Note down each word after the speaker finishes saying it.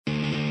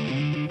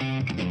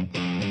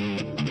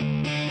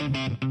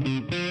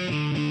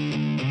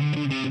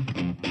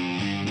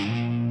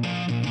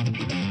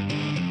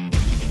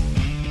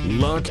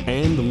lock,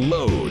 and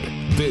load.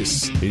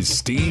 This is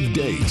Steve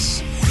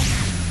Deace.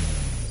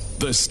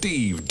 The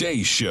Steve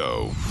Deace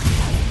Show.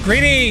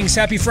 Greetings.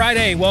 Happy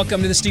Friday.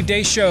 Welcome to the Steve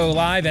Deace Show,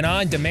 live and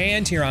on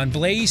demand here on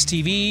Blaze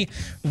TV,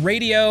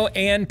 radio,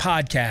 and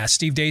podcast.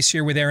 Steve Deace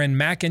here with Aaron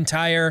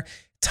McIntyre,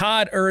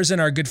 Todd Erzin,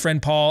 our good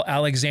friend Paul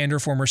Alexander,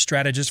 former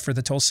strategist for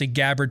the Tulsi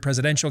Gabbard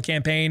presidential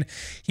campaign.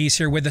 He's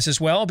here with us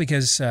as well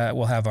because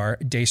we'll have our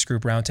Deace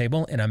Group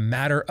Roundtable in a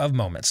matter of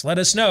moments. Let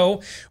us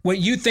know what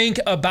you think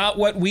about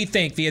what we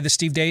think via the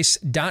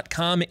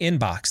stevedeace.com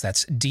inbox.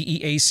 That's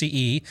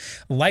DEACE.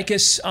 Like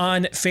us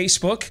on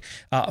Facebook.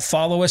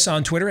 Follow us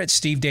on Twitter at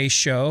Steve Deace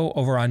Show,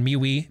 over on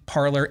MeWe,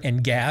 Parler,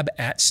 and Gab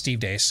at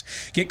Steve Deace.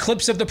 Get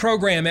clips of the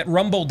program at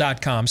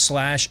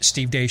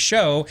rumble.com/Steve Deace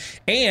Show,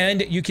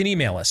 and you can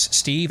email us,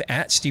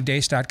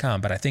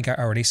 steve@stevedeace.com, but I think I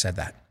already said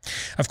that.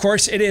 Of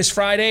course, it is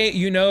Friday.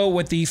 You know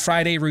what the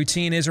Friday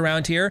routine is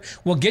around here.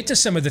 We'll get to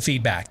some of the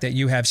feedback that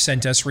you have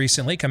sent us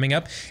recently coming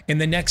up in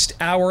the next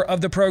hour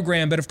of the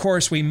program. But of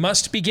course, we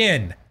must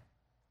begin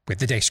with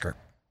the Deace Group.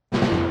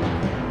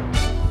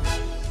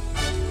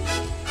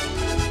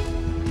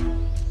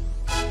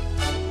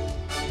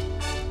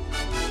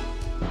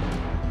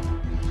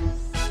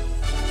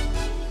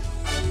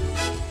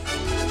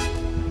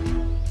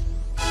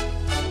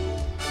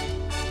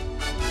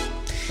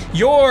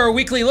 Your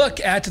weekly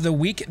look at the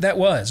week that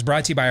was,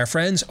 brought to you by our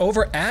friends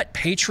over at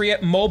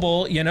Patriot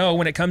Mobile. You know,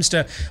 when it comes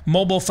to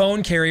mobile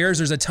phone carriers,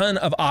 there's a ton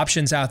of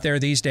options out there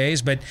these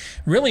days, but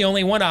really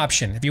only one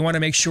option if you want to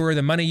make sure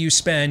the money you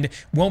spend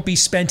won't be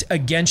spent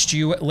against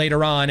you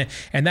later on.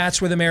 And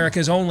that's with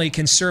America's only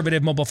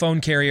conservative mobile phone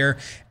carrier.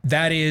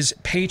 That is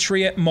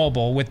Patriot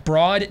Mobile. With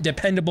broad,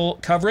 dependable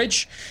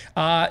coverage,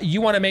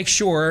 you want to make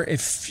sure,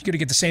 if you're going to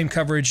get the same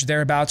coverage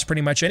thereabouts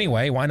pretty much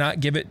anyway, why not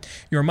give it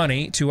your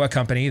money to a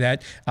company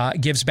that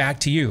gives back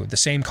to you the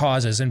same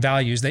causes and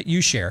values that you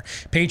share.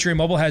 Patriot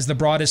Mobile has the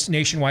broadest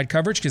nationwide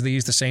coverage because they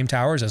use the same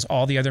towers as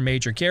all the other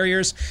major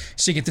carriers.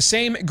 So you get the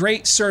same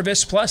great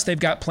service. Plus, they've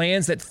got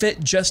plans that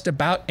fit just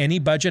about any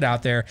budget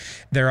out there.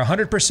 Their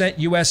 100%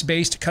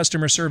 U.S.-based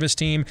customer service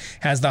team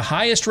has the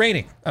highest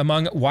rating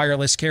among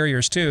wireless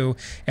carriers, too.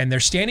 And they're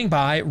standing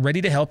by,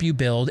 ready to help you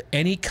build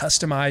any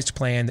customized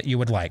plan that you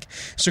would like.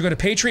 So go to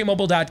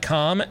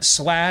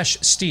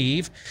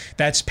patriotmobile.com/Steve.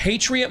 That's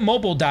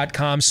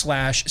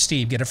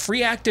patriotmobile.com/Steve. Get a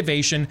free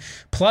activation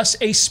plus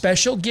a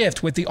special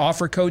gift with the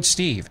offer code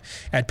Steve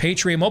at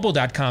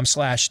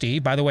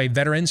patriotmobile.com/Steve. By the way,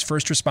 veterans,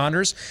 first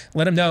responders,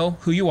 let them know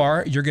who you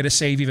are. You're going to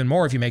save even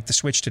more if you make the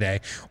switch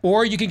today.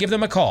 Or you can give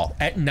them a call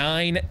at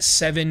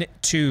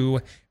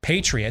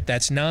 972-PATRIOT.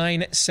 That's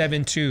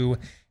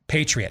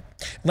 972-PATRIOT.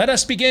 Let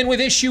us begin with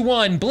issue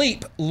 1.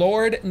 Bleep,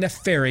 Lord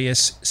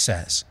Nefarious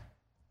says.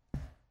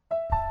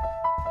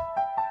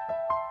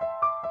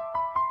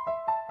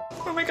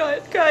 Oh my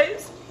God,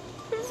 guys.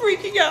 I'm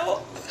freaking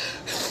out.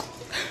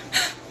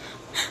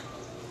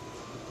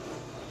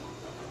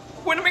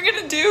 What am I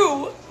gonna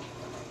do?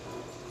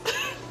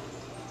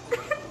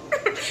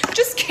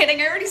 Just kidding,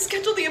 I already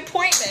scheduled the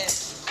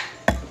appointment.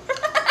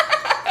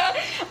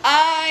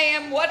 I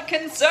am what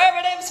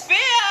conservatives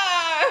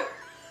fear!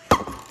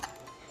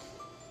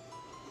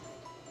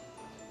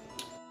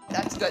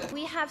 That's good.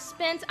 We have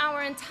spent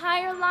our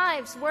entire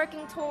lives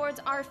working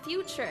towards our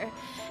future,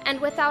 and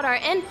without our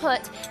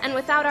input and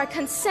without our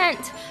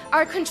consent,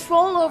 our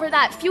control over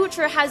that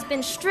future has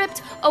been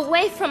stripped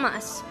away from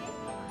us.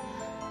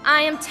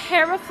 I am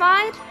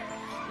terrified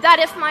that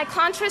if my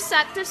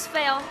contraceptives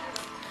fail,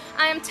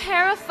 I am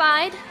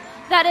terrified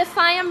that if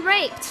I am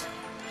raped,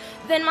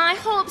 then my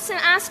hopes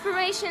and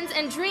aspirations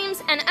and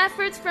dreams and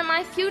efforts for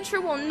my future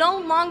will no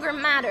longer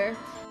matter.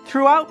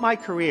 Throughout my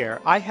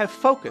career, I have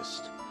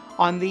focused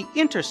on the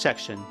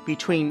intersection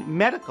between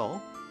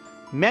medical,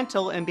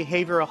 mental, and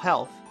behavioral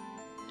health.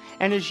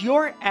 And as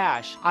your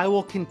ASH, I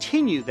will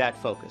continue that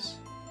focus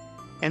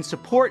and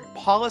support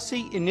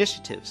policy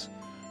initiatives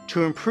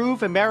to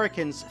improve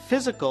Americans'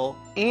 physical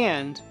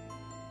and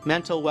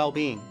mental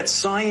well-being.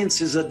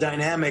 Science is a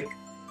dynamic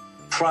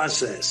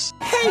process.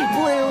 Hey,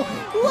 Blue,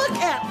 look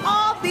at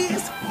all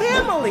these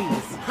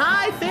families.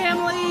 Hi,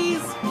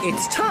 families.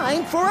 It's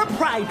time for a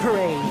pride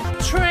parade.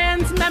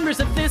 Trans members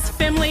of this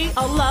family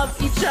all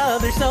love each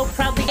other so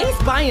proudly.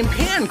 Ace, Bi, and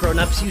Pan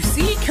grown-ups, you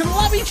see, can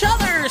love each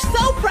other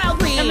so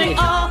proudly. And they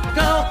all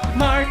go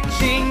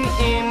marching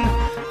in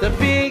the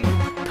big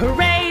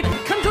parade.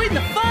 Come join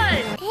the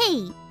fun.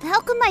 Hey, how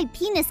come my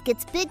penis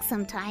gets big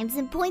sometimes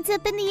and points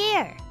up in the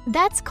air?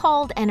 That's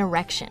called an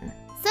erection.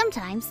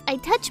 Sometimes I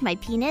touch my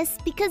penis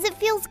because it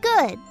feels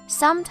good.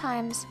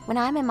 Sometimes when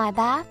I'm in my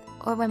bath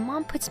or when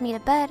Mom puts me to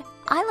bed,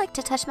 I like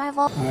to touch my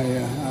vulva.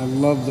 I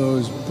love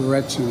those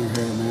barrettes in her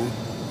hair, man.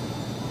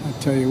 I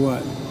tell you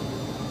what,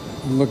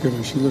 look at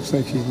her. She looks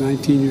like she's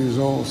 19 years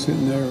old,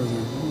 sitting there with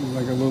her,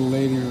 like a little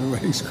lady with her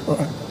legs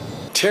crossed.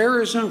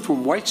 Terrorism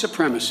from white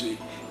supremacy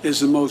is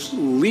the most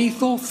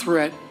lethal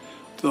threat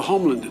to the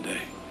homeland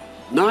today.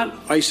 Not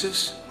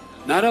ISIS,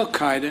 not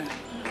Al-Qaeda,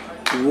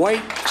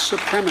 white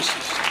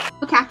supremacists.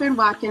 Catherine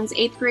Watkins,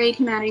 8th grade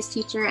humanities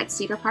teacher at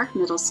Cedar Park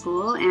Middle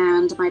School,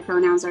 and my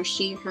pronouns are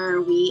she,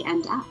 her, we,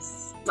 and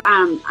us.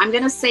 I'm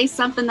going to say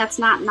something that's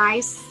not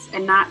nice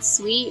and not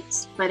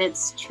sweet, but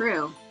it's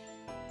true.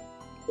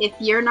 If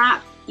you're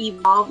not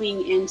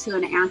evolving into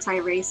an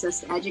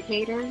anti-racist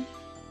educator,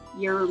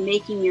 you're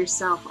making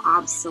yourself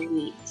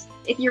obsolete.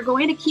 If you're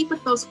going to keep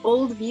with those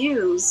old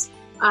views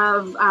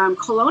of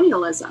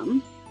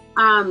colonialism,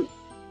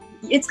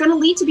 it's going to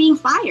lead to being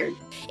fired.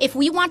 If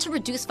we want to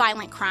reduce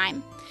violent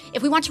crime,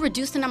 if we want to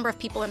reduce the number of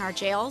people in our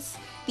jails,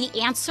 the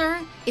answer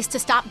is to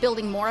stop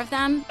building more of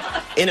them.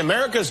 In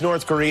America's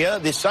North Korea,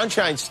 the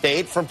Sunshine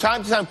State, from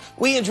time to time,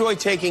 we enjoy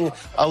taking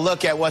a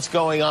look at what's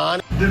going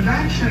on. The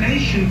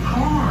vaccination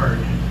card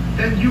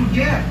that you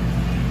get,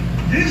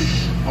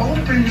 this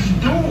opens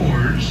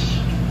doors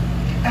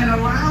and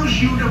allows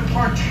you to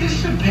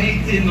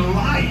participate in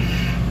life.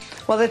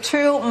 Well, the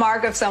true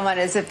mark of someone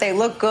is if they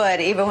look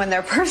good, even when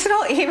their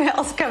personal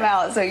emails come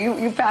out. So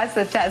you pass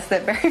the test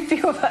that very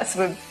few of us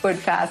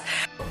would pass.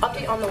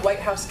 Update on the White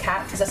House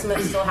cat, because that's something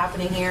that's still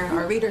happening here.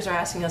 Our readers are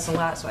asking us a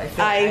lot, so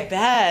I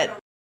bet.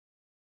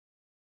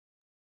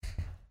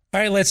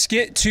 All right, let's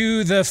get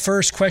to the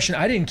first question.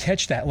 I didn't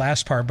catch that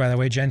last part, by the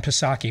way, Jen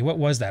Psaki. What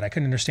was that? I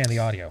couldn't understand the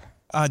audio.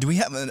 Do we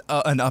have an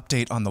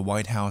update on the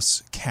White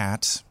House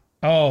cat?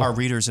 Oh. Our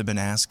readers have been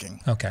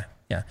asking. Okay,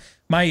 yeah.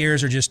 My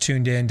ears are just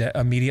tuned in to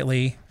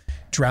immediately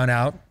drown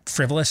out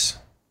frivolous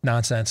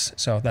nonsense,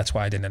 so that's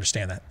why I didn't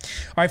understand that.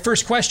 All right,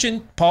 first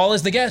question. Paul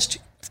is the guest.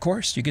 Of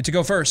course, you get to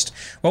go first.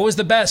 What was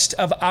the best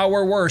of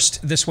our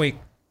worst this week?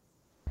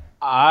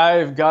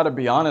 I've got to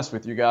be honest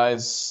with you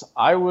guys.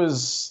 I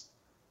was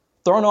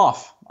thrown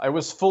off. I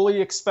was fully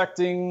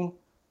expecting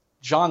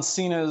John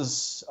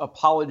Cena's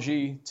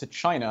apology to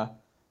China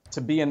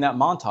to be in that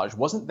montage.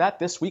 Wasn't that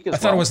this week as well? I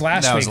thought it was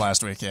last week. That was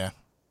last week, yeah.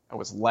 It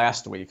was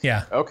last week.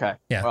 Yeah. Okay.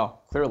 Yeah.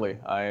 Well, clearly,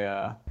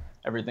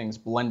 everything's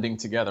blending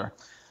together.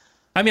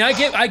 I mean, I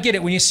get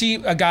it when you see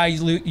a guy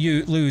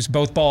you lose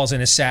both balls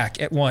in a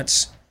sack at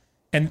once,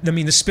 and I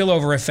mean the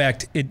spillover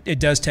effect. It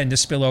does tend to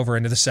spill over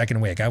into the second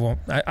week. I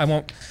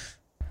won't.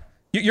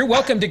 You're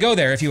welcome to go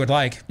there if you would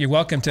like. You're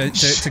welcome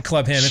to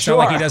club him. It's Sure.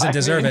 not like he doesn't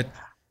deserve it.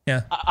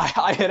 Yeah.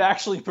 I had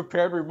actually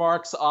prepared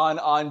remarks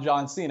on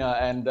John Cena,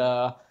 and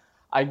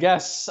I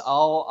guess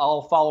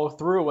I'll follow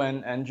through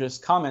and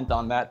just comment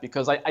on that,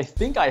 because I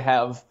think I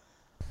have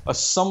a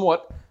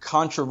somewhat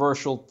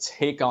controversial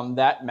take on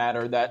that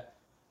matter that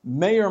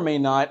may or may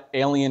not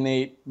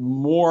alienate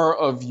more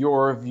of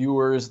your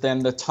viewers than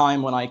the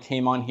time when I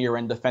came on here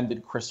and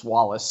defended Chris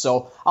Wallace.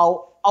 So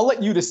I'll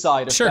let you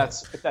decide if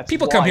that's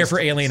People come here for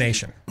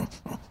alienation.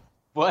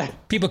 What?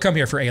 People come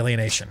here for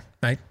alienation,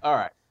 right? All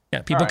right.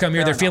 Yeah, people come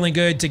here, they're fair feeling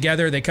good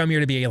together. They come here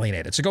to be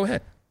alienated. So go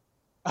ahead.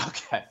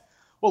 Okay.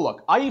 Well,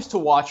 look, I used to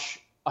watch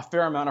a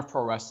fair amount of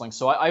pro wrestling,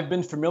 so I've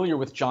been familiar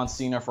with John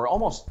Cena for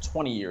almost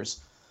 20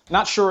 years.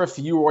 Not sure if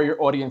you or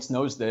your audience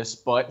knows this,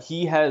 but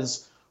he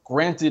has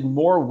granted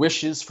more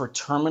wishes for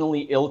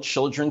terminally ill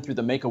children through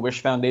the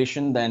Make-A-Wish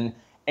Foundation than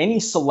any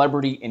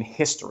celebrity in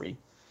history.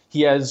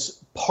 He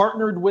has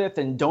partnered with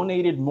and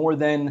donated more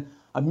than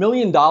 $1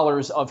 million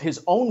of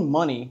his own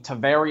money to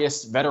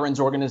various veterans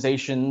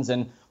organizations,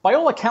 and by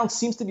all accounts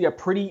seems to be a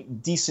pretty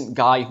decent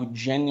guy who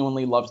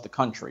genuinely loves the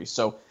country.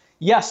 So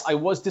yes, I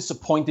was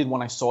disappointed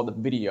when I saw the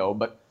video,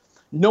 but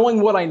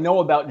knowing what I know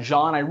about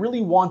John, I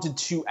really wanted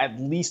to at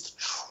least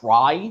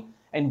try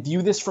and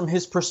view this from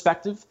his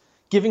perspective,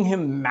 giving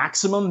him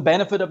maximum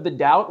benefit of the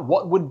doubt.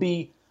 What would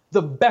be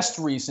the best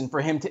reason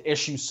for him to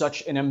issue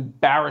such an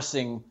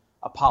embarrassing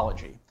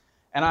apology?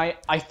 And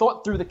I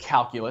thought through the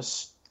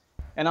calculus,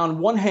 and on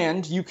one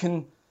hand, you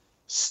can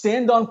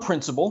stand on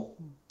principle,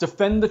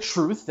 defend the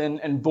truth,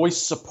 and voice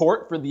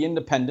support for the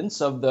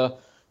independence of the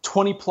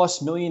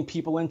 20+ million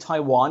people in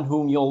Taiwan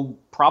whom you'll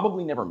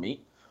probably never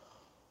meet.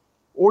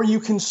 Or you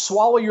can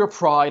swallow your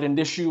pride and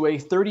issue a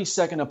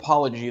 30-second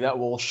apology that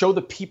will show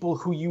the people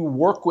who you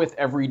work with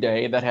every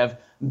day, that have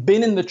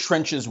been in the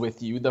trenches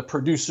with you, the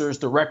producers,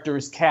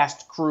 directors,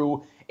 cast,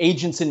 crew,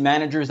 agents, and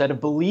managers that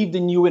have believed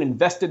in you and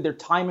invested their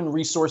time and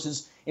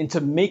resources into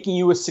making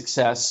you a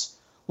success.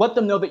 Let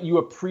them know that you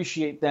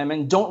appreciate them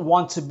and don't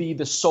want to be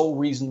the sole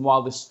reason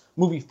why this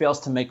movie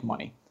fails to make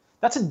money.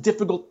 That's a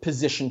difficult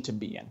position to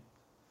be in.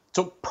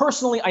 So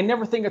personally, I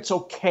never think it's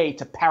okay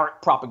to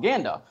parrot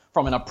propaganda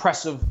from an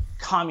oppressive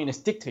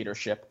communist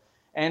dictatorship.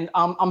 And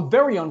I'm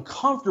very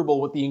uncomfortable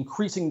with the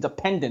increasing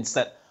dependence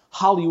that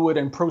Hollywood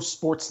and pro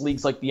sports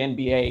leagues like the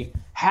NBA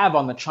have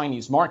on the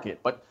Chinese market.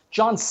 But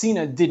John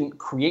Cena didn't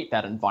create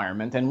that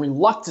environment, and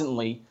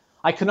reluctantly,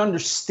 I can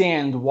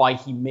understand why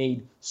he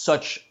made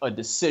such a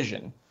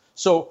decision.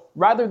 So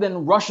rather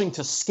than rushing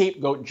to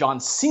scapegoat John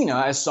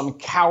Cena as some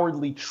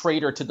cowardly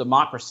traitor to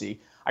democracy,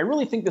 I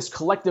really think this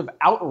collective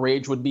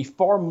outrage would be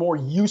far more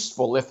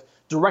useful if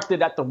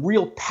directed at the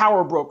real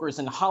power brokers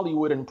in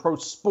Hollywood and pro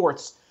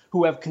sports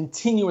who have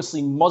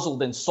continuously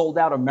muzzled and sold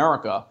out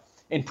America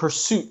in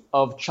pursuit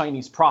of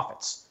Chinese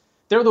profits.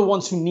 They're the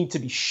ones who need to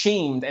be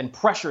shamed and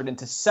pressured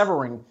into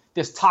severing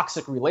this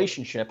toxic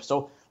relationship.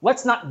 So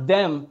let's not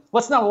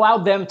allow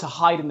them to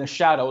hide in the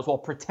shadows while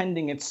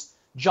pretending it's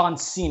John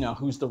Cena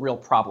who's the real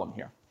problem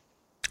here.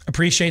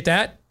 Appreciate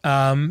that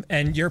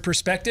and your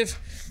perspective.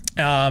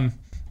 I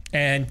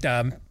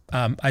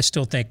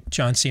still think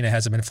John Cena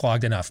hasn't been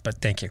flogged enough,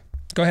 but thank you.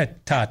 Go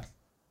ahead, Todd.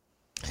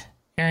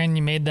 Aaron,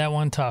 you made that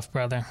one tough,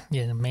 brother.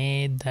 You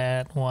made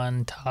that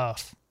one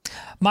tough.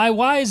 My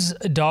wise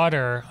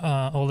daughter,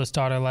 oldest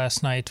daughter,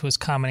 last night was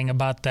commenting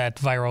about that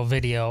viral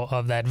video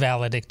of that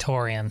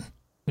valedictorian,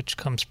 which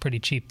comes pretty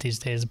cheap these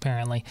days,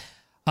 apparently,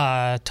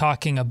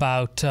 talking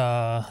about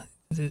the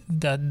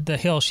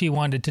hill she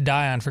wanted to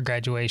die on for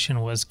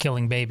graduation was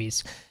killing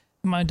babies.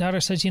 My daughter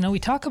says, we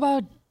talk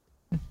about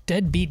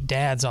deadbeat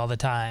dads all the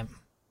time,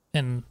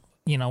 and,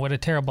 what a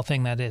terrible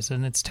thing that is,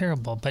 and it's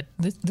terrible. But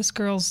this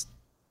girl's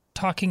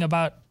talking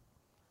about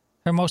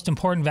her most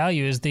important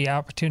value is the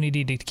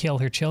opportunity to kill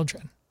her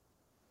children.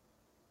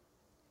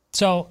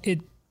 So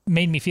it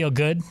made me feel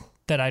good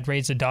that I'd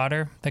raised a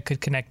daughter that could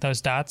connect those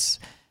dots.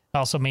 It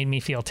also made me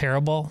feel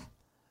terrible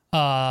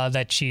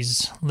that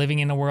she's living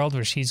in a world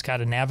where she's got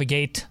to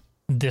navigate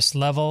this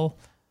level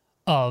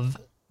of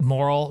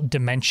moral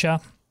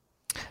dementia.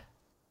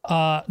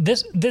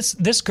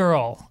 This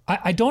girl,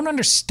 I don't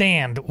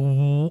understand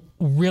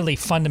really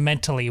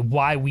fundamentally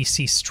why we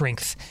see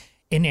strength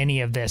in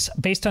any of this,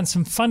 based on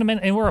some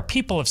fundamental, and we're a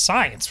people of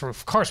science.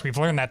 Of course, we've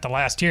learned that the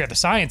last year. The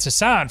science is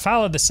sound.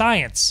 Follow the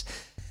science.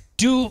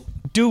 Do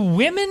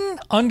women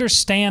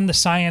understand the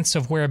science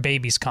of where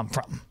babies come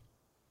from?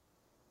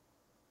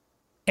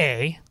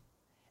 A.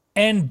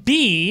 And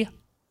B,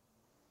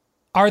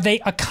 are they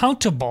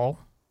accountable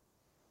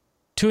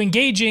to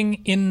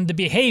engaging in the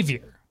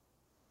behavior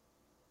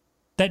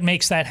that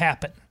makes that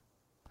happen?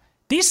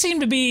 These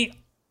seem to be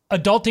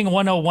adulting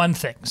 101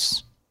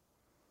 things.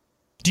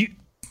 Do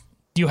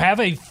you have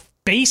a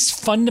base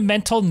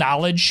fundamental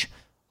knowledge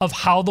of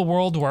how the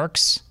world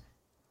works?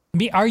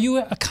 Are you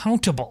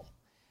accountable?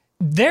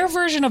 Their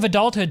version of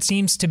adulthood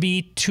seems to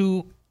be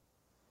to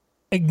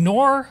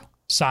ignore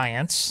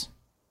science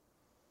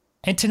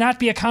and to not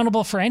be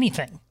accountable for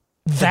anything.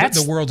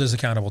 The world is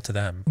accountable to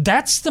them.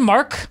 That's the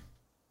mark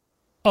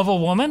of a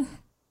woman,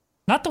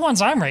 not the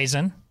ones I'm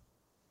raising.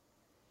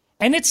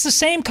 And it's the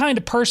same kind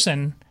of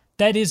person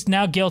that is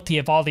now guilty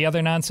of all the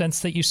other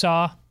nonsense that you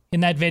saw in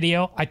that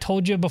video. I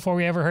told you before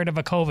we ever heard of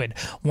a COVID.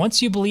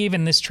 Once you believe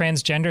in this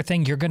transgender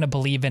thing, you're going to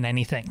believe in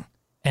anything.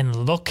 And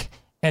look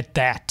at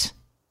that.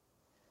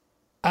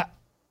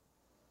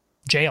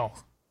 Jail.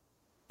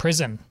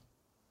 Prison.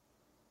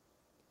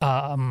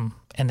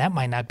 And that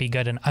might not be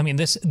good. And I mean,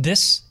 this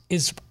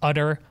is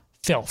utter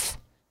filth.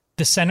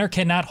 The center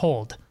cannot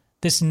hold.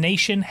 This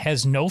nation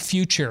has no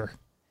future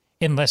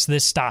unless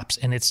this stops,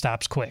 and it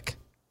stops quick.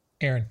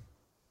 Aaron.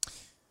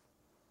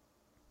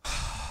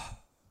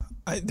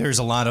 There's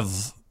a lot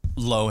of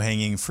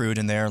low-hanging fruit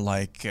in there,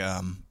 like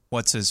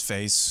what's his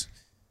face,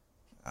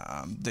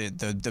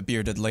 the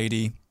bearded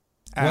lady.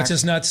 What's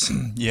his nuts?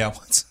 Yeah.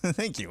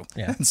 Thank you.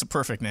 Yeah, it's a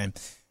perfect name.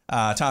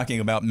 Talking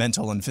about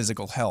mental and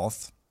physical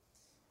health.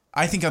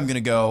 I think I'm going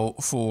to go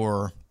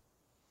for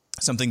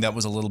something that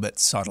was a little bit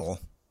subtle,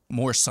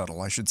 more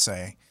subtle, I should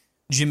say.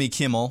 Jimmy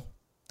Kimmel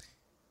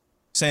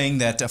saying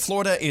that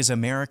Florida is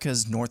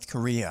America's North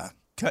Korea.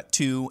 Cut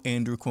to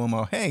Andrew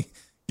Cuomo. Hey,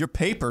 your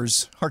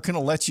papers are going to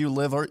let you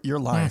live your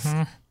life.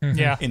 Mm-hmm. Mm-hmm.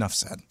 Yeah. Enough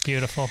said.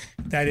 Beautiful.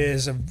 That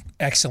is an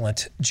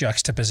excellent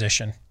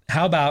juxtaposition.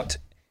 How about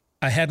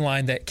a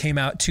headline that came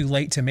out too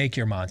late to make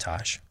your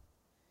montage?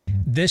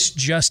 This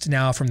just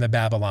now from the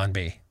Babylon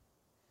Bee.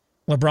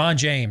 LeBron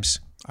James.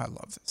 I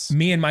love this.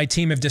 Me and my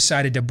team have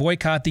decided to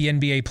boycott the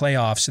NBA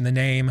playoffs in the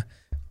name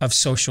of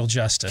social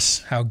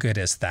justice. How good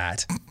is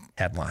that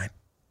headline?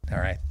 All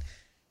right.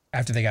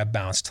 After they got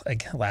bounced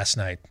like last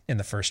night in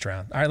the first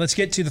round. All right, let's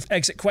get to the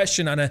exit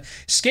question on a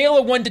scale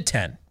of 1 to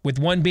 10, with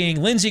 1 being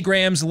Lindsey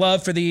Graham's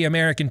love for the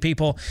American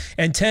people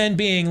and 10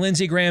 being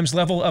Lindsey Graham's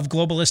level of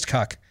globalist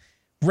cuck.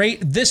 Rate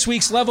this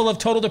week's level of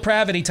total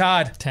depravity,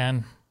 Todd.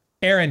 10.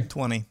 Aaron.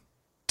 20.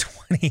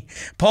 20.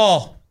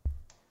 Paul.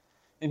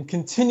 In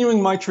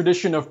continuing my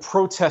tradition of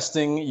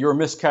protesting your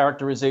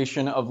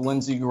mischaracterization of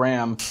Lindsey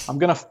Graham, I'm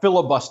going to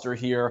filibuster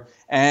here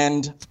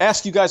and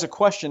ask you guys a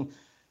question.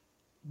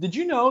 Did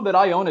you know that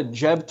I own a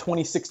Jeb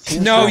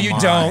 2016? No, you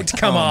don't.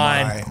 Come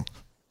on. My.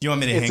 You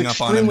want me to hang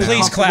up on him?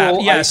 Please clap.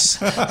 Yes.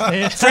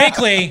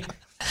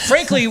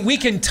 Frankly, we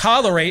can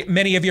tolerate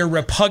many of your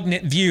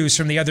repugnant views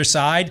from the other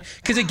side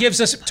because it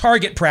gives us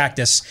target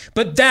practice.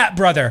 But that,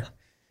 brother,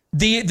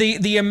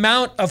 the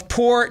amount of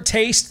poor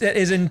taste that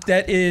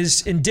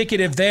is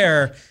indicative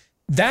there,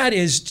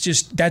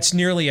 that's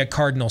nearly a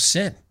cardinal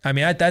sin. I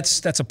mean,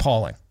 that's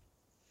appalling.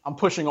 I'm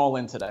pushing all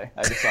in today,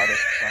 I decided.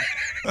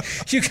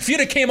 If you'd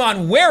have came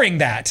on wearing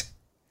that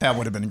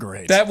would have been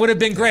great. That would have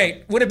been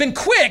great. Would have been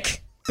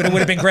quick, but it would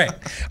have been great.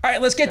 All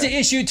right, let's get to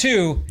issue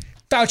 2,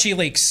 Fauci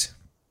leaks.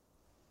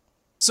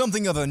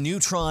 Something of a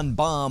neutron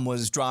bomb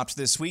was dropped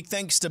this week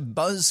thanks to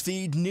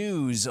BuzzFeed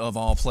News, of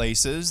all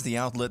places. The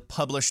outlet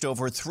published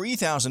over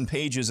 3,000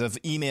 pages of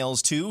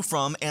emails to,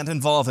 from, and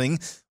involving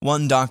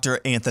one Dr.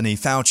 Anthony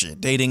Fauci,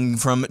 dating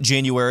from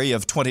January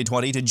of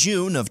 2020 to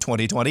June of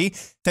 2020,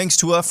 thanks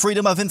to a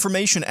Freedom of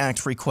Information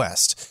Act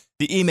request.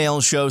 The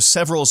emails show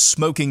several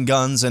smoking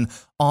guns and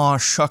aw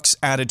shucks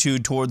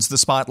attitude towards the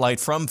spotlight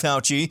from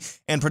Fauci,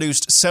 and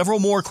produced several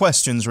more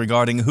questions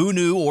regarding who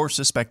knew or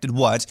suspected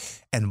what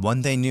and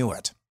when they knew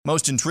it.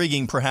 Most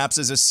intriguing, perhaps,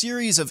 is a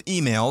series of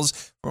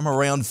emails from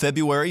around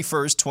February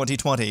 1st,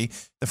 2020.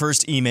 The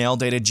first email,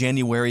 dated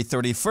January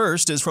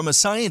 31st, is from a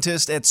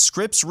scientist at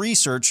Scripps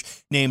Research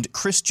named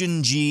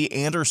Christian G.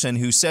 Anderson,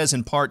 who says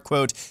in part,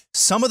 quote,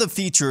 "Some of the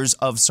features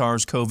of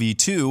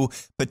SARS-CoV-2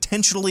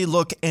 potentially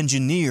look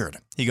engineered."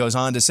 He goes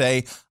on to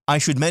say, "I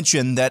should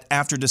mention that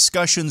after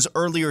discussions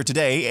earlier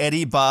today,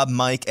 Eddie, Bob,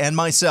 Mike, and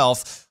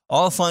myself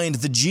all find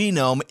the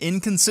genome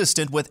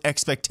inconsistent with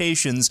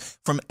expectations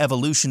from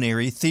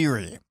evolutionary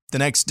theory." The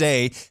next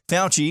day,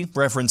 Fauci,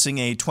 referencing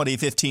a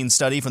 2015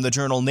 study from the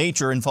journal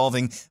Nature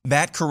involving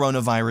bat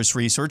coronavirus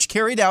research,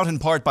 carried out in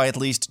part by at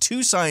least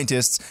two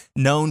scientists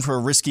known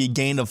for risky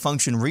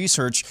gain-of-function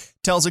research,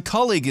 tells a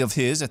colleague of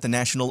his at the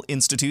National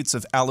Institutes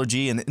of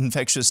Allergy and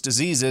Infectious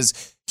Diseases,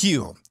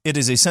 "Hugh, it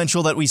is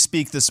essential that we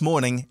speak this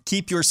morning.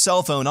 Keep your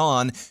cell phone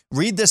on.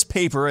 Read this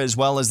paper as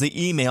well as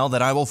the email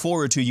that I will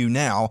forward to you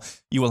now.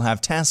 You will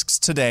have tasks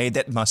today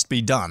that must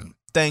be done.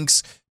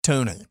 Thanks,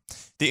 Tony."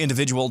 The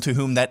individual to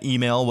whom that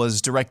email was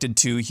directed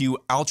to, Hugh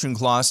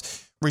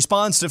Altrincloss,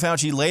 responds to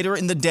Fauci later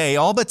in the day,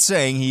 all but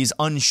saying he's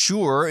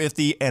unsure if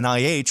the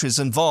NIH is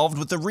involved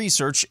with the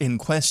research in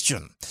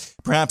question.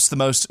 Perhaps the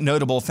most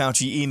notable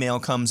Fauci email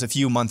comes a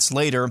few months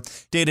later,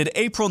 dated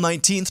April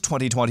 19th,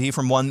 2020,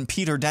 from one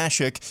Peter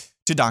Daszak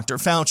to Dr.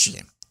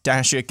 Fauci.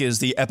 Daszak is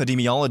the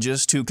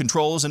epidemiologist who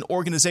controls an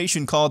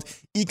organization called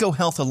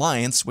EcoHealth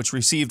Alliance, which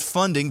received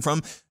funding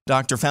from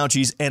Dr.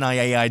 Fauci's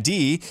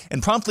NIAID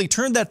and promptly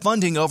turned that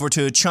funding over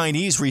to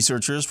Chinese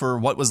researchers for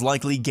what was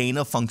likely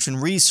gain-of-function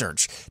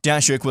research.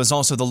 Daszak was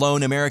also the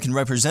lone American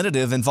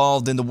representative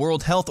involved in the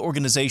World Health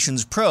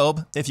Organization's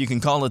probe, if you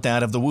can call it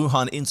that, of the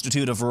Wuhan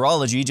Institute of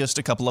Virology just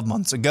a couple of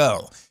months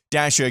ago.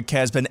 Daszak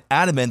has been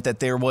adamant that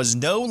there was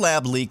no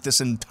lab leak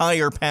this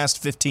entire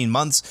past 15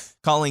 months,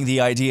 calling the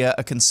idea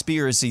a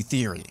conspiracy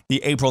theory.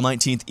 The April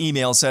 19th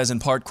email says in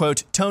part,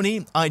 quote,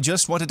 "Tony, I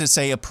just wanted to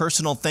say a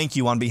personal thank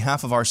you on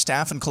behalf of our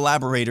staff and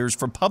collaborators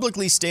for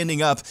publicly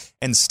standing up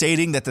and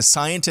stating that the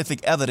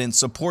scientific evidence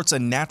supports a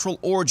natural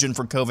origin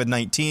for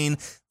COVID-19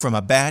 from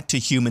a bat to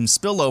human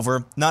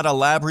spillover, not a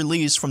lab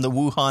release from the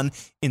Wuhan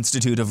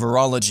Institute of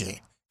Virology."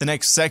 The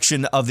next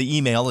section of the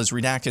email is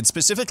redacted.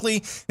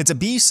 Specifically, it's a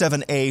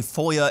B7A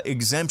FOIA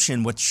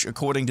exemption, which,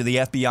 according to the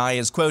FBI,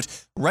 is, quote,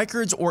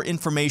 "records or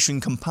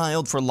information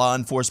compiled for law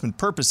enforcement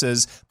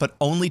purposes, but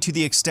only to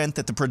the extent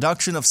that the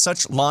production of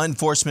such law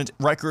enforcement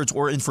records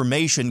or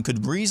information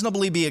could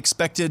reasonably be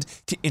expected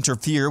to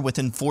interfere with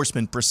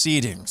enforcement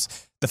proceedings."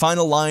 The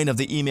final line of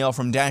the email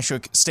from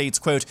Daszak states,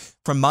 quote,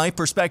 "From my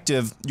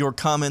perspective, your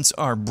comments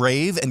are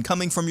brave and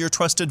coming from your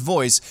trusted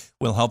voice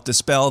will help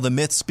dispel the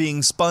myths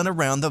being spun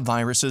around the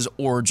virus's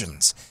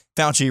origins."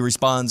 Fauci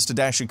responds to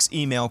Daszak's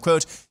email,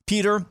 quote,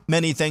 "Peter,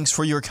 many thanks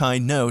for your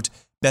kind note.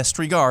 Best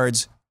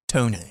regards,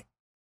 Tony."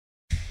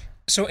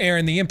 So,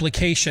 Aaron, the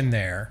implication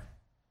there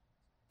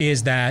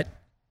is that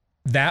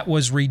that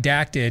was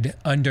redacted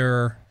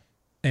under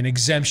an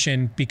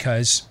exemption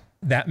because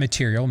that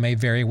material may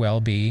very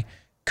well be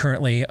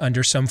currently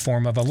under some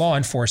form of a law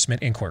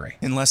enforcement inquiry.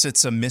 Unless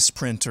it's a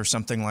misprint or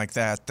something like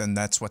that, then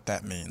that's what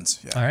that means.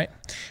 Yeah. All right.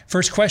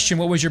 First question,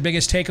 what was your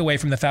biggest takeaway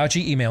from the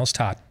Fauci emails?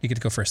 Todd, you get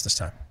to go first this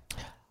time.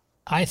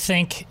 I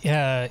think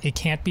it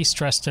can't be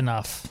stressed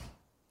enough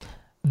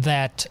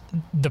that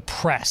the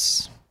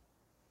press,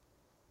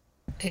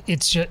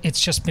 it's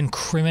just been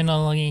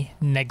criminally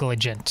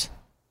negligent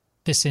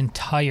this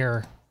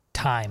entire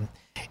time.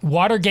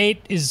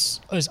 Watergate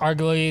is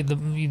arguably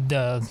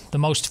the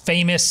most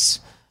famous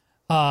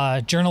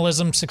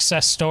journalism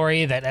success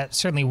story that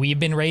certainly we've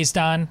been raised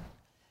on.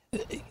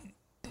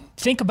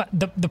 Think about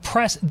the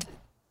press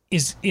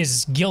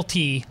is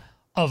guilty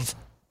of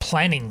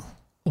planning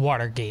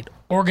Watergate,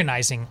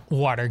 organizing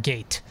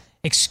Watergate,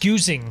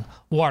 excusing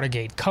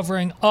Watergate,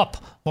 covering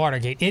up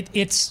Watergate.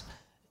 It's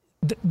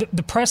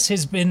the press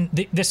has been.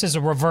 This is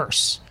a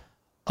reverse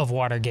of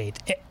Watergate.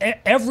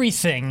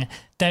 Everything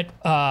that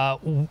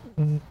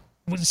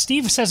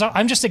Steve says,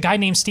 I'm just a guy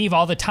named Steve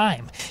all the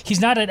time. He's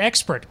not an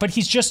expert, but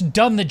he's just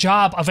done the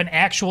job of an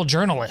actual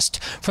journalist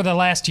for the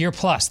last year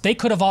plus. They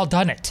could have all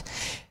done it.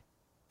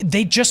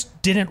 They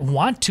just didn't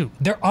want to.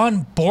 They're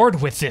on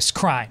board with this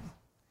crime.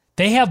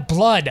 They have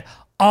blood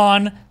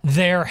on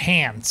their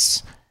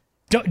hands.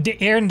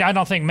 Aaron, I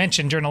don't think,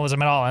 mentioned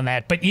journalism at all in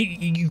that, but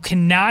you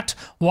cannot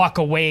walk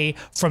away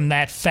from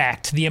that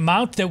fact. The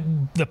amount that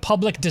the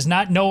public does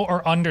not know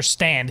or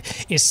understand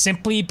is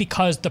simply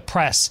because the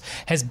press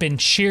has been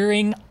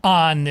cheering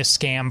on this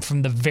scam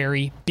from the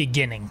very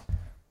beginning.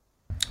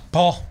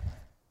 Paul,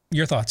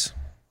 your thoughts?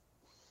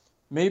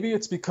 Maybe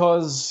it's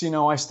because,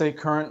 I stay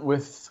current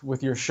with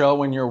your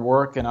show and your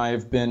work, and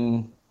I've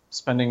been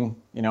spending,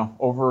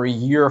 over a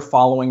year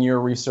following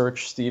your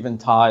research, Steve and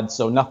Todd.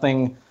 So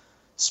nothing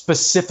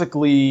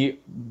specifically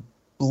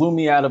blew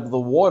me out of the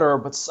water,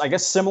 but I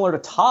guess similar to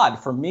Todd,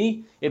 for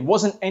me, it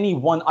wasn't any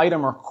one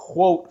item or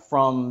quote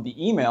from the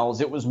emails.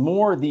 It was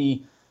more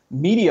the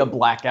media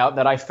blackout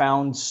that I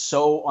found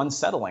so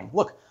unsettling.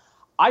 Look,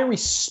 I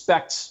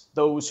respect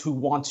those who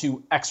want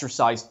to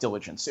exercise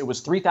diligence. It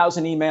was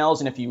 3,000 emails,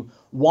 and if you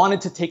wanted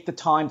to take the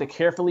time to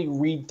carefully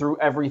read through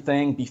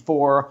everything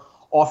before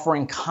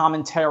offering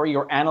commentary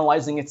or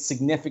analyzing its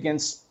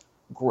significance,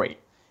 great.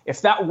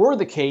 If that were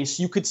the case,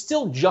 you could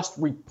still just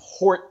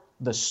report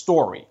the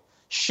story.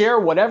 Share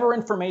whatever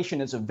information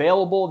is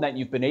available that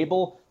you've been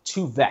able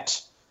to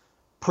vet.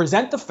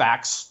 Present the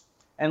facts,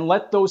 and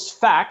let those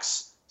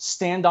facts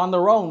stand on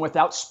their own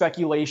without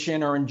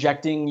speculation or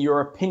injecting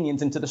your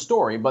opinions into the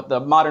story. But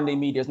the modern day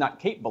media is not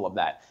capable of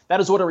that.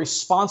 That is what a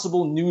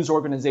responsible news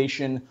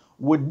organization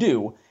would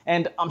do.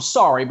 And I'm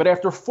sorry, but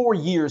after 4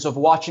 years of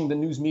watching the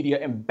news media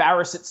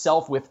embarrass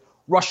itself with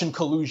Russian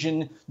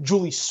collusion,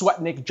 Julie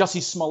Swetnick,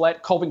 Jussie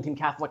Smollett, Covington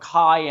Catholic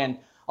High, and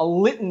a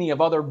litany of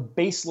other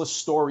baseless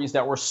stories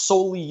that were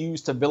solely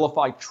used to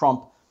vilify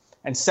Trump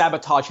and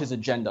sabotage his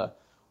agenda,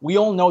 we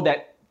all know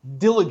that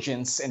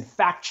diligence and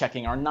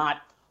fact-checking are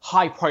not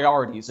high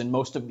priorities in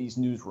most of these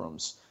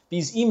newsrooms.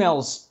 These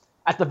emails,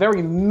 at the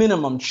very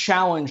minimum,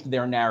 challenged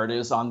their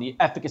narratives on the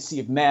efficacy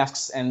of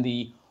masks and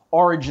the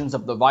origins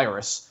of the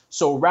virus.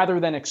 So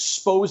rather than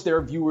expose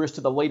their viewers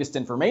to the latest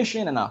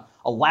information and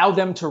allow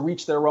them to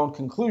reach their own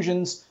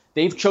conclusions,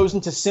 they've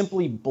chosen to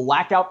simply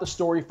black out the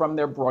story from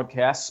their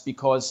broadcasts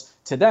because,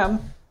 to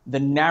them, the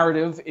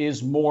narrative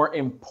is more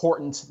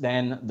important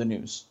than the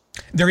news.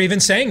 They're even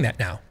saying that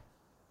now.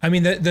 I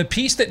mean, the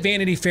piece that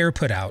Vanity Fair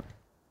put out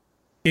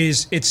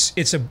is it's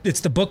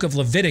the book of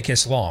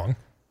Leviticus long,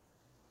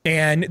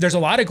 and there's a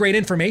lot of great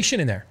information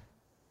in there.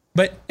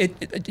 But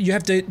you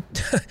got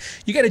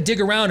to dig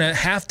around a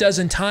half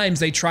dozen times.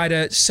 They try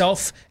to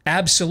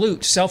self-absolve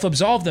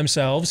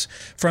themselves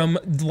from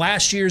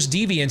last year's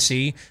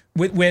deviancy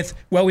with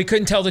well, we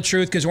couldn't tell the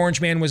truth because Orange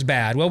Man was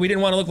bad. Well, we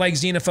didn't want to look like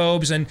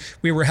xenophobes, and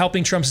we were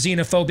helping Trump's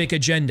xenophobic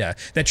agenda.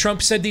 That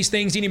Trump said these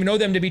things, didn't even know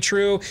them to be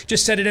true,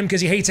 just said it him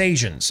because he hates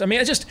Asians. I mean,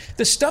 it's just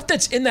the stuff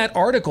that's in that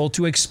article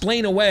to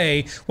explain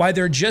away why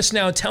they're just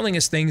now telling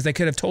us things they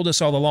could have told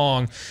us all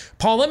along.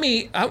 Paul,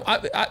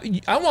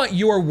 I want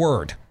your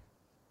word.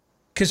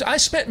 Because I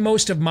spent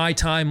most of my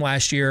time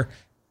last year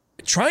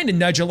trying to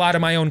nudge a lot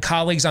of my own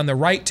colleagues on the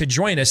right to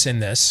join us in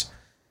this.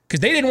 Because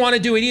they didn't want to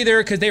do it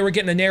either because they were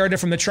getting a narrative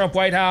from the Trump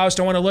White House,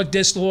 don't want to look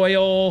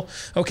disloyal,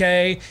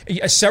 okay?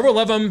 Several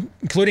of them,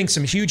 including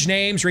some huge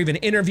names, were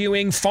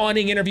even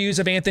fawning interviews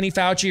of Anthony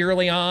Fauci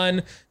early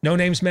on. No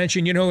names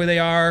mentioned, you know who they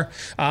are.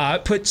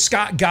 Put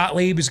Scott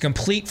Gottlieb, who's a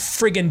complete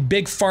friggin'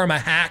 big pharma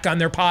hack, on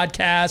their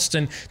podcast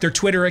and their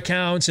Twitter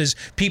accounts as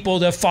people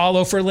to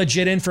follow for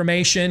legit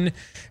information.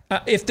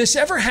 If this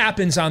ever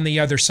happens on the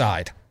other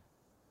side,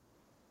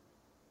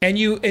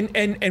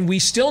 and we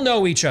still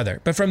know each other,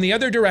 but from the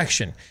other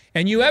direction,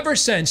 and you ever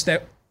sense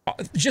that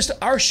just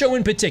our show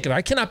in particular,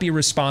 I cannot be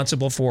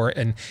responsible for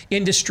an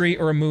industry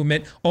or a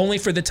movement only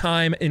for the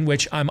time in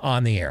which I'm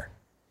on the air.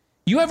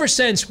 You ever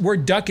sense we're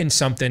ducking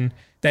something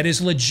that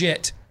is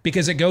legit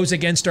because it goes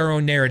against our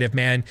own narrative,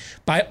 man,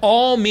 by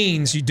all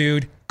means, you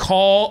dude,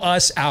 call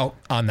us out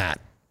on that,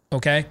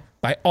 okay?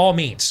 By all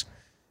means.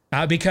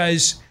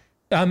 Because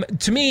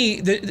to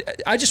me,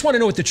 I just want to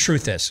know what the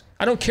truth is.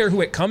 I don't care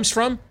who it comes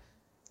from.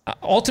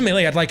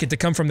 Ultimately, I'd like it to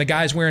come from the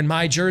guys wearing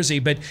my jersey,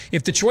 but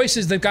if the choice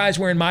is the guys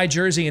wearing my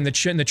jersey and the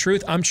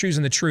truth, I'm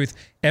choosing the truth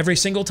every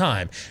single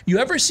time. You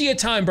ever see a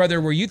time,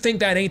 brother, where you think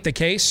that ain't the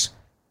case?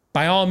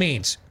 By all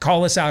means,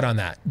 call us out on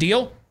that.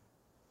 Deal?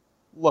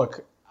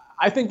 Look,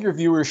 I think your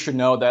viewers should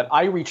know that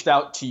I reached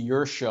out to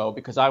your show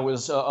because I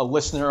was a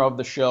listener of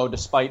the show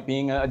despite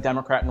being a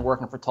Democrat and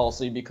working for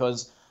Tulsi,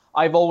 because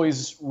I've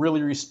always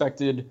really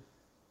respected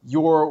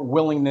your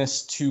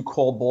willingness to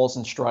call balls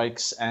and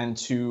strikes and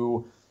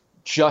to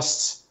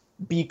just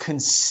be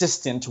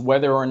consistent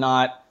whether or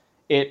not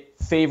it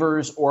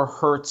favors or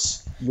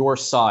hurts your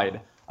side.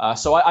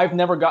 So I've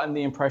never gotten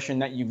the impression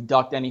that you've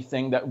ducked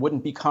anything that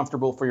wouldn't be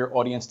comfortable for your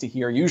audience to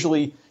hear.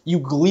 Usually you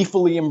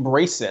gleefully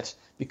embrace it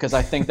because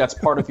I think that's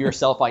part of your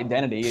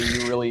self-identity, and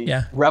you really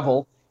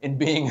revel in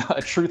being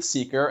a truth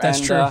seeker.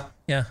 That's true.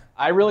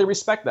 I really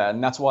respect that,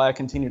 and that's why I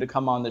continue to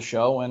come on the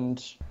show,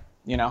 and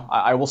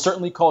I will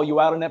certainly call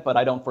you out on it, but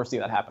I don't foresee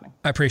that happening.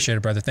 I appreciate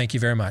it, brother. Thank you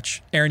very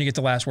much. Aaron, you get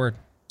the last word.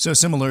 So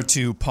similar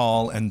to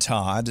Paul and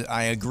Todd,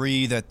 I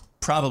agree that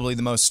probably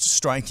the most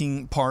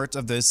striking part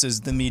of this is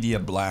the media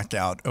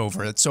blackout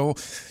over it. So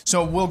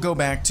we'll go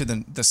back to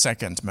the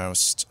second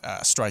most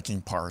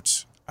striking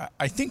part.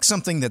 I think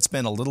something that's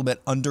been a little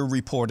bit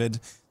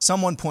underreported.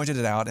 Someone pointed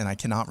it out, and I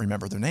cannot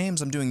remember their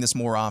names. I'm doing this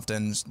more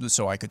often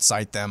so I could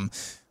cite them.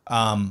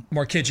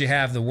 More kids you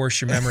have, the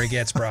worse your memory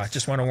gets, bro.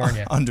 Just want to warn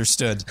you.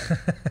 Understood.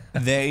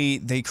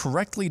 They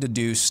correctly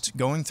deduced,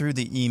 going through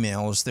the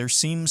emails, there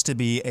seems to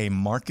be a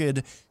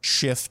marked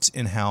shift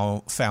in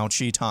how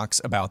Fauci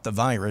talks about the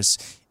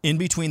virus in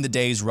between the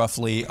days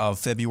roughly of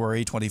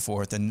February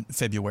 24th and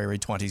February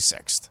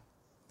 26th.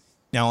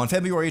 Now, on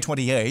February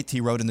 28th, he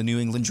wrote in the New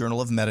England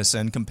Journal of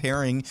Medicine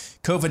comparing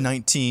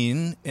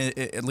COVID-19,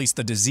 at least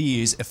the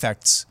disease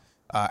effects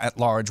at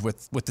large,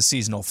 with the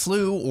seasonal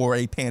flu or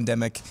a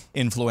pandemic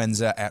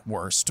influenza at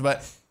worst.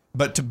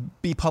 But to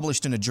be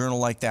published in a journal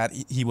like that,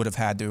 he would have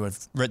had to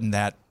have written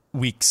that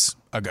weeks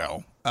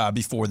ago,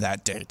 before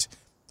that date.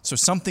 So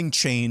something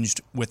changed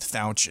with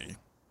Fauci.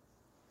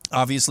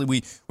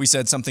 Obviously, we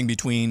said something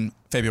between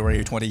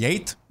February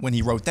 28th when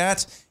he wrote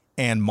that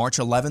and March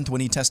 11th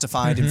when he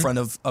testified in front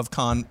of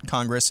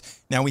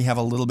Congress. Now we have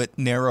a little bit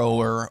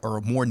narrower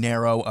or more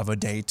narrow of a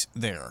date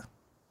there,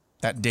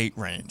 that date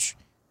range.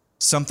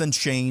 Something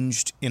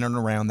changed in and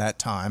around that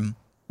time.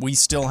 We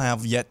still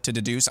have yet to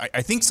deduce.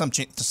 I think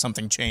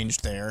something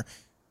changed there.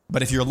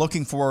 But if you're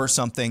looking for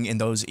something in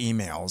those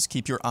emails,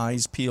 keep your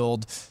eyes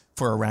peeled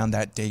for around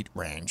that date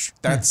range.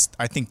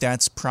 I think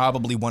that's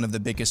probably one of the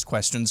biggest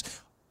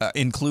questions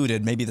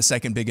included, maybe the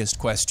second biggest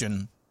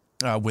question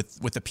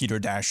with the Peter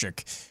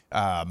Daszak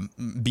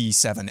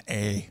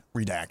B7A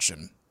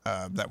redaction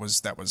that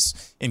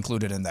was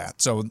included in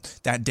that. So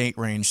that date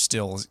range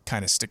still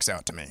kind of sticks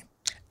out to me.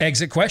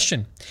 Exit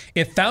question.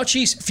 If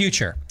Fauci's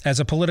future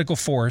as a political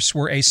force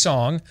were a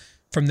song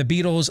from the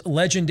Beatles'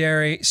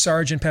 legendary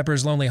Sgt.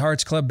 Pepper's Lonely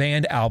Hearts Club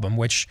Band album,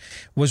 which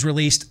was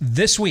released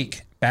this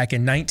week back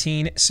in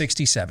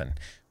 1967,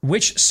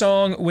 which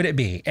song would it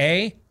be?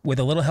 A, With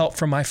a Little Help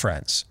from My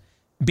Friends.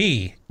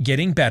 B,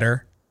 Getting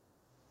Better,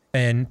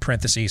 in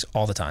parentheses,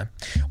 all the time.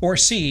 Or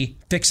C,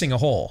 Fixing a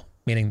Hole,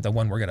 meaning the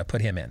one we're going to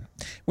put him in.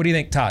 What do you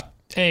think, Todd?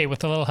 A,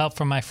 With a Little Help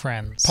from My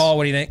Friends. Paul,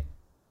 what do you think?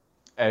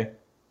 A.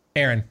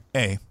 Aaron?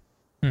 A.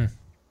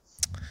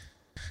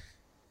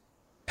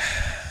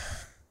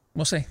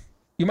 We'll see.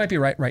 You might be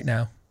right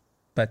now,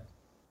 but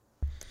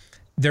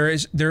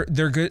there's going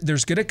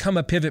to come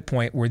a pivot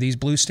point where these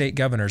blue state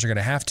governors are going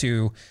to have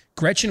to,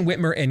 Gretchen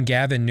Whitmer and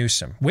Gavin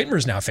Newsom.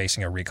 Whitmer's now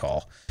facing a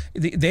recall.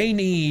 They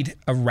need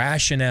a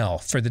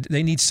rationale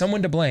they need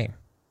someone to blame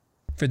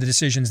for the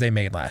decisions they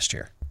made last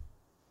year.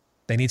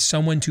 They need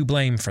someone to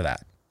blame for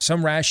that.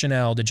 Some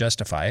rationale to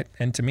justify it.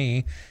 And to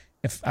me,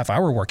 if I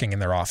were working in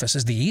their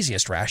offices, the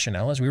easiest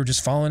rationale is we were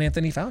just following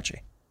Anthony Fauci.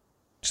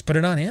 Just put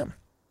it on him.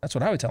 That's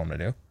what I would tell them to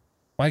do.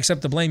 Why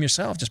accept the blame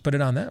yourself? Just put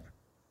it on them.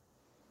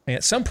 And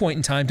at some point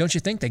in time, don't you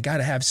think they got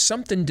to have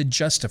something to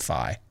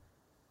justify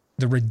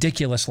the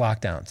ridiculous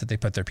lockdowns that they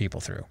put their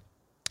people through?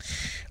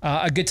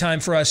 A good time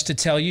for us to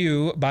tell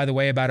you, by the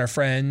way, about our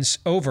friends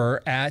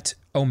over at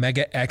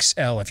Omega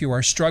XL. If you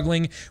are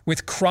struggling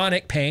with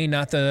chronic pain,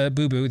 not the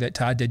boo-boo that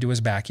Todd did to his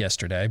back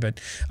yesterday,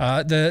 but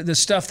the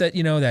stuff that,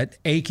 that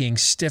aching,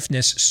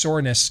 stiffness,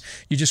 soreness,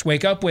 you just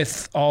wake up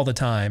with all the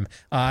time,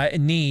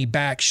 knee,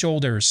 back,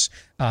 shoulders,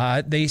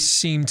 they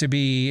seem to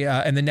be,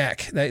 and the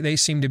neck, they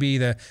seem to be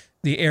the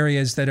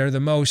areas that are the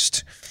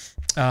most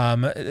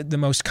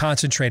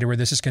concentrated where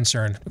this is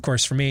concerned. Of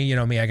course, for me,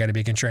 I got to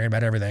be concerned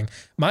about everything.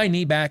 My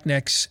knee, back,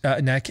 neck,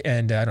 and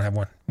I don't have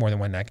more than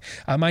one neck.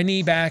 My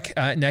knee, back,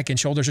 neck, and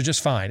shoulders are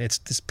just fine. It's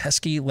this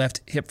pesky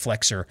left hip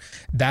flexor.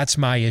 That's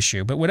my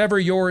issue. But whatever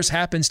yours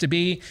happens to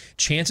be,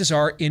 chances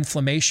are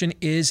inflammation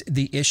is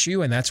the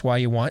issue, and that's why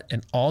you want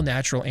an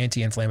all-natural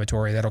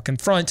anti-inflammatory that'll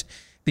confront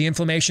the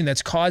inflammation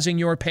that's causing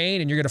your pain,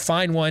 and you're going to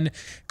find one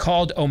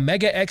called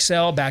Omega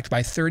XL, backed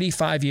by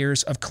 35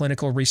 years of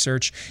clinical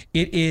research.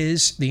 It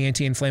is the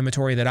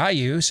anti-inflammatory that I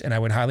use, and I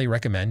would highly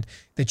recommend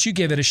that you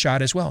give it a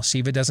shot as well. See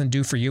if it doesn't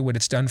do for you what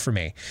it's done for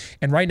me.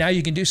 And right now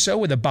you can do so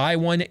with a buy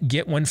one,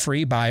 get one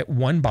free. Buy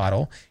one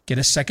bottle, get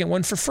a second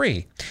one for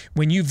free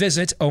when you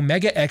visit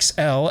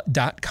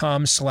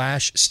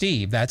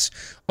omegaxl.com/Steve. That's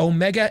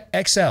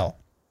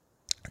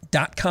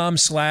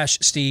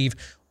omegaxl.com/Steve,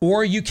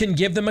 or you can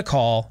give them a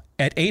call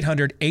at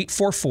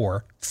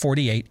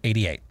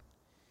 800-844-4888.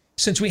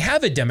 Since we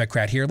have a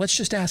Democrat here, let's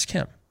just ask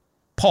him.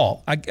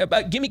 Paul,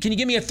 can you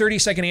give me a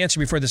 30-second answer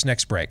before this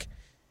next break?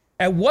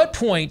 At what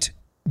point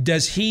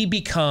does he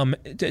become,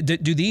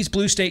 do these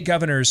blue state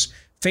governors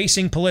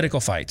facing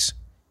political fights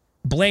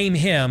blame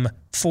him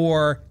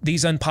for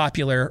these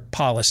unpopular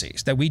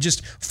policies, that we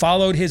just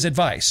followed his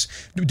advice?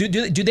 Do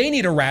they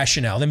need a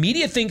rationale? The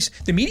media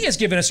has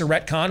given us a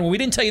retcon. Well, we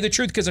didn't tell you the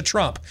truth because of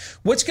Trump.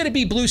 What's going to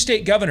be blue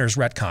state governors'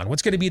 retcon?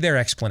 What's going to be their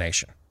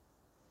explanation?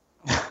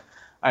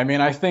 I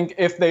mean, I think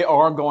if they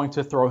are going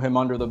to throw him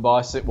under the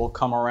bus, it will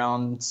come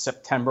around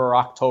September,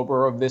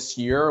 October of this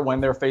year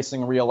when they're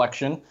facing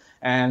re-election,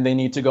 and they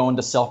need to go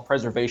into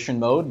self-preservation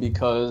mode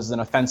because an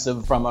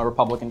offensive from a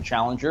Republican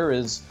challenger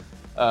is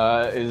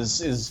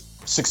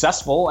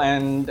successful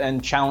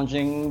and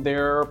challenging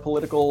their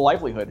political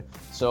livelihood.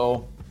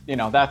 So,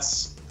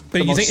 that's.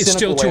 But you think it's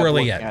still too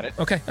early yet?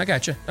 Okay, I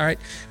got you. All right,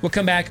 we'll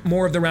come back.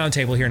 More of the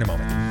roundtable here in a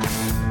moment.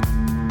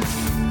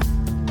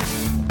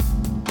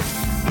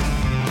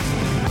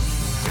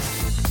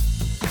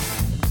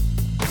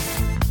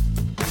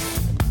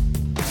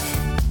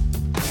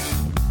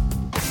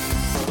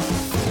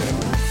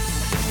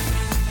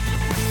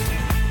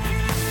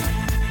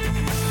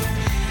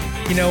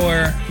 You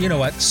know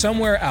what?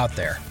 Somewhere out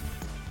there,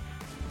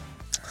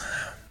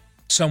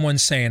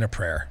 someone's saying a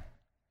prayer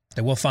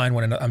that we'll find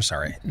one another. I'm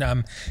sorry.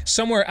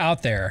 Somewhere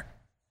out there,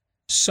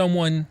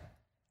 someone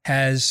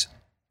has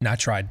not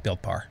tried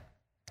Built Bar.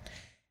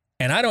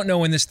 And I don't know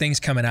when this thing's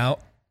coming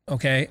out,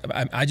 okay?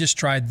 I just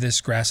tried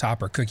this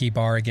grasshopper cookie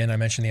bar again. I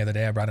mentioned the other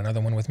day. I brought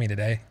another one with me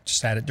today.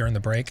 Just had it during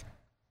the break.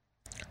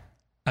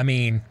 I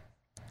mean,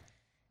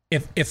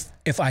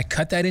 if I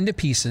cut that into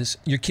pieces,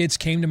 your kids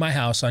came to my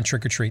house on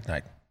trick-or-treat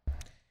night,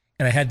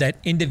 and I had that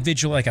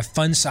individual, like a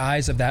fun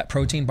size of that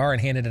protein bar and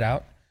handed it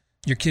out,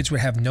 your kids would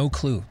have no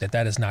clue that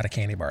that is not a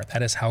candy bar.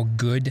 That is how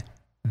good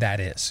that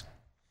is.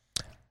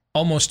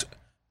 Almost,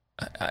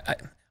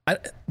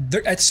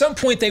 at some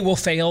point they will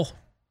fail.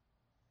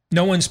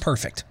 No one's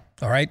perfect,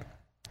 all right?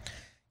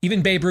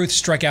 Even Babe Ruth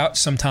struck out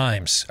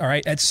sometimes, all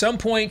right? At some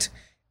point,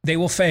 they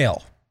will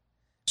fail.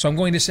 So I'm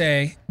going to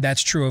say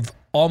that's true of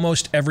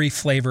almost every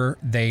flavor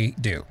they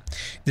do.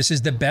 This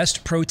is the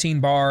best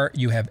protein bar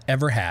you have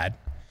ever had.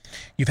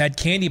 You've had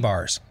candy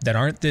bars that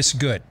aren't this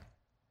good.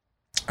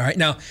 All right,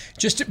 now,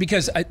 just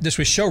because this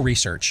was show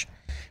research,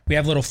 we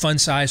have little fun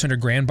size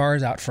 100-gram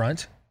bars out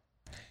front.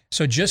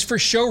 So just for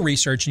show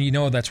research, and you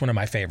know that's one of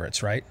my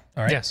favorites, right?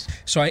 All right. Yes.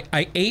 So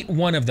I ate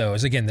one of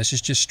those. Again, this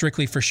is just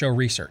strictly for show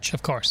research.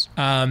 Of course.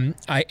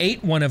 I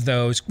ate one of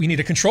those. We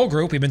need a control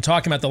group. We've been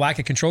talking about the lack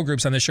of control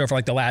groups on this show for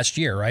like the last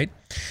year, right?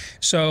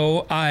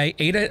 So I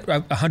ate a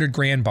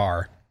 100-gram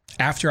bar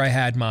after I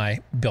had my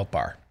Built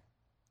Bar.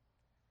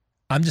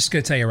 I'm just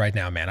going to tell you right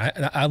now,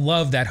 man, I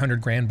love that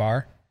 100-gram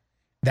bar.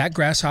 That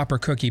grasshopper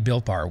cookie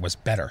Built Bar was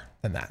better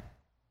than that.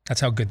 That's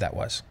how good that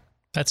was.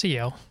 That's a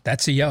yo.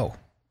 That's a yo.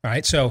 All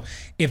right. So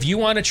if you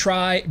want to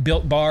try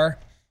Built Bar,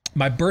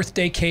 my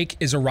birthday cake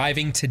is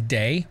arriving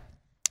today.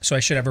 So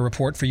I should have a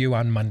report for you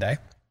on Monday.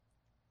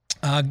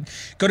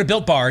 Go to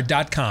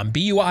BuiltBar.com.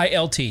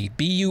 B-U-I-L-T.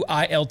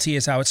 B-U-I-L-T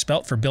is how it's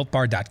spelt for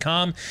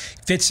BuiltBar.com.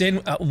 Fits in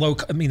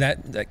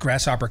that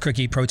grasshopper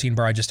cookie protein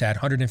bar I just had,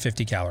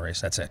 150 calories.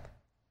 That's it.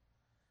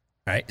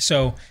 All right.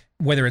 So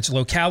whether it's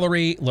low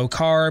calorie, low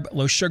carb,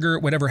 low sugar,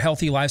 whatever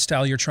healthy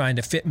lifestyle you're trying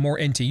to fit more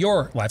into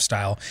your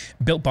lifestyle,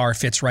 Built Bar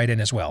fits right in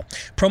as well.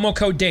 Promo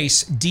code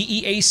DEACE,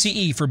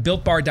 D-E-A-C-E for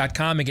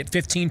BuiltBar.com and get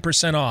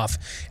 15% off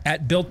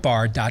at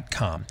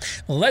BuiltBar.com.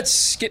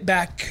 Let's get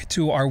back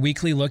to our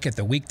weekly look at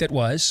the week that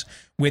was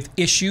with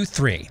issue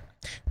 3,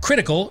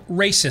 critical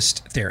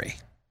racist theory.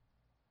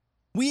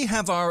 We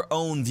have our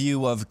own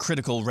view of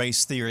critical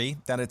race theory,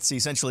 that it's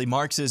essentially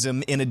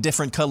Marxism in a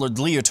different colored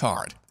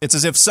leotard. It's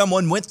as if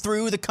someone went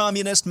through the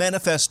Communist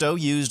Manifesto,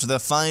 used the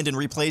find and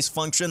replace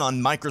function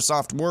on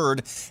Microsoft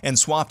Word, and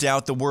swapped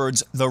out the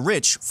words the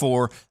rich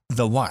for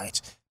the white.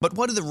 But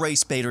what do the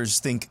race baiters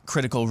think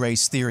critical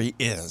race theory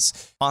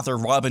is? Author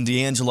Robin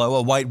DiAngelo,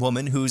 a white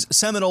woman whose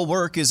seminal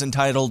work is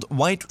entitled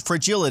White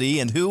Fragility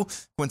and who,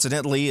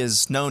 coincidentally,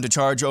 is known to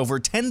charge over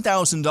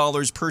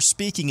 $10,000 per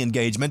speaking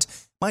engagement,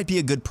 might be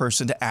a good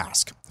person to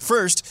ask.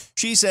 First,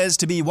 she says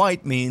to be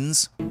white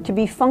means to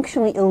be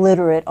functionally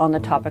illiterate on the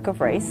topic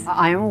of race.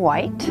 I am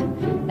white,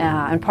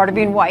 and part of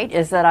being white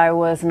is that I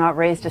was not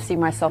raised to see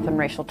myself in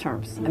racial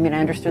terms. I mean, I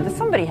understood that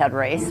somebody had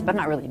race, but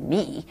not really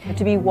me.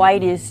 To be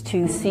white is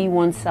to see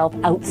oneself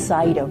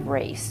outside of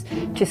race,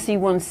 to see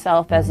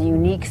oneself as a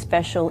unique,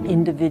 special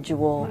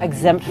individual,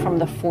 exempt from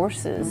the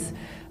forces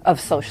of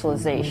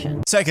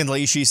socialization.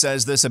 Secondly, she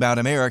says this about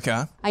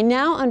America. I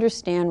now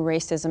understand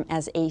racism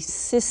as a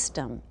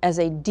system, as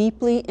a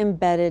deeply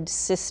embedded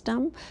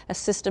system, a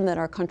system that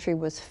our country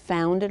was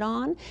founded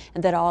on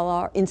and that all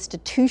our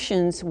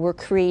institutions were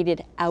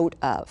created out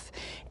of.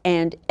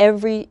 And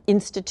every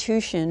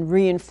institution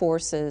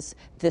reinforces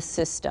this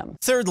system.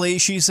 Thirdly,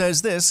 she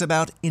says this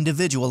about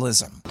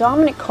individualism.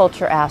 Dominant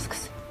culture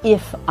asks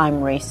if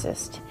I'm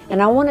racist.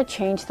 And I want to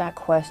change that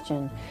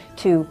question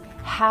to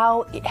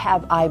how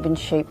have I been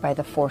shaped by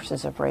the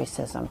forces of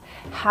racism?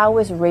 How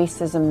is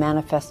racism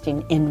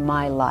manifesting in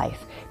my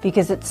life?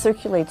 Because it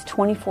circulates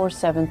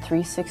 24/7,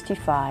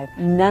 365.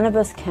 None of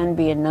us can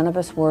be and none of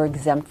us were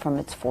exempt from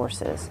its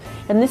forces.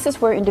 And this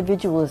is where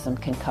individualism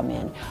can come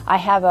in. I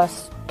have a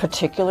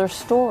particular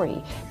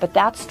story, but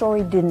that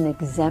story didn't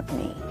exempt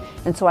me.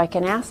 And so I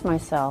can ask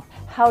myself,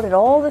 how did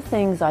all the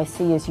things I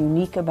see as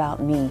unique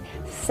about me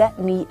set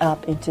me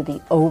up into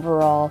the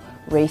overall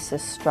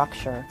racist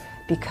structure?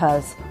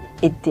 Because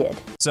it did.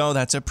 So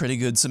that's a pretty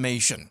good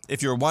summation.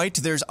 If you're white,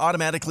 there's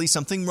automatically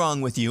something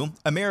wrong with you.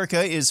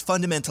 America is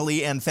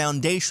fundamentally and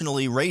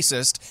foundationally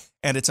racist,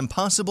 and it's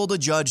impossible to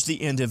judge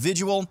the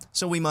individual,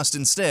 so we must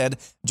instead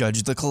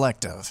judge the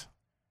collective.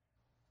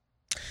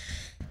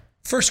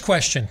 First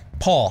question,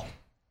 Paul.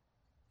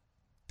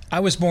 I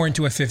was born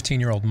to a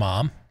 15-year-old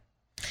mom.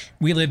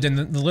 We lived in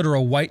the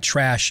literal white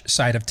trash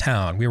side of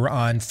town. We were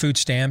on food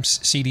stamps,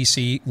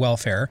 CDC,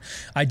 welfare.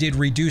 I did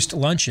reduced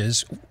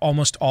lunches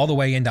almost all the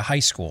way into high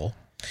school.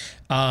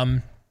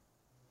 I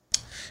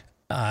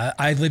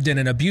lived in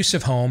an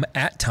abusive home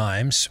at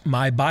times.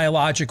 My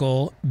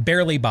biological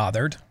barely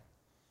bothered.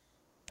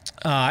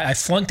 I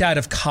flunked out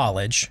of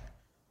college.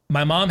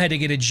 My mom had to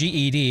get a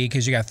GED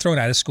because you got thrown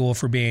out of school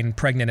for being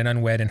pregnant and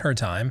unwed in her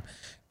time.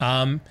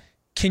 Can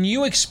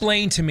you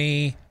explain to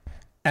me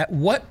at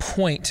what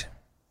point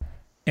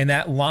in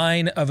that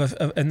line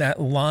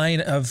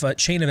of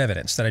chain of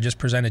evidence that I just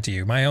presented to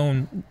you, my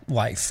own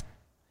life,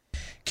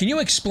 can you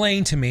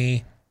explain to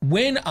me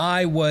when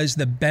I was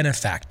the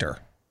benefactor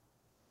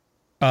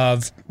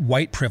of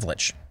white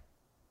privilege?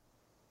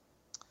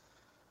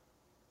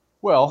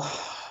 Well,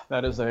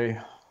 that is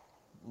a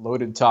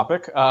loaded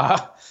topic.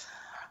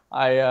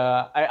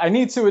 I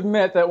need to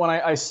admit that when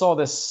I saw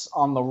this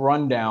on the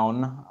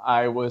rundown,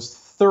 I was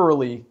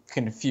thoroughly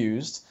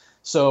confused.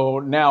 So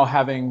now,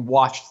 having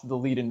watched the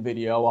lead-in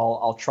video,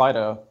 I'll try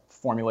to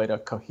formulate a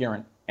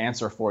coherent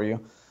answer for you.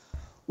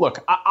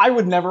 Look, I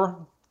would never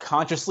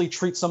consciously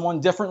treat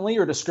someone differently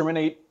or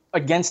discriminate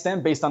against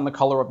them based on the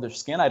color of their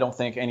skin. I don't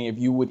think any of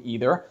you would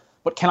either.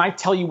 But can I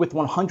tell you with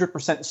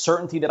 100%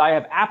 certainty that I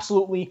have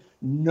absolutely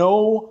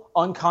no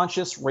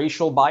unconscious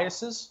racial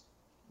biases?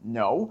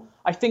 No.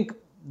 I think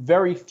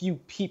very few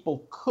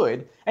people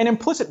could. And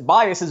implicit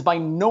bias is by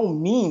no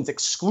means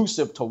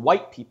exclusive to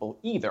white people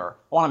either. I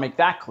want to make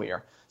that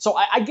clear. So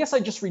I guess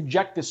I just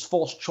reject this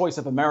false choice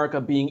of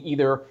America being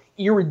either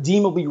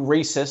irredeemably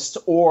racist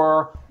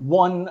or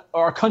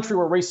a country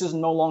where racism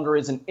no longer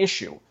is an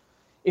issue.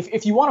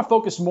 If you want to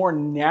focus more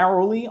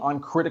narrowly on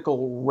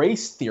critical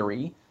race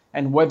theory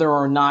and whether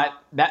or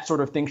not that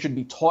sort of thing should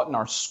be taught in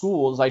our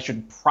schools, I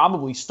should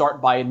probably start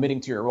by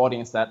admitting to your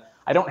audience that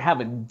I don't have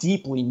a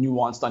deeply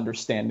nuanced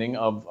understanding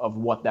of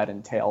what that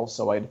entails,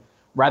 so I'd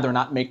rather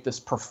not make this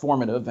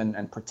performative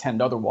and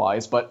pretend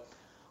otherwise. But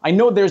I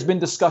know there's been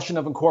discussion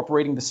of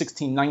incorporating the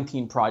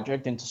 1619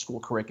 Project into school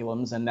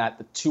curriculums and that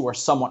the two are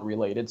somewhat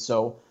related,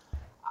 so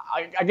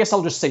I guess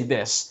I'll just say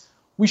this.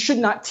 We should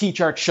not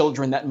teach our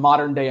children that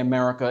modern-day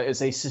America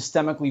is a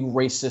systemically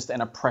racist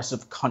and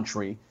oppressive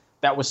country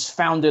that was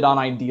founded on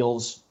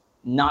ideals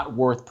not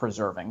worth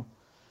preserving.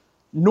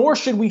 Nor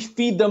should we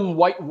feed them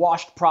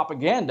whitewashed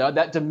propaganda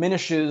that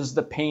diminishes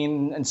the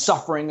pain and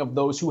suffering of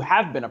those who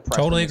have been oppressed.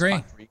 Totally in this agree.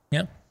 country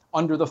Yeah.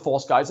 Under the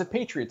false guise of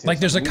patriotism. Like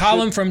there's a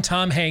column from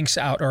Tom Hanks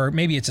out, or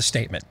maybe it's a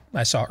statement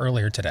I saw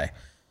earlier today,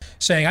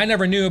 saying, I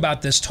never knew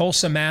about this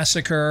Tulsa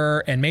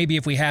massacre, and maybe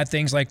if we had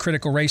things like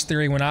critical race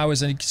theory when I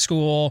was in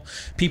school,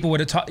 people would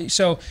have taught.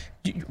 So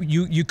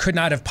you could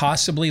not have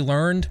possibly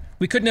learned.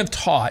 We couldn't have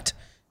taught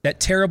that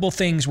terrible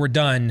things were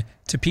done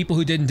to people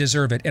who didn't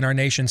deserve it in our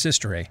nation's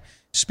history,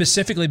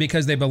 specifically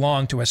because they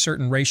belong to a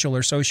certain racial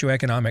or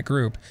socioeconomic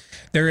group.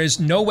 There is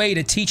no way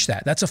to teach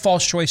that. That's a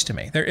false choice to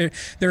me.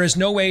 There is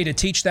no way to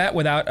teach that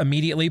without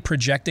immediately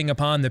projecting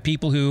upon the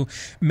people who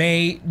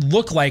may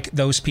look like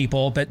those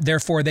people, but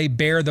therefore they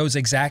bear those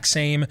exact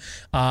same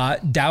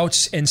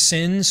doubts and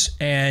sins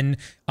and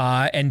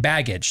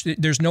baggage.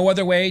 There's no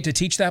other way to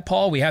teach that,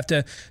 Paul.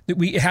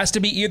 It has to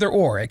be either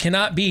or. It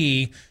cannot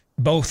be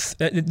both.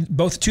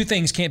 Two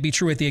things can't be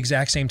true at the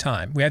exact same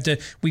time.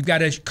 We've got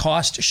to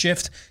cost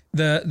shift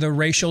the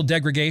racial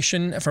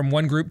degradation from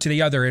one group to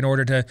the other in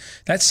order to.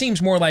 That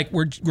seems more like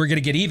we're going to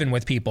get even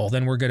with people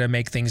than we're going to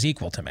make things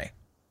equal to me.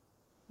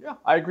 Yeah,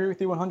 I agree with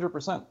you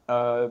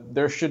 100%.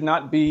 There should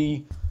not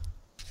be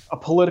a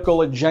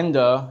political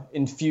agenda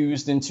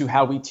infused into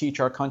how we teach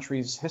our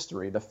country's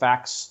history. The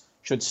facts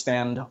should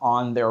stand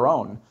on their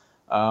own.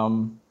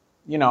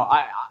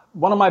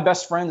 One of my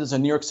best friends is a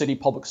New York City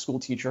public school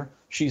teacher.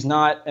 She's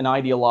not an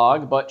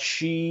ideologue, but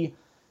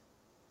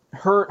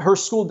her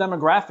school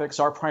demographics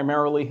are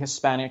primarily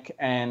Hispanic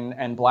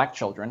and Black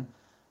children.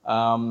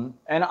 And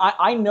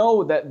I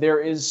know that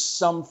there is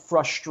some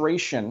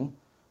frustration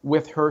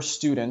with her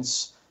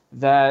students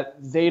that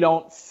they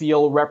don't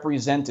feel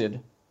represented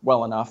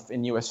well enough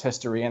in U.S.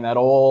 history, and that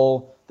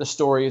all the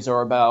stories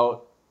are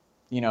about,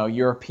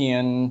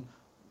 European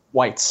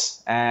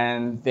whites,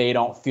 and they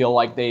don't feel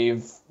like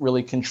they've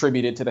really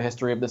contributed to the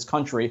history of this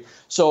country.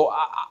 So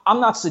I'm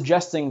not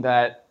suggesting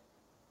that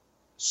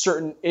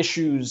certain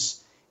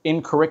issues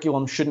in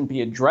curriculum shouldn't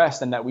be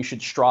addressed and that we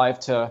should strive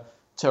to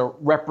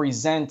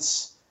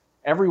represent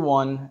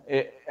everyone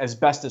as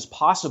best as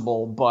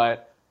possible,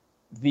 but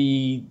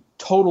the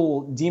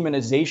total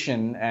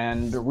demonization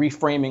and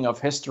reframing of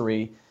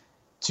history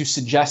to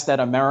suggest that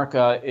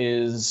America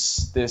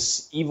is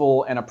this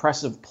evil and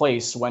oppressive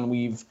place when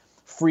we've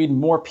freed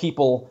more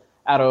people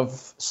out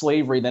of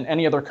slavery than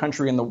any other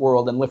country in the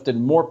world and lifted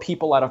more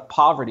people out of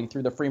poverty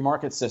through the free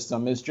market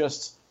system is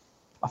just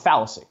a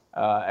fallacy.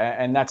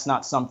 And that's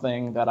not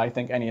something that I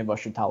think any of us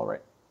should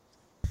tolerate.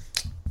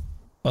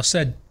 Well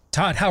said.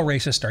 Todd, how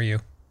racist are you?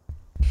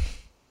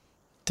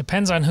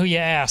 Depends on who you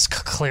ask,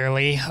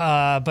 clearly.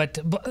 But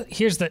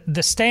here's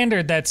the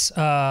standard that's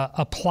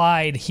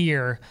applied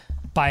here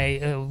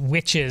by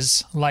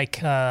witches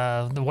like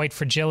the white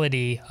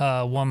fragility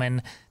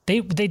woman.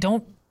 They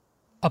don't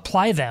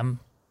apply them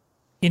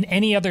in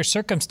any other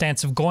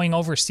circumstance of going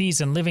overseas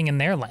and living in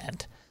their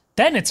land.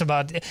 Then it's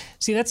about,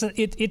 see,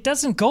 it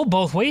doesn't go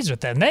both ways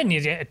with them. Then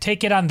you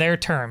take it on their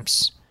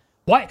terms.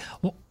 Why?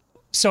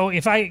 So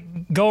if I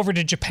go over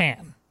to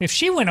Japan, if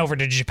she went over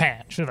to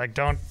Japan, she's like,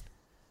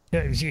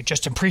 you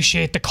just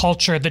appreciate the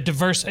culture, the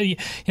diversity,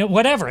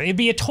 whatever. It'd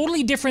be a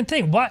totally different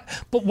thing. But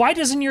why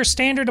doesn't your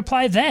standard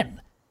apply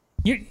then?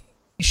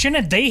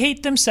 Shouldn't they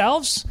hate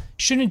themselves?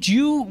 Shouldn't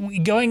you,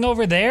 going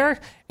over there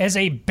as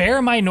a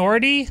bare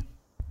minority,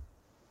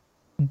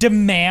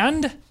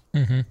 demand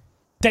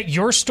that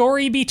your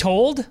story be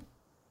told?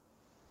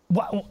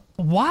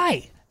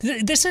 Why?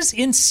 This is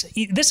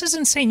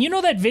insane. You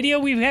know that video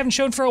we haven't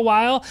shown for a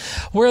while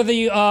where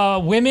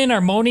the women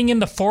are moaning in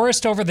the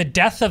forest over the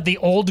death of the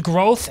old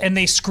growth and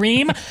they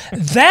scream?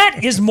 That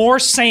is more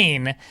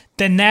sane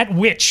than that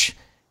witch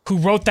who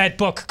wrote that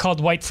book called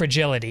White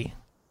Fragility.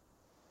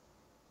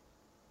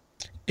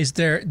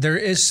 There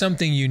is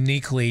something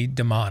uniquely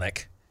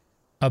demonic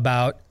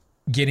about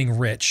getting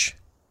rich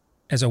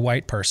as a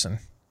white person.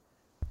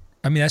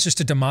 I mean, that's just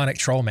a demonic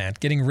troll, man.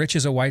 Getting rich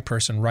as a white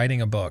person,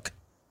 writing a book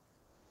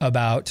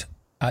about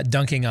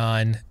dunking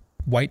on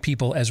white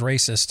people as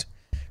racist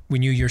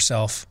when you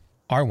yourself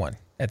are one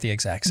at the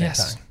exact same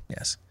time.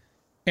 Yes.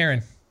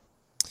 Aaron.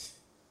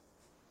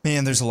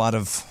 Man, there's a lot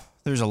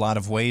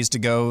of ways to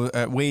go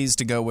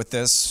with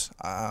this.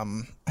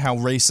 How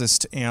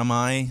racist am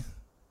I?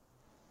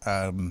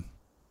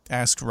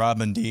 Ask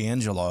Robin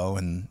DiAngelo,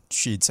 and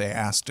she'd say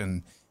asked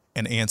and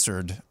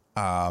answered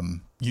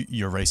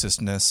your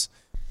racistness.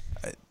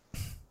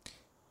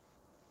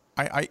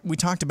 We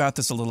talked about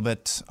this a little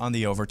bit on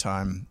the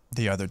overtime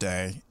the other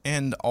day,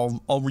 and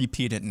I'll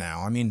repeat it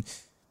now. I mean,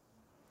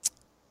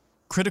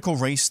 critical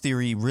race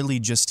theory really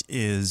just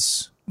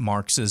is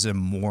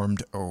Marxism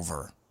warmed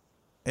over.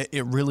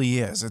 It really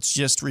is. It's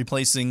just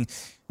replacing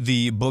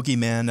the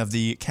boogeyman of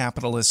the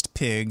capitalist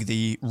pig,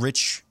 the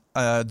rich,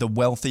 the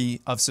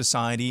wealthy of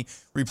society,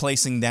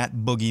 replacing that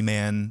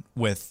boogeyman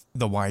with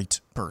the white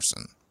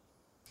person.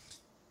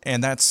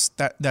 And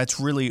that's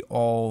really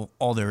all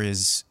there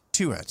is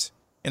to it.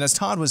 And as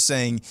Todd was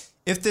saying,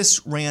 if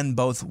this ran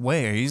both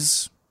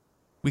ways,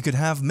 we could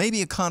have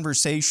maybe a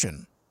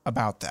conversation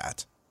about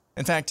that.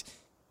 In fact,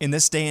 in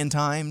this day and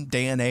time,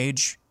 day and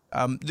age,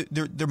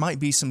 there might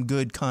be some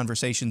good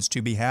conversations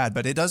to be had,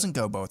 but it doesn't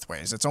go both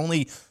ways. It's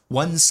only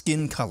one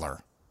skin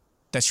color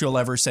that you'll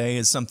ever say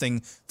is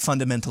something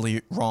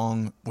fundamentally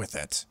wrong with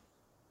it,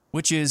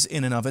 which is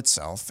in and of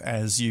itself,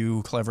 as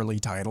you cleverly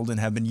titled and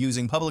have been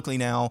using publicly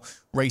now,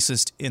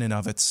 racist in and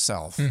of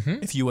itself.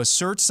 If you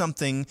assert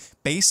something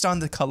based on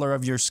the color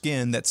of your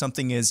skin, that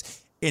something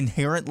is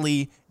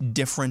inherently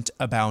different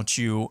about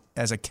you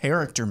as a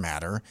character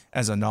matter,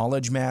 as a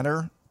knowledge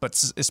matter,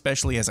 but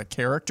especially as a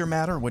character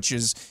matter, which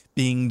is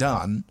being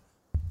done,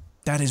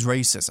 that is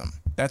racism.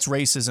 That's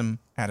racism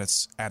at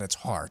its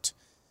heart.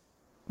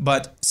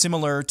 But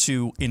similar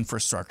to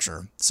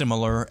infrastructure,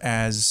 similar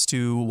as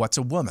to what's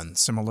a woman,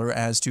 similar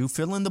as to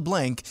fill in the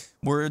blank,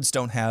 words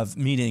don't have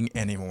meaning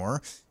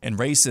anymore. And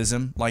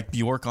racism, like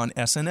Bjork on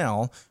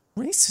SNL,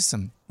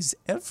 racism is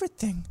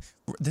everything.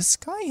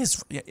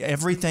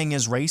 Everything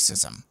is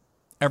racism.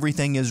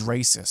 Everything is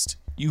racist.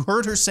 You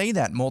heard her say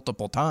that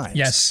multiple times.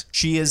 Yes.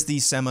 She is the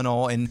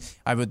seminal, and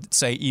I would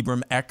say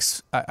Ibram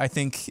X, I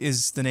think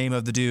is the name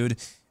of the dude.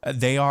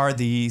 They are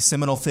the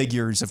seminal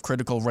figures of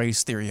critical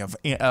race theory, of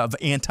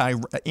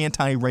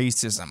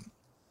anti-racism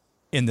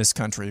in this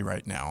country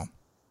right now,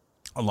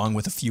 along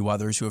with a few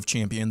others who have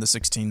championed the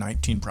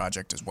 1619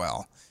 Project as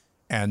well.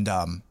 And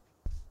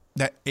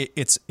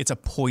it's a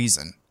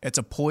poison. It's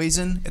a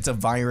poison. It's a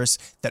virus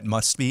that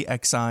must be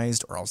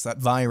excised, or else that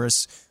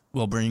virus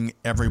will bring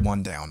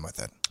everyone down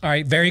with it. All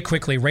right, very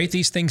quickly, rate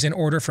these things in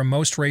order from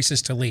most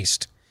racist to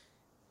least.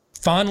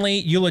 Fondly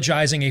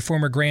eulogizing a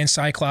former Grand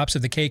Cyclops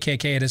of the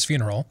KKK at his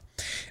funeral,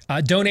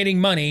 donating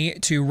money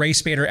to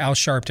race baiter Al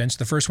Sharpton. So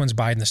the first one's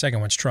Biden, the second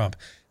one's Trump.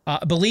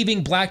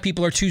 Believing black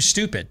people are too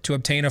stupid to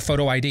obtain a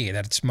photo ID.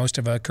 That's most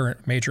of a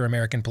current major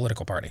American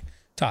political party.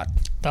 Todd.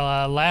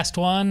 The last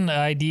one,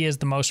 ID is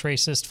the most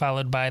racist,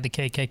 followed by the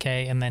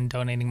KKK, and then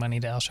donating money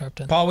to Al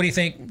Sharpton. Paul, what do you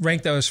think?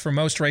 Rank those from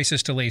most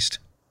racist to least.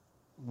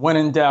 When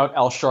in doubt,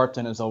 Al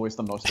Sharpton is always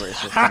the most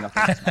racist.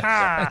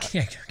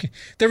 Okay.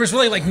 There was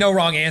really no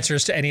wrong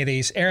answers to any of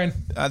these. Aaron?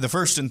 The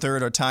first and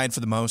third are tied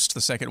for the most.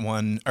 The second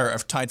one, or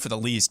tied for the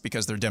least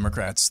because they're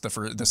Democrats.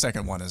 The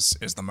second one is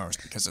the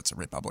most because it's a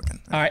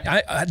Republican. All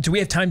right. Do we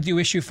have time to do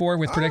issue 4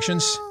 with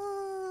predictions?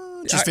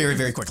 Just very,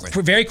 very quickly.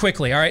 Very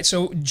quickly. All right.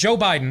 So Joe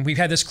Biden, we've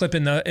had this clip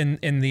in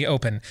the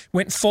open,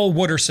 went full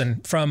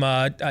Wooderson from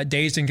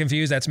Dazed and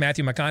Confused. That's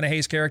Matthew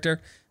McConaughey's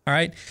character. All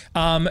right.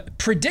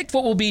 Predict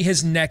what will be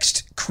his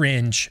next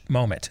cringe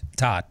moment.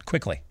 Todd,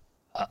 quickly.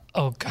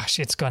 Oh gosh,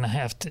 it's gonna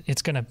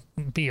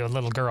be a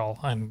little girl,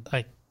 and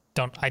I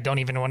don't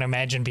even want to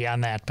imagine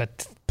beyond that.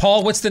 But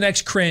Paul, what's the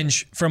next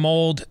cringe from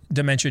old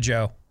Dementia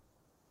Joe?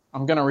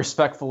 I'm gonna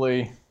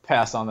respectfully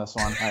pass on this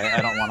one.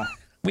 I don't want to.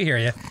 We hear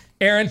you,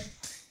 Aaron.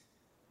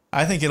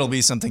 I think it'll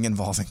be something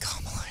involving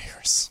Kamala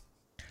Harris.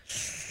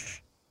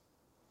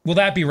 Will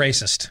that be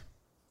racist?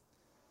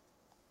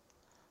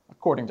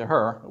 According to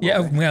her. Yeah,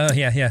 well,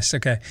 yes,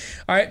 okay.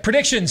 All right,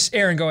 predictions.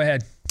 Aaron, go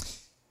ahead.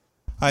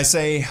 I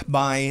say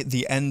by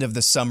the end of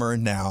the summer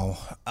now,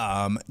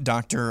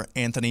 Dr.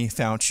 Anthony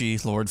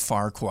Fauci, Lord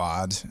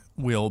Farquaad,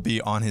 will be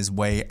on his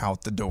way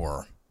out the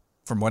door.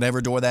 From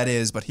whatever door that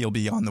is, but he'll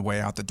be on the way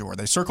out the door.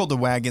 They circled the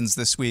wagons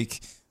this week,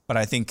 But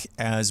I think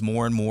as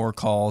more and more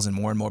calls and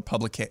more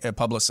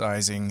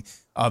publicizing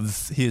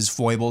of his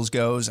foibles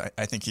goes,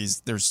 I think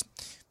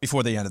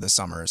before the end of the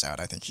summer is out,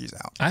 I think he's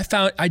out.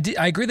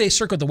 I agree they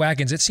circled the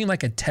wagons. It seemed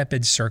like a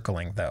tepid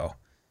circling, though.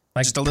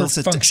 Like just a little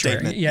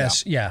statement.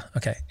 Yes, yeah.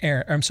 Okay.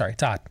 Aaron, I'm sorry,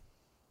 Todd.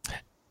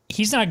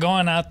 He's not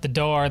going out the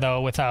door,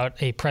 though,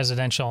 without a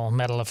Presidential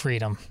Medal of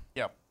Freedom.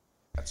 Yep,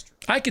 that's true.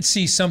 I could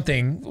see some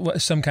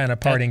kind of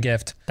parting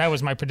gift. That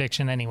was my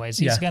prediction anyways.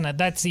 They're going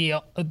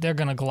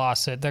to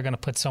gloss it. They're going to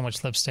put so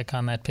much lipstick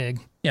on that pig.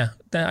 Yeah,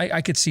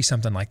 I could see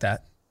something like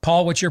that.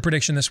 Paul, what's your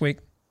prediction this week?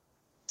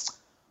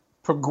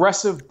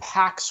 Progressive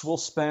PACs will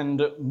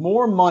spend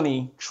more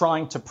money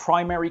trying to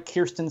primary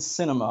Kyrsten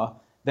Sinema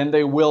than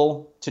they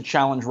will to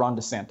challenge Ron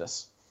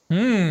DeSantis.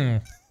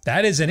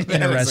 That is an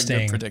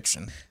interesting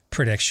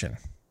prediction.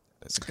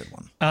 That's a good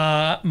one.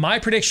 My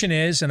prediction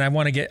is, and I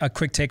want to get a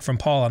quick take from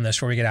Paul on this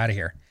before we get out of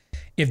here.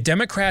 If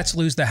Democrats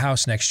lose the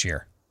House next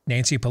year,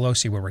 Nancy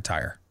Pelosi will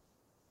retire.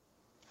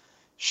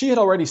 She had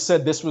already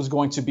said this was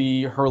going to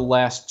be her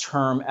last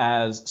term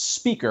as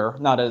Speaker,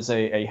 not as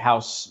a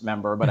House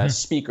member, but as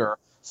Speaker.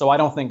 So I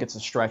don't think it's a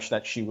stretch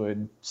that she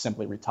would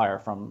simply retire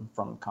from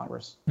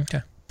Congress.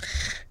 Okay.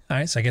 All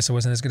right. So I guess it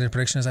wasn't as good a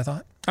prediction as I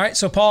thought. All right.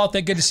 So Paul,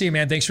 good to see you,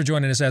 man. Thanks for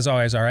joining us as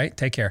always. All right.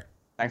 Take care.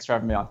 Thanks for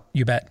having me on.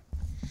 You bet.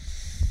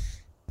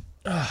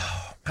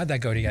 Oh, how'd that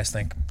go? Do you guys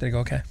think? Did it go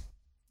okay?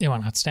 It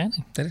went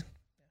outstanding. Did it?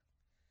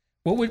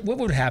 What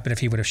would happen if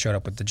he would have showed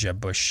up with the Jeb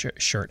Bush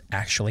shirt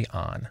actually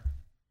on?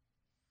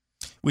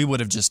 We would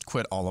have just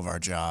quit all of our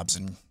jobs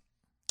and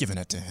given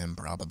it to him,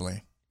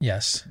 probably.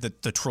 Yes.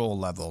 The troll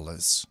level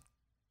is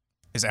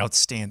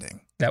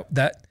outstanding.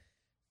 That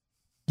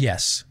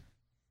yes.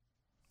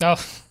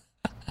 Oh.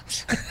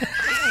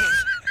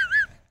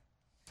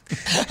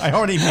 I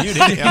already muted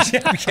him.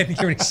 Yeah, I'm kidding.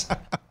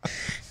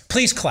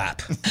 Please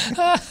clap.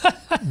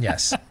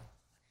 Yes.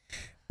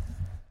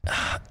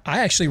 I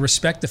actually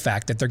respect the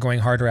fact that they're going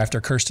harder after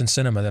Kyrsten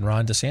Sinema than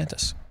Ron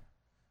DeSantis.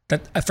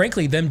 That,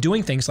 frankly, them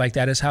doing things like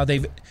that is how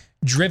they've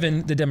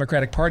driven the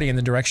Democratic Party in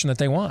the direction that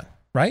they want,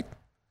 right?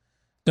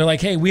 They're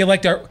like, hey, we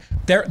elect our...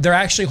 They're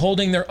actually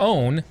holding their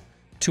own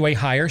to a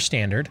higher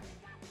standard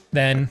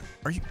than...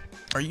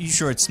 Are you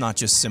sure it's not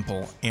just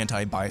simple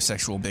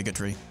anti-bisexual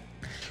bigotry?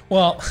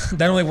 Well,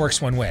 that only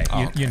works one way.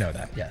 You know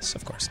that. Yes,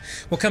 of course.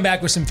 We'll come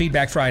back with some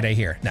Feedback Friday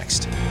here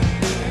next.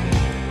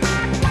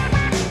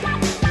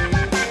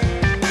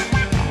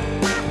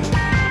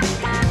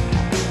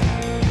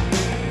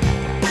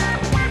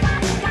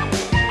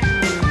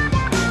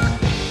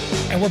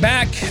 And we're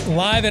back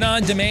live and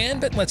on demand,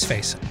 but let's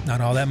face it,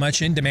 not all that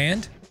much in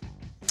demand.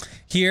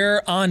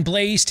 Here on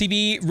Blaze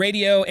TV,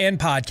 radio, and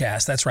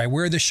podcast. That's right.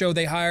 We're the show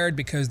they hired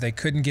because they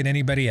couldn't get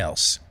anybody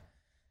else.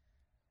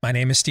 My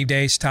name is Steve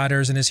Deace. Todd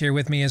Erzin is here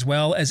with me, as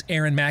well as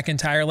Aaron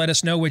McIntyre. Let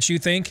us know what you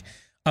think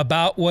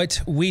about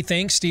what we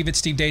think. Steve at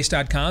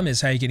stevedeace.com is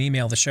how you can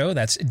email the show.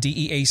 That's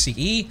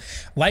DEACE.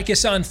 Like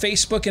us on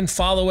Facebook and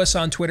follow us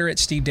on Twitter at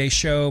Steve Deace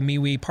Show,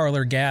 MeWe,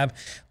 Parler, Gab.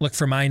 Look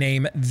for my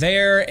name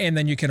there. And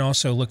then you can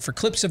also look for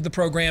clips of the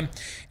program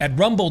at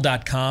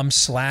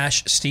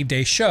rumble.com/Steve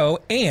Deace Show.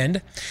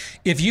 And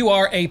if you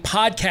are a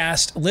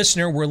podcast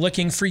listener, we're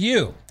looking for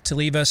you to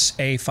leave us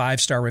a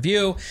 5-star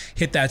review.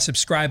 Hit that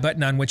subscribe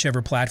button on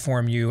whichever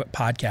platform you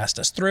podcast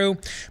us through,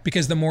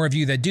 because the more of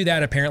you that do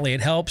that, apparently it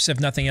helps. If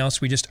nothing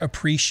else, we just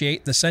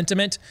appreciate the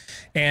sentiment.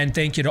 And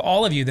thank you to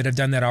all of you that have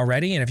done that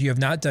already. And if you have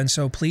not done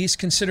so, please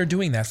consider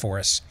doing that for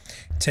us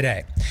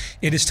today.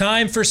 It is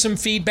time for some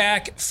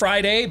Feedback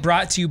Friday,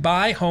 brought to you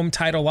by Home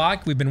Title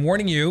Lock. We've been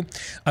warning you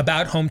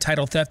about home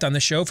title theft on the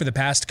show for the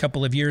past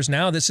couple of years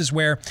now. This is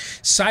where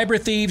cyber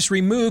thieves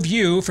remove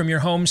you from your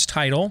home's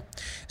title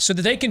so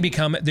that they can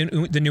become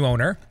the new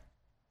owner.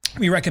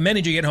 We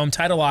recommended you get Home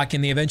Title Lock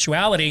in the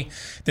eventuality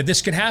that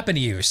this could happen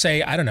to you.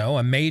 Say, I don't know,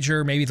 a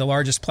major, maybe the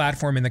largest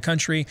platform in the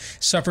country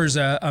suffers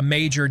a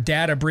major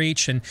data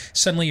breach, and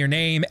suddenly your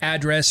name,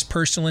 address,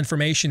 personal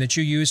information that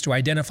you use to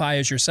identify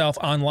as yourself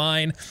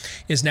online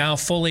is now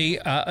fully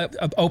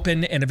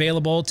open and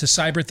available to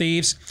cyber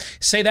thieves.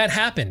 Say that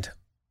happened.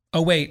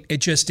 Oh, wait,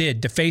 it just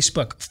did. To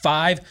Facebook,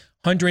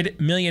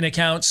 500 million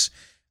accounts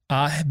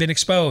have been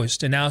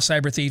exposed, and now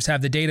cyber thieves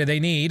have the data they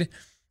need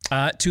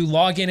to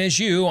log in as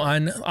you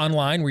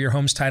online where your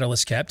home's title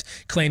is kept,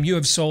 claim you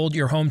have sold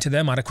your home to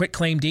them on a quick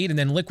claim deed, and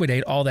then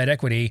liquidate all that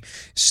equity,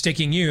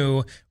 sticking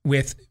you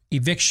with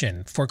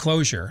eviction,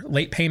 foreclosure,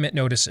 late payment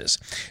notices.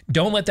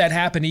 Don't let that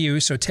happen to you,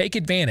 so take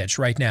advantage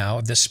right now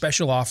of this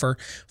special offer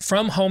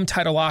from Home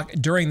Title Lock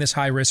during this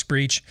high-risk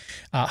breach.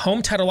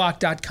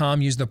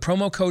 HomeTitleLock.com. Use the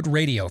promo code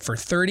RADIO for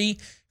 30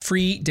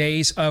 free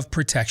days of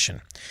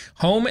protection.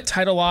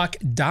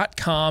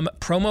 HomeTitleLock.com,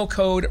 promo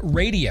code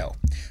RADIO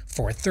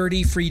for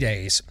 30 free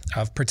days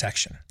of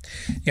protection.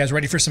 You guys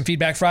ready for some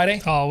Feedback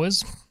Friday?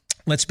 Always.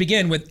 Let's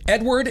begin with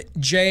Edward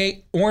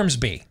J.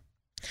 Ormsby.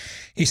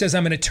 He says,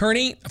 I'm an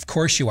attorney. Of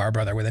course you are,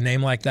 brother, with a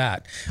name like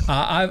that.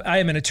 I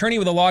am an attorney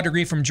with a law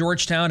degree from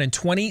Georgetown and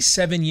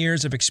 27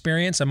 years of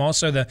experience. I'm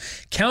also the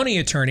county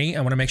attorney,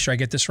 I want to make sure I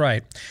get this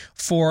right,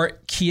 for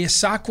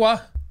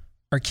Keosauqua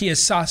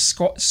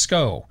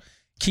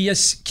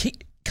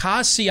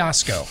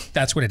Kosciuszko.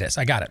 That's what it is.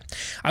 I got it.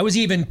 I was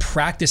even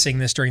practicing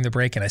this during the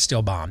break and I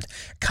still bombed.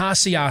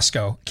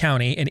 Kosciuszko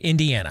County in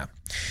Indiana.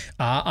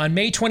 On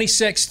May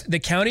 26th, the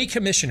county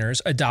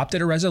commissioners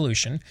adopted a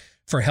resolution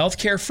for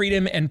healthcare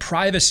freedom and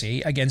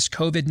privacy against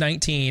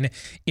COVID-19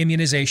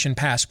 immunization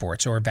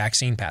passports or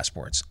vaccine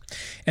passports.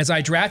 As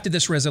I drafted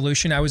this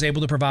resolution, I was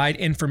able to provide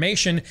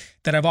information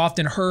that I've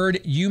often heard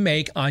you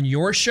make on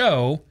your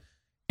show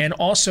and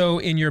also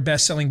in your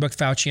best-selling book,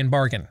 Fauci and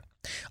Bargain.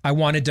 I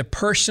wanted to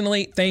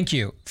personally thank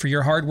you for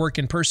your hard work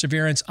and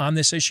perseverance on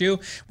this issue,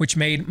 which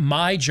made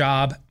my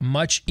job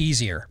much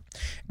easier.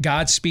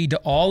 Godspeed to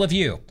all of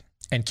you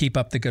and keep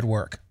up the good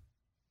work.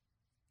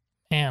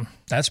 Man,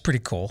 that's pretty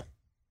cool.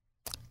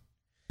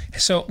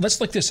 So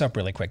let's look this up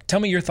really quick. Tell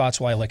me your thoughts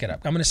while I look it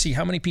up. I'm going to see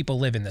how many people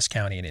live in this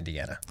county in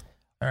Indiana.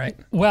 All right.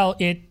 Well,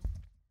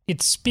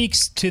 it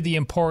speaks to the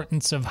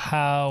importance of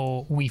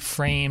how we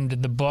framed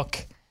the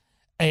book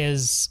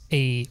as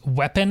a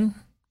weapon.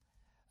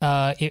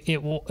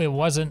 It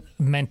wasn't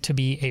meant to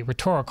be a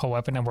rhetorical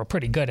weapon, and we're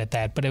pretty good at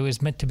that, but it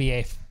was meant to be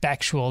a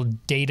factual,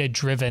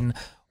 data-driven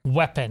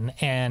weapon.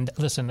 And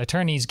listen,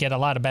 attorneys get a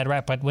lot of bad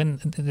rap, but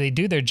when they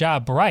do their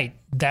job right,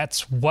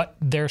 that's what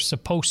they're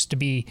supposed to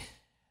be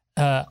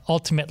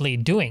ultimately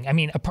doing. I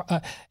mean,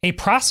 a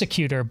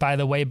prosecutor, by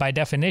the way, by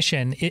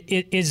definition,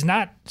 it is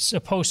not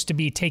supposed to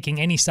be taking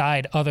any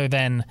side other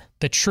than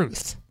the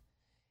truth.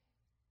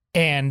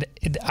 And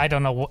I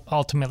don't know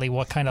ultimately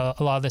what kind of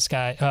law this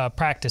guy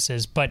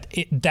practices, but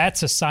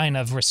that's a sign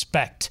of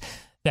respect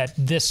that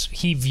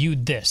he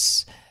viewed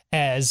this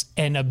as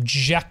an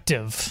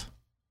objective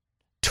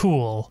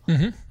tool,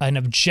 an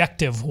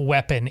objective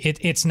weapon.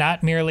 It's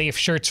not merely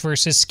shirts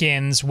versus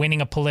skins,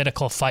 winning a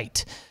political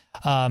fight.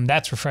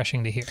 That's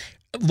refreshing to hear.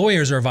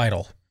 Lawyers are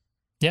vital.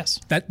 Yes.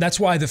 That's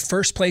why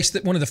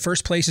one of the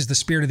first places the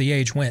spirit of the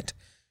age went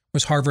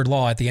was Harvard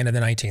Law at the end of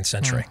the 19th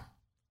century.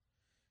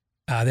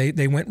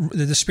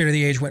 The spirit of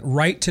the age went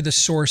right to the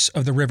source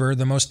of the river,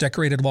 the most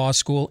decorated law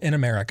school in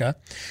America,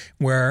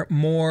 where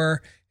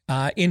more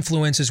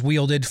influence is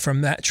wielded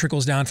from that,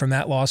 trickles down from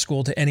that law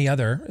school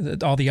to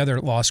all the other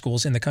law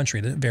schools in the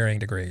country to varying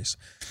degrees.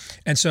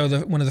 And so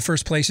one of the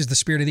first places the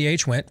spirit of the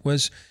age went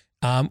was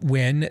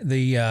when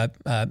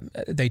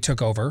they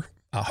took over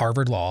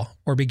Harvard Law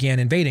or began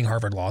invading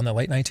Harvard Law in the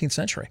late 19th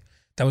century.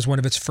 That was one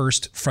of its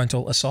first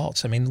frontal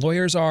assaults. I mean,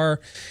 lawyers are...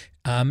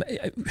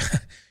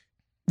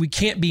 We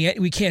can't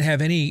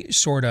have any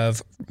sort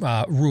of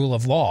rule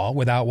of law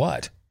without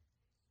what?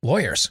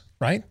 Lawyers,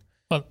 right?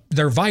 Well,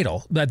 they're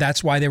vital.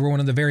 That's why they were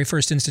one of the very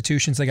first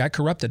institutions that got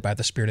corrupted by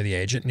the spirit of the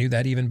age. It knew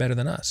that even better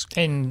than us.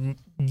 And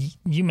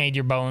you made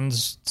your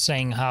bones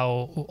saying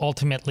how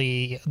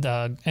ultimately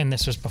and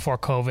this was before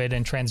COVID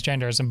and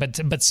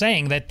transgenderism, but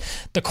saying that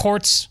the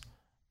courts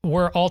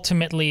were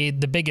ultimately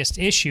the biggest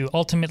issue,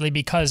 ultimately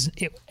because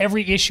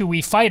every issue we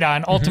fight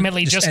on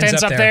ultimately just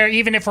ends up there,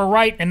 even if we're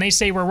right and they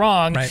say we're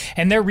wrong, right.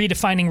 And they're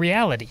redefining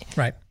reality.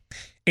 Right.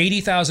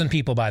 80,000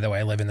 people, by the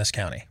way, live in this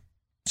county.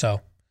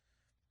 So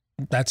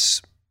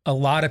that's a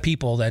lot of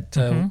people that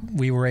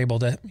we were able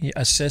to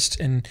assist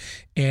in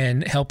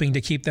helping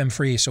to keep them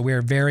free. So we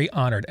are very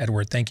honored,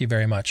 Edward. Thank you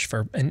very much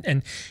for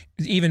and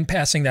even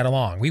passing that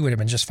along. We would have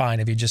been just fine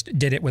if you just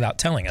did it without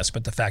telling us.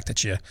 But the fact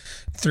that you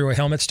threw a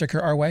helmet sticker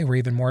our way, we're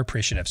even more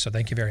appreciative. So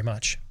thank you very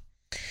much.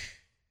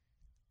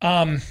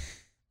 All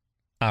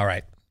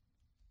right.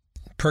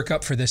 Perk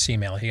up for this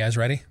email. You guys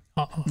ready?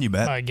 You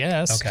bet. I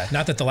guess. Okay.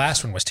 Not that the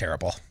last one was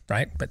terrible,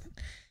 right? But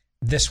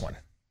this one.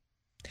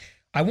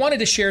 I wanted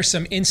to share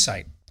some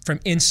insight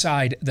from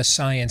inside the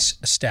science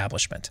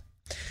establishment.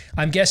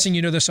 I'm guessing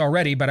you know this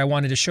already, but I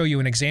wanted to show you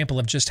an example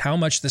of just how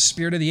much the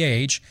spirit of the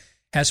age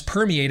has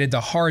permeated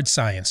the hard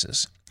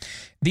sciences.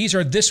 These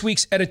are this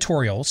week's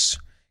editorials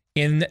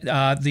in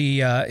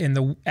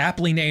the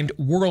aptly named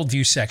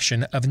Worldview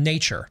section of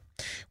Nature,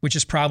 which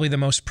is probably the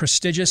most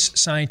prestigious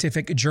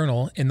scientific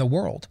journal in the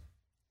world.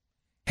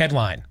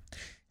 Headline: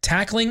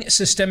 Tackling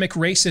systemic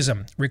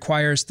racism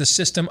requires the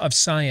system of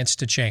science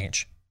to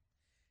change.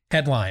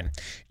 Headline: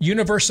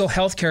 Universal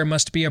healthcare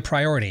must be a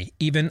priority,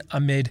 even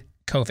amid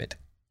COVID.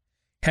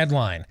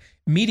 Headline: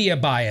 Media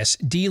bias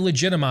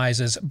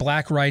delegitimizes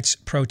Black rights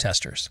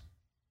protesters.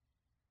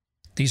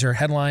 These are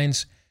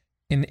headlines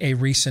in a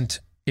recent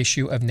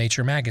issue of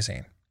Nature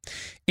magazine.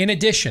 In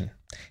addition,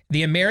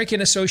 the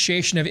American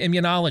Association of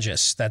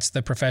Immunologists, that's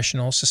the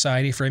professional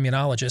society for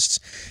immunologists,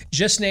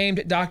 just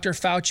named Dr.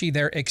 Fauci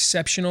their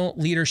Exceptional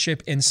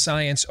Leadership in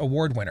Science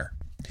Award winner.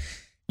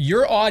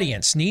 Your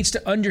audience needs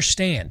to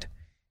understand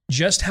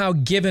just how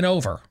given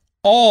over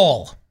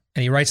all,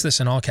 and he writes this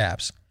in all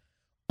caps,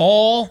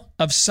 all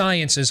of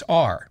sciences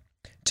are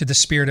to the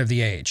spirit of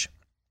the age.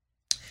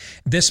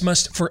 This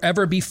must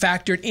forever be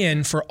factored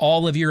in for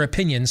all of your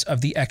opinions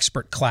of the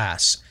expert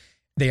class.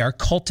 They are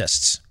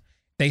cultists.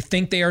 They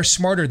think they are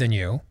smarter than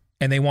you,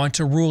 and they want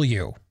to rule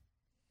you.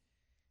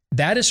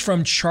 That is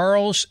from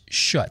Charles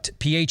Schutt,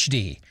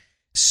 PhD,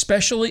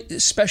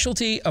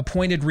 specialty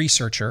appointed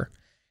researcher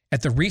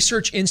at the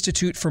Research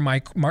Institute for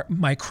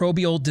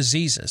Microbial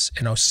Diseases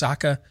in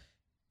Osaka,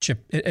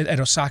 at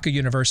Osaka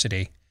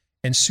University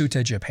in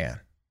Suta, Japan.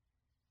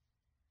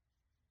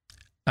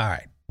 All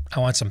right. I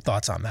want some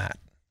thoughts on that,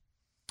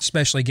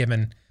 especially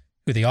given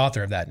who the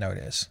author of that note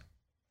is.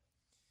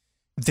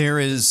 There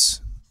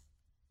is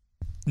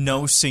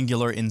no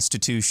singular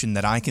institution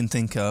that I can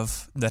think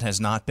of that has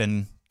not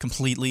been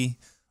completely,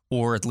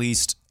 or at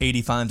least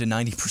 85 to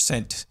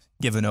 90%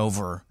 given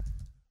over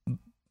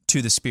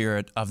to the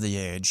spirit of the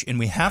age. And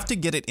we have to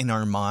get it in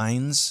our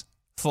minds,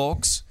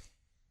 folks,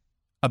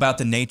 about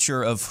the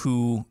nature of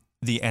who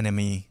the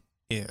enemy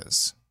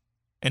is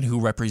and who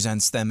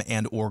represents them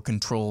and or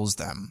controls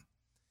them.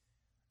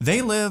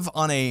 They live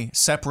on a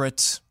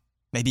separate,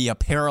 maybe a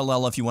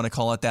parallel, if you want to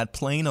call it that,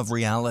 plane of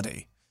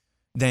reality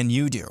than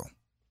you do.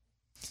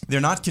 They're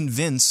not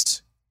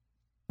convinced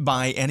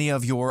by any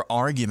of your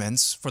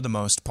arguments, for the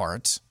most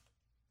part,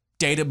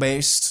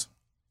 data-based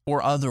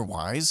or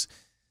otherwise,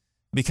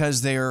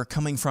 because they're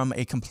coming from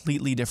a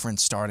completely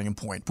different starting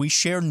point. We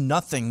share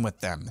nothing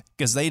with them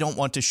because they don't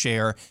want to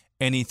share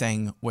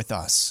anything with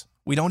us.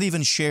 We don't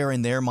even share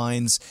in their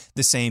minds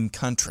the same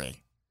country.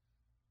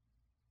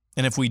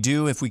 And if we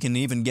do, if we can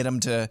even get them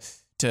to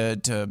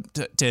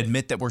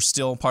admit that we're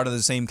still part of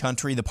the same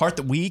country, the part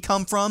that we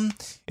come from,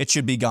 it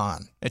should be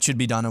gone. It should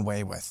be done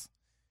away with.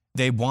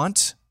 They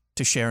want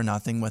to share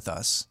nothing with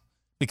us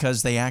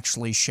because they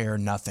actually share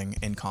nothing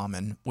in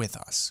common with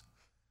us.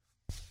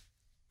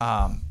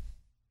 I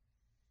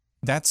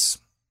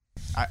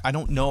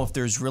don't know if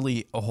there's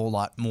really a whole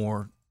lot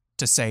more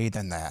to say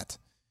than that.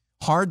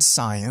 Hard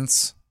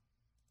science,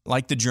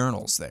 like the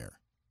journals there,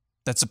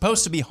 that's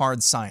supposed to be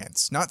hard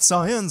science, not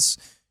science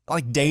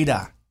like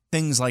data,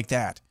 things like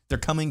that. They're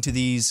coming to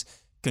these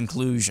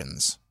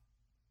conclusions.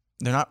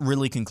 They're not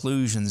really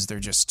conclusions, they're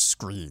just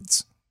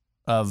screeds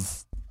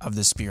of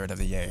the spirit of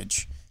the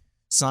age.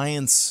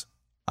 Science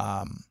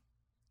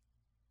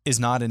is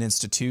not an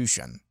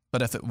institution,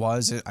 but if it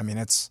was,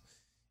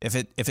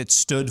 if it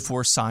stood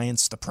for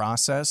science, the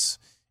process,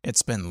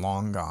 it's been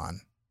long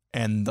gone.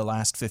 And the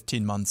last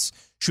 15 months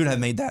should have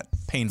made that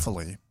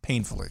painfully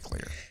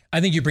clear. I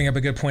think you bring up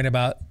a good point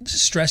about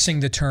stressing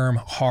the term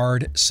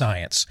hard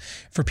science.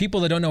 For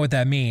people that don't know what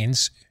that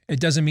means, it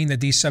doesn't mean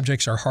that these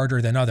subjects are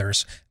harder than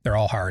others. They're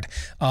all hard.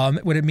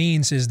 What it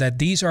means is that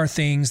these are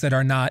things that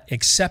are not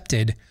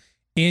accepted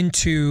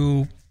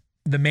into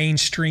the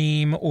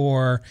mainstream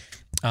or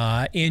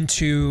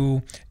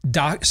into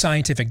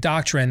scientific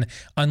doctrine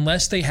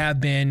unless they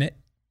have been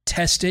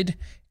tested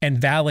and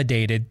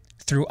validated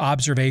through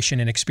observation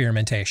and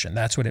experimentation.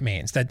 That's what it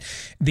means. That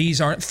these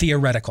aren't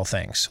theoretical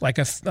things. Like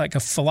a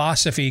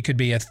philosophy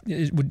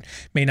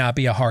may not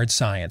be a hard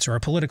science, or a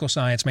political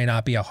science may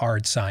not be a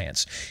hard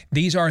science.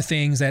 These are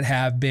things that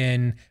have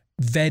been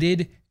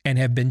vetted and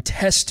have been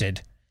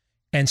tested,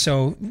 and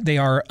so they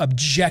are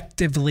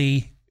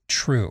objectively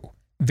true,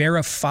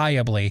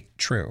 verifiably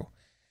true.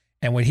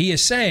 And what he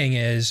is saying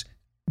is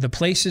the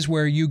places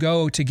where you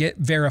go to get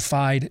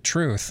verified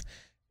truth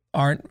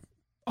aren't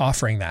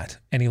offering that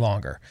any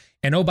longer.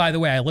 And oh, by the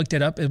way, I looked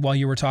it up while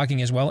you were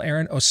talking as well,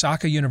 Aaron.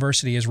 Osaka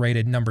University is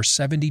rated number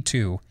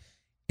 72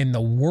 in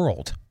the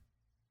world,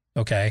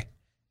 okay,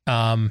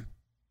 at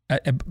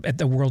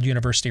the World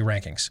University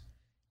Rankings.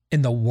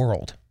 In the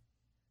world.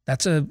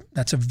 That's a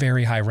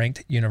very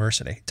high-ranked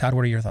university. Todd,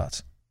 what are your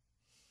thoughts?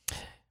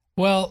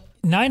 Well,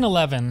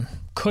 9/11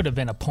 could have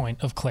been a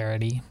point of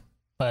clarity,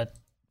 but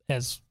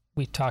as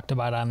we talked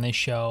about on this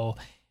show,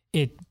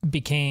 it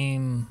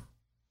became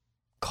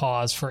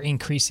cause for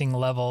increasing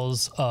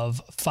levels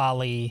of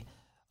folly,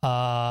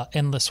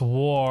 endless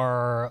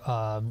war,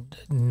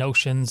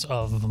 notions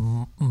of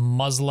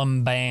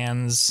Muslim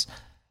bans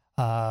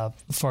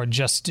for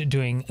just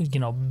doing,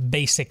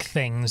 basic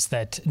things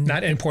that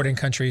not importing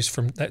countries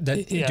that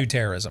do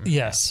terrorism.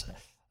 Yes.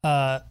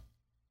 What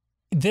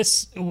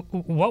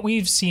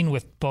we've seen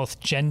with both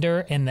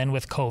gender and then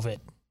with COVID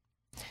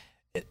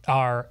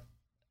are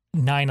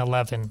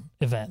 9/11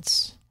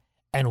 events,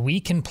 and we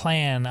can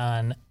plan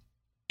on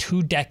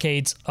 2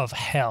 decades of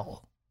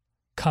hell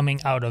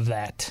coming out of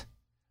that,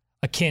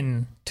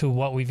 akin to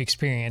what we've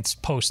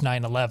experienced post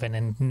 9/11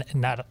 and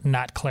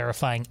not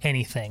clarifying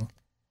anything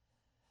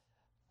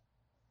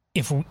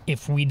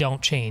if we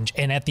don't change.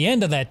 And at the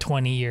end of that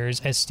 20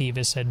 years, as Steve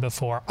has said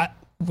before,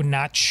 we're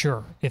not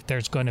sure if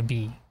there's going to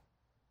be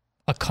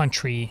a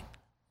country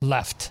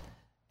left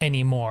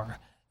anymore.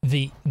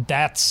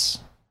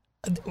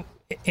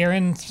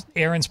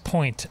 Aaron's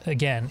point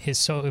again is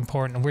so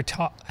important.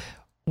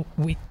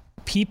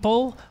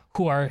 People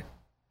who are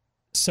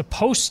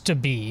supposed to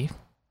be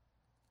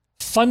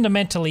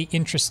fundamentally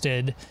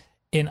interested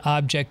in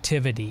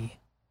objectivity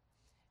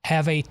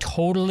have a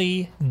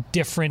totally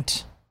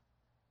different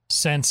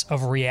sense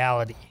of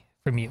reality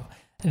from you.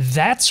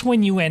 That's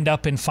when you end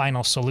up in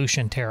final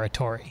solution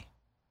territory.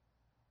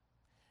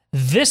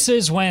 This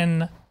is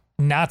when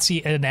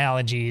Nazi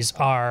analogies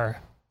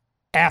are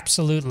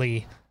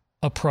absolutely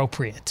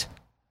appropriate.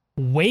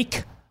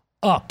 Wake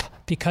up,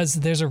 because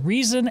there's a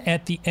reason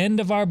at the end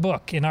of our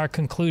book, in our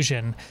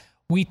conclusion,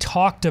 we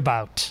talked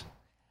about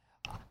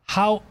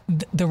how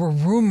there were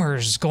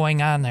rumors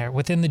going on there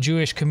within the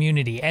Jewish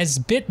community as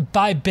bit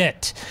by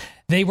bit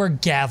they were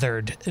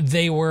gathered,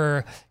 they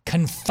were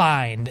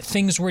confined,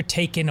 things were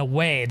taken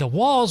away, the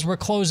walls were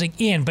closing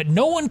in, but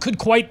no one could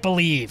quite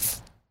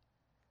believe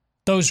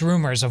those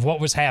rumors of what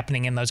was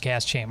happening in those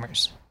gas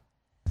chambers.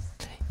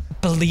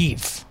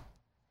 Believe.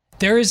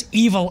 There is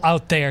evil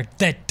out there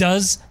that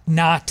does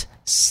not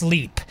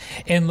sleep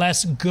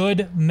unless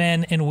good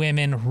men and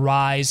women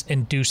rise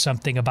and do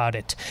something about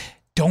it.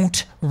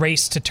 Don't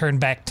race to turn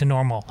back to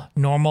normal.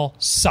 Normal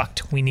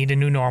sucked. We need a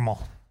new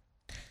normal.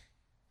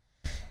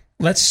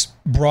 Let's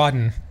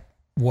broaden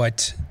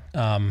what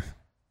our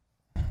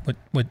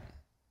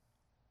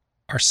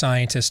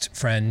scientist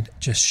friend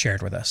just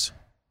shared with us.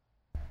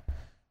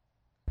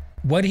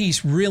 What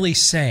he's really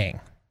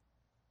saying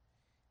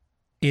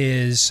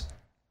is,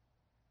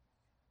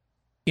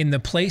 in the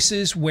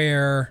places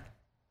where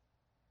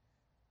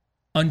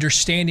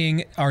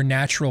understanding our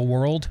natural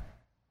world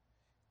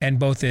and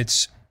both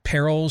its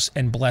perils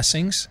and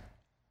blessings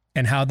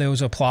and how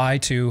those apply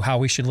to how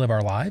we should live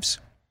our lives,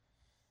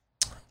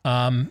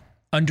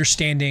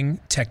 understanding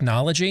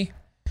technology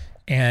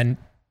and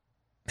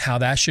how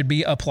that should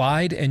be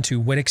applied and to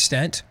what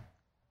extent,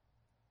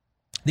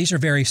 these are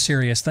very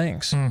serious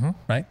things,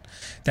 right?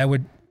 That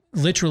would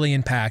literally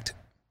impact,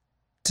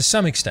 to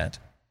some extent,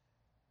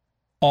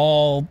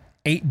 all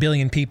 8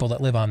 billion people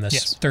that live on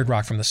this third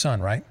rock from the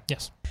sun, right?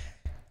 Yes.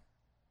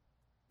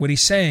 What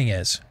he's saying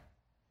is,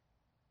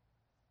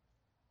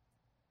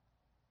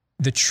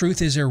 the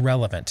truth is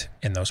irrelevant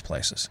in those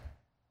places.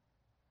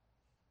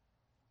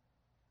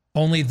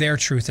 Only their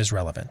truth is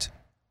relevant.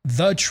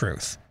 The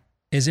truth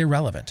is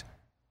irrelevant.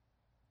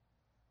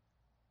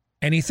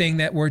 Anything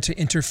that were to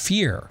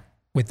interfere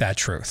with that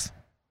truth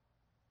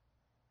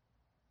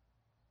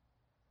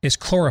is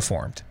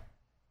chloroformed.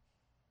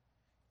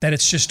 That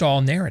it's just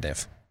all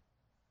narrative.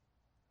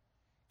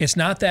 It's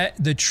not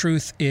that the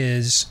truth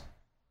is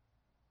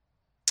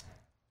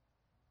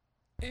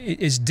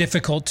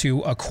difficult to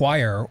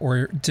acquire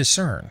or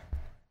discern.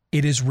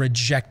 It is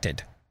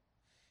rejected.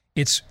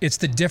 It's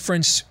the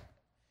difference.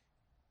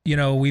 You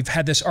know, we've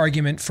had this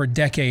argument for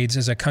decades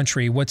as a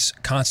country, what's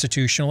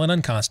constitutional and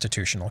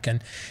unconstitutional.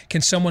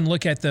 Can someone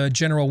look at the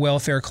General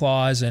Welfare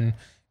Clause and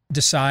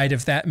decide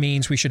if that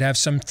means we should have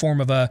some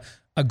form of a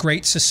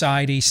great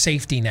society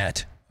safety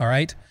net, all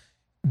right?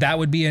 That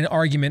would be an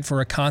argument for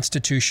a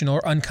constitutional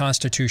or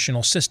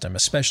unconstitutional system,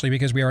 especially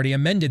because we already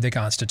amended the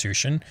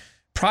Constitution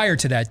prior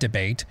to that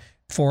debate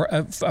for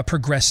a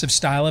progressive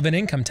style of an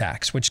income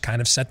tax, which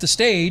kind of set the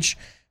stage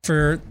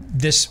for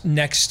this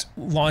next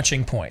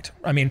launching point.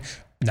 I mean,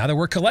 now that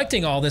we're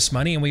collecting all this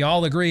money and we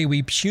all agree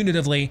we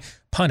punitively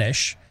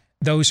punish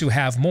those who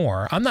have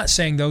more, I'm not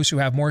saying those who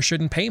have more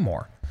shouldn't pay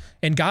more.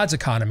 In God's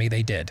economy,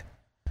 they did.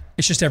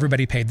 It's just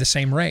everybody paid the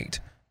same rate.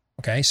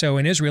 Okay, so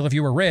in Israel, if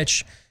you were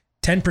rich,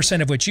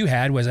 10% of what you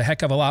had was a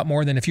heck of a lot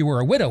more than if you were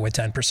a widow with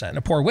 10%,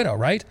 a poor widow,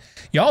 right?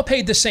 You all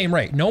paid the same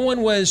rate. No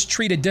one was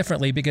treated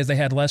differently because they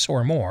had less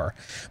or more.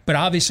 But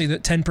obviously,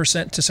 that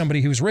 10% to somebody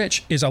who's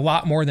rich is a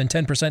lot more than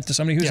 10% to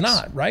somebody who's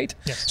not, right?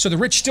 Yes. So the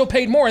rich still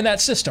paid more in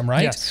that system,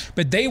 right? Yes.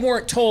 But they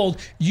weren't told,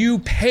 you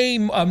pay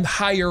a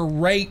higher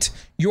rate,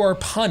 you're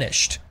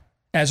punished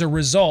as a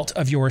result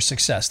of your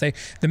success. The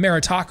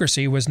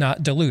meritocracy was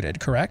not diluted,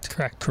 correct?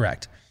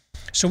 Correct.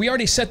 So we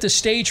already set the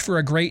stage for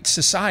a great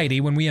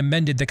society when we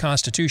amended the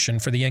Constitution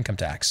for the income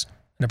tax,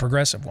 and a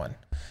progressive one.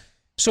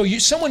 So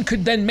someone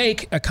could then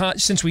make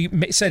since we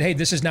said, hey,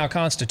 this is now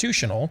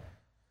constitutional,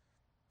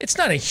 it's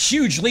not a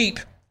huge leap.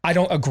 I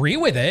don't agree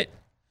with it,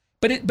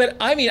 but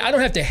I mean, I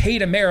don't have to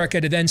hate America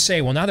to then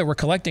say, well, now that we're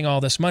collecting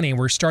all this money,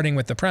 we're starting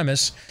with the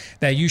premise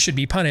that you should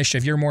be punished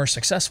if you're more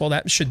successful.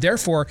 That should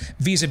therefore,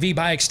 vis-a-vis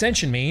by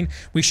extension, mean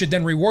we should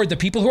then reward the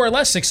people who are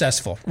less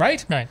successful,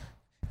 right? Right.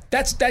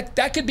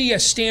 That could be a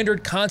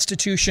standard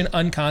constitution,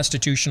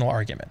 unconstitutional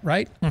argument,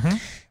 right? Mm-hmm.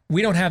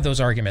 We don't have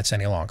those arguments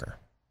any longer.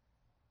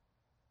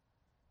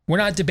 We're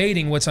not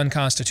debating what's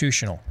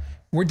unconstitutional.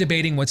 We're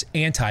debating what's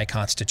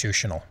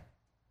anti-constitutional.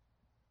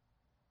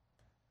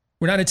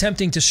 We're not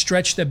attempting to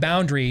stretch the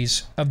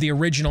boundaries of the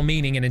original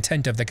meaning and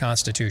intent of the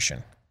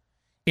Constitution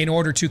in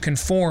order to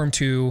conform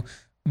to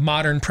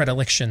modern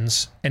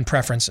predilections and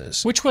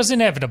preferences. Which was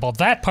inevitable.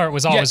 That part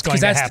was always going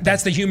to happen.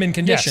 That's the human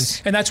condition.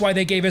 Yes. And that's why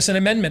they gave us an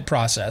amendment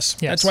process.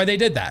 Yes. That's why they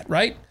did that,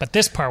 right? But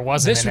this part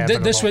wasn't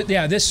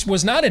inevitable. This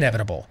was not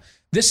inevitable.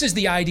 This is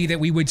the idea that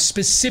we would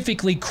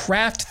specifically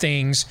craft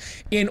things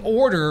in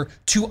order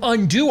to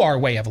undo our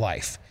way of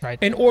life, right?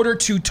 In order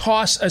to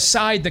toss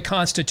aside the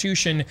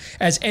Constitution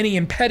as any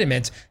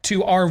impediment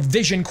to our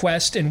vision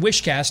quest and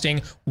wish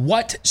casting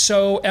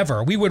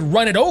whatsoever. We would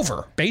run it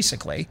over,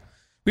 basically.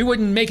 We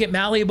wouldn't make it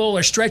malleable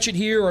or stretch it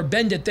here or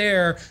bend it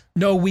there.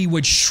 No, we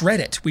would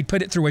shred it. We'd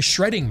put it through a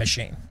shredding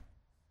machine.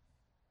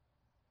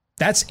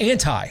 That's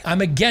anti.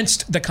 I'm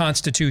against the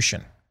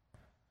Constitution.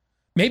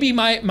 Maybe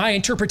my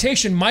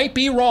interpretation might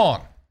be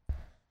wrong,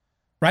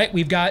 right?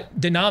 We've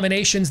got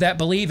denominations that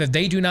believe if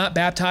they do not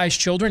baptize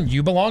children,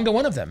 you belong to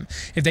one of them.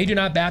 If they do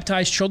not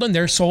baptize children,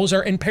 their souls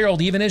are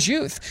imperiled even as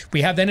youth.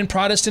 We have that in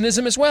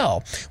Protestantism as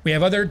well. We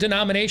have other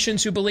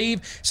denominations who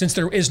believe since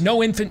there is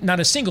no infant, not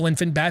a single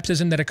infant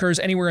baptism that occurs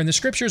anywhere in the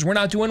scriptures, we're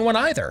not doing one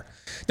either.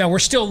 Now, we're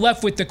still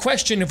left with the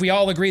question if we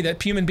all agree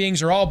that human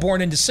beings are all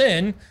born into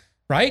sin,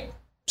 right?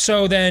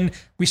 So then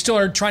we still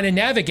are trying to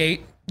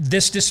navigate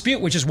this dispute,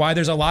 which is why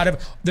there's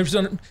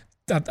a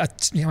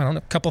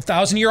couple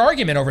thousand-year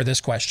argument over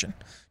this question.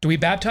 Do we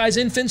baptize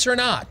infants or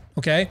not?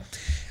 Okay.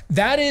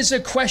 That is a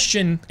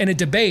question and a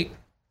debate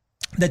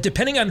that,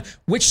 depending on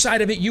which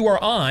side of it you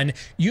are on,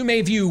 you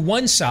may view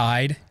one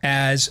side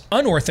as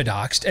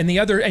unorthodox and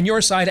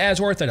your side as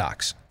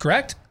orthodox,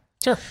 correct?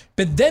 Sure.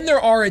 But then there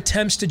are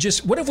attempts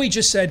to what if we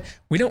just said,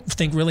 we don't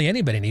think really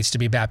anybody needs to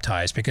be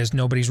baptized because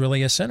nobody's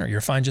really a sinner. You're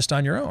fine just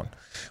on your own.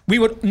 We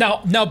would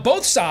now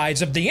both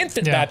sides of the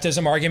infant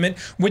baptism argument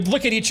would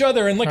look at each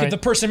other and look at the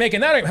person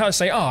making that argument and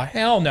say, oh,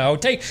 hell no.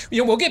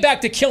 We'll get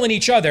back to killing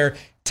each other.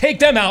 Take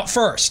them out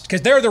first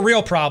because they're the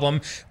real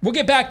problem. We'll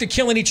get back to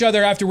killing each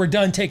other after we're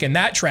done taking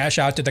that trash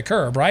out to the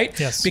curb, right?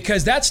 Yes.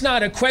 Because that's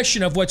not a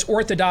question of what's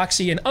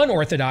orthodoxy and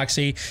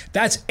unorthodoxy.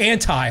 That's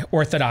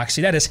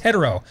anti-orthodoxy. That is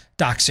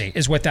heterodoxy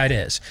is what that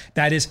is.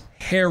 That is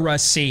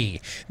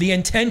heresy. The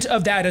intent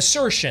of that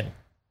assertion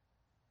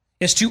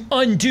is to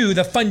undo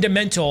the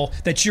fundamental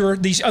that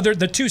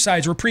the two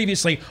sides were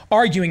previously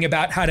arguing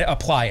about how to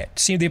apply it.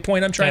 See the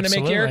point I'm trying to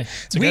make here?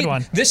 It's a good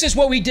one. This is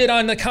what we did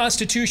on the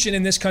Constitution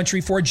in this country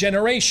for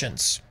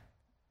generations.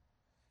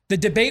 The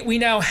debate we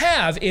now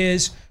have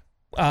is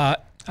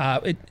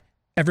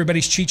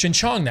everybody's Cheech and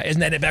Chong now. Isn't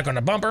that it back on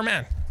the bumper,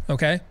 man?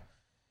 Okay.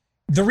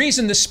 The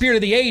reason the spirit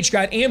of the age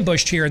got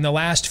ambushed here in the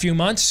last few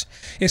months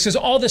is because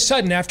all of a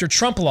sudden, after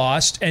Trump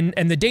lost and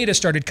the data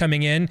started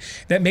coming in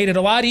that made it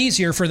a lot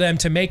easier for them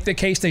to make the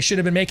case they should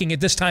have been making at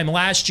this time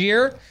last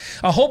year,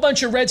 a whole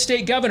bunch of red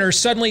state governors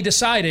suddenly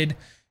decided,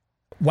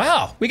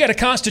 wow, we got a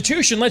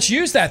constitution, let's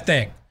use that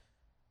thing.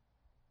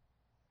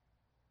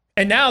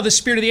 And now the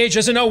spirit of the age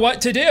doesn't know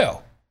what to do.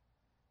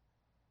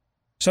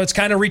 So it's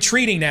kind of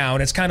retreating now,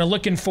 and it's kind of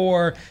looking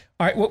for,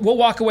 all right, we'll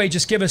walk away.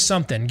 Just give us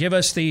something. Give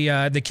us the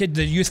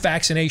youth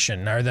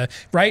vaccination or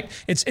right.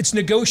 It's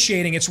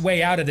negotiating its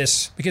way out of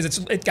this because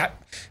it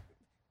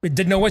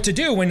didn't know what to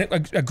do when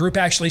a group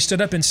actually stood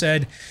up and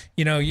said,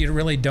 you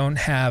really don't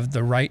have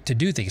the right to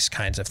do these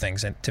kinds of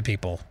things to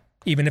people,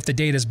 even if the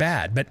data is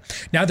bad. But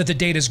now that the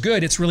data is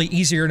good, it's really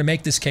easier to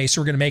make this case.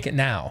 So we're going to make it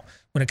now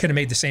when it could have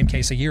made the same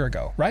case a year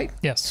ago, right?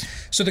 Yes.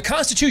 So the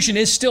Constitution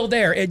is still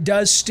there. It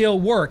does still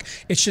work.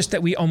 It's just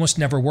that we almost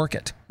never work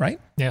it, right?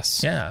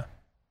 Yes. Yeah.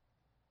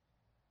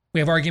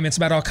 We have arguments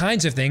about all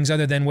kinds of things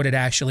other than what it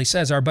actually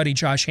says. Our buddy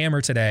Josh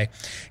Hammer today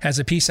has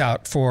a piece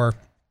out for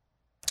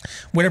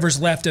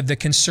whatever's left of the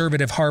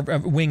conservative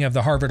wing of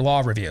the Harvard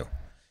Law Review.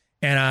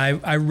 And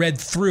I read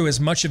through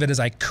as much of it as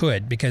I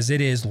could because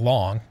it is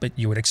long, but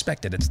you would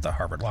expect it. It's the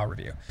Harvard Law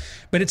Review.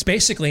 But it's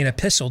basically an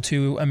epistle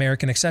to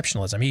American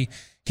exceptionalism.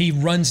 He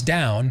runs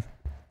down,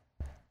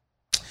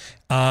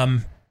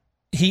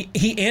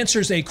 he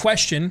answers a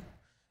question.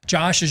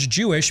 Josh is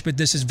Jewish, but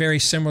this is very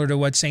similar to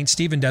what St.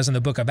 Stephen does in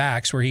the book of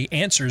Acts, where he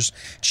answers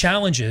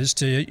challenges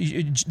to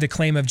the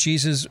claim of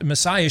Jesus'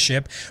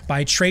 messiahship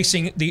by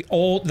tracing the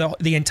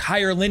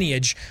entire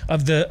lineage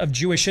of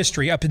Jewish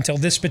history up until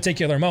this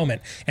particular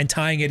moment and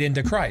tying it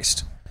into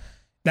Christ.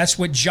 That's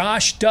what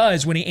Josh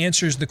does when he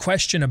answers the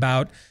question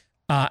about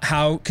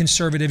how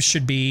conservatives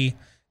should be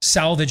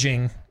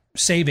saving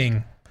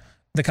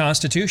the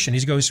Constitution.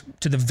 He goes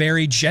to the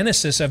very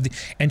genesis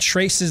and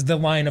traces the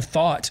line of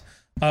thought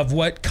of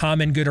what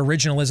common good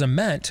originalism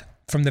meant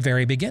from the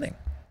very beginning.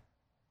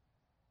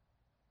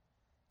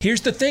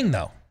 Here's the thing,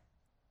 though,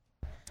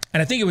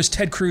 and I think it was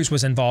Ted Cruz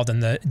was involved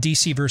in the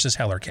DC versus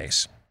Heller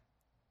case.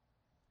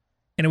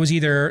 And it was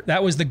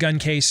that was the gun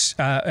case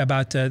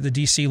about the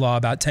DC law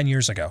about 10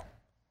 years ago.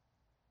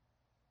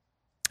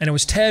 And it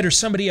was Ted or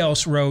somebody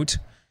else wrote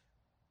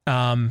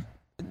an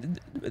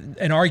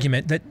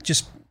argument that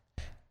just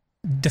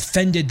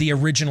defended the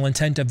original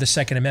intent of the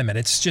Second Amendment.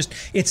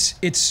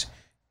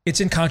 It's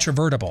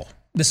incontrovertible.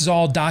 This is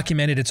all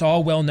documented. It's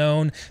all well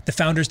known. The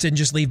founders didn't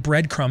just leave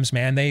breadcrumbs,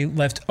 man. They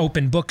left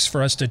open books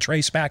for us to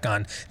trace back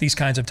on these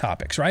kinds of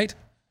topics, right?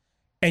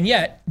 And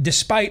yet,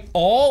 despite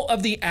all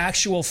of the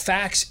actual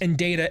facts and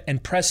data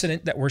and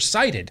precedent that were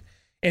cited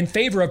in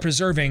favor of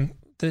preserving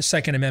the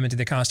Second Amendment to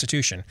the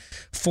Constitution,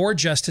 4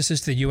 justices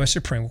to the U.S.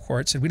 Supreme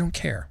Court said, we don't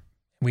care.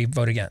 We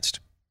vote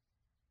against.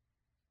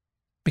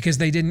 Because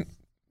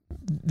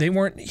they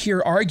weren't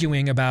here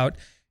arguing about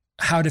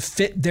how to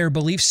fit their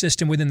belief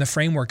system within the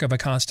framework of a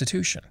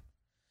constitution.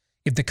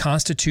 If the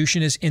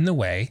Constitution is in the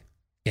way,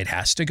 it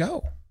has to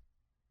go.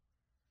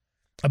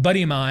 A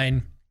buddy of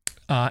mine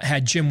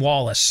had Jim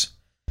Wallace,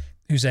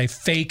 who's a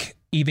fake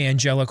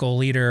evangelical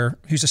leader,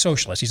 who's a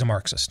socialist. He's a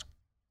Marxist.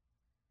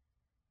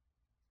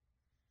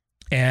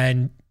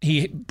 And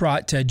he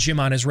brought Jim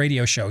on his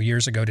radio show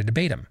years ago to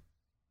debate him.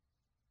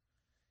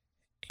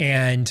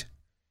 And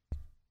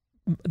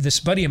this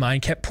buddy of mine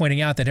kept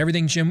pointing out that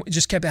everything Jim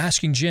just kept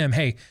asking Jim,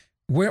 hey,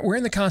 where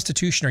in the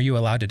Constitution are you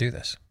allowed to do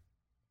this?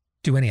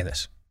 Do any of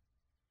this?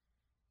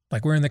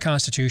 Like, where in the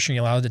Constitution are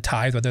you allowed to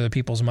tithe with other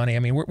people's money? I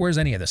mean, where's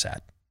any of this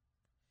at?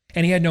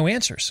 And he had no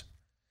answers.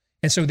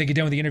 And so they get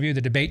done with the interview.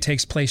 The debate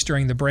takes place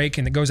during the break,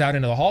 and it goes out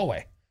into the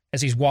hallway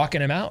as he's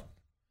walking him out.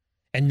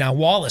 And now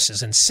Wallace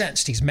is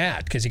incensed. He's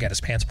mad because he got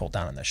his pants pulled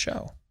down on the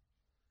show.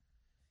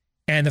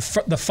 And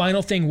the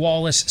final thing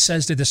Wallace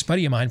says to this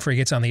buddy of mine before he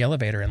gets on the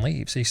elevator and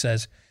leaves, he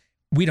says,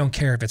 we don't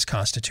care if it's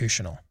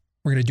constitutional.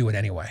 We're going to do it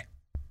anyway.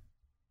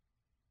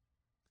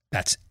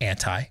 That's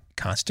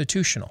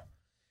anti-constitutional.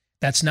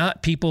 That's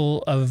not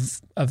people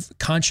of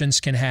conscience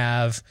can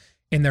have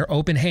in their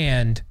open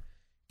hand,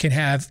 can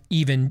have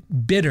even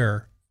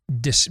bitter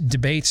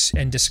debates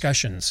and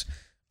discussions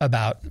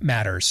about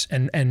matters.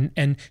 And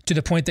to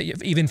the point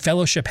that even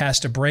fellowship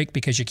has to break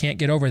because you can't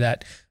get over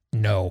that.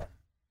 No.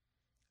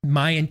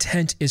 My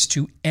intent is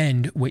to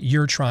end what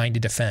you're trying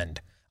to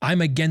defend. I'm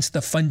against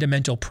the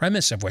fundamental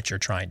premise of what you're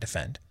trying to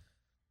defend.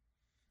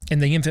 In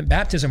the infant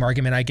baptism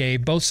argument I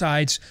gave, both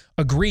sides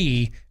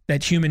agree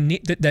that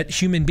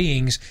human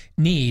beings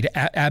need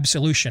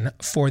absolution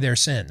for their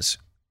sins,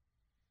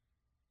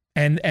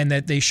 and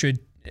that they should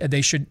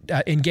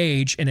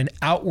engage in an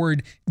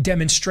outward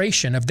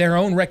demonstration of their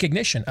own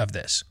recognition of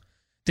this.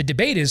 The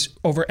debate is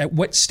over at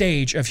what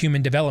stage of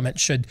human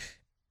development should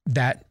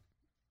that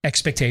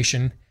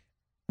expectation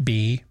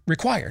be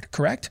required,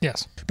 correct?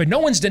 Yes. But no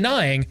one's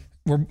denying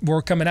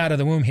we're coming out of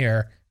the womb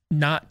here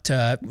not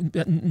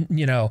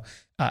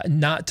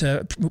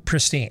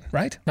pristine,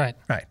 right? Right.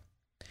 Right.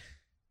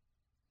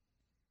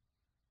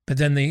 But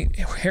then the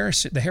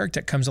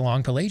heretic comes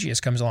along, Pelagius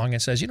comes along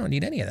and says, you don't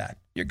need any of that.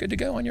 You're good to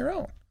go on your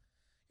own.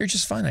 You're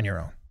just fine on your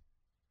own.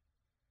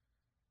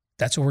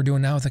 That's what we're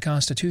doing now with the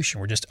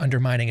Constitution. We're just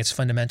undermining its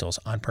fundamentals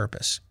on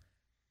purpose.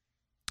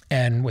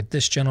 And what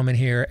this gentleman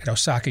here at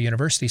Osaka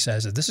University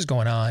says is this is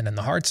going on in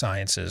the hard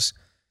sciences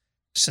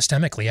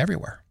systemically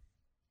everywhere.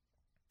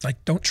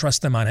 Like, don't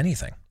trust them on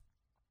anything.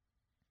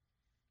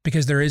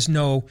 Because there is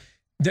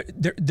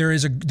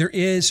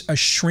a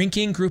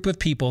shrinking group of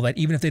people that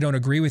even if they don't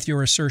agree with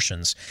your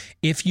assertions,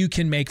 if you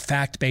can make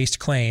fact-based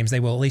claims,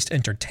 they will at least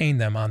entertain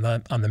them on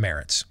the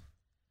merits.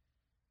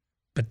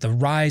 But the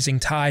rising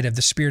tide of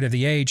the spirit of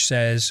the age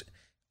says,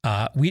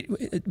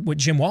 what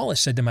Jim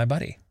Wallace said to my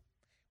buddy,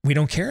 we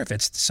don't care if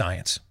it's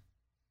science.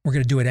 We're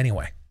going to do it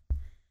anyway.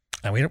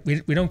 And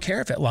we don't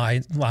care if it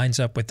lines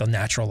up with the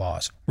natural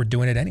laws. We're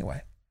doing it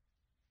anyway.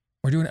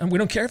 We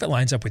don't care if it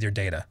lines up with your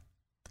data.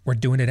 We're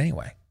doing it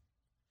anyway.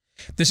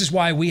 This is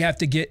why we have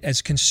to get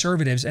as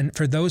conservatives, and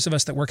for those of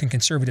us that work in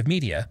conservative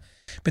media,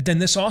 but then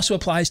this also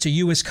applies to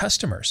you as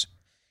customers.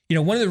 You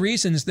know, one of the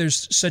reasons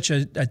there's such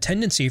a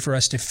tendency for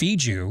us to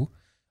feed you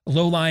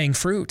low-lying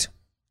fruit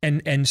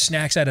and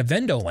snacks out of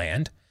vendo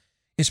land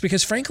is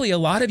because, frankly, a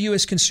lot of you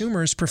as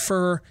consumers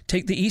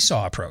take the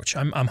Esau approach.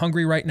 I'm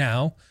hungry right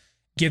now.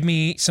 Give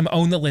me some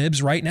own the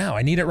libs right now.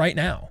 I need it right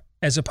now,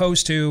 as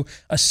opposed to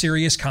a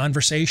serious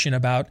conversation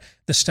about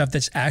the stuff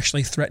that's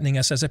actually threatening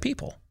us as a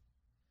people.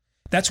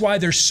 That's why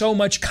there's so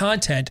much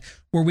content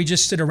where we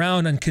just sit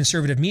around on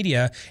conservative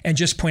media and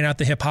just point out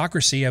the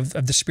hypocrisy of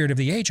the spirit of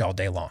the age all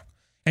day long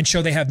and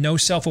show they have no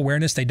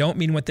self-awareness. They don't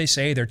mean what they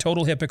say. They're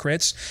total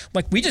hypocrites.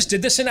 Like, we just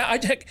did this, and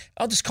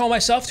I'll just call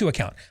myself to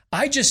account.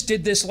 I just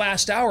did this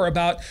last hour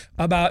about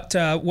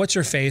what's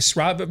her face,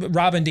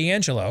 Robin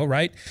DiAngelo,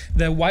 right?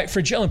 The white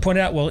fragile, and pointed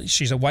out, well,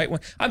 she's a white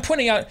one. I'm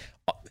pointing out,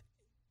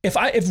 if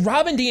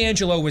Robin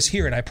DiAngelo was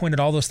here and I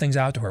pointed all those things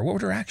out to her, what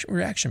would her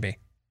reaction be?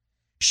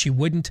 She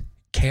wouldn't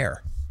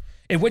care.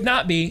 It would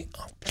not be,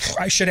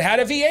 I should have had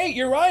a V8.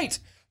 You're right.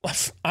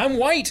 I'm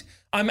white.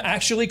 I'm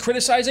actually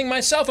criticizing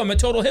myself. I'm a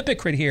total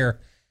hypocrite here.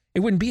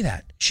 It wouldn't be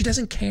that. She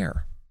doesn't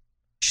care.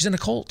 She's in a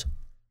cult.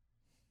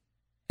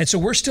 And so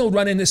we're still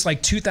running this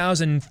like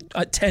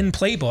 2010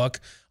 playbook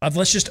of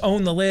let's just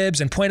own the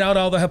libs and point out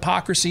all the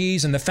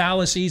hypocrisies and the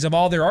fallacies of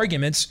all their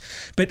arguments.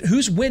 But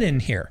who's winning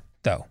here,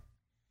 though?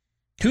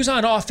 Who's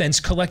on offense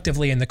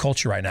collectively in the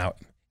culture right now?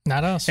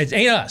 Not us. It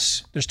ain't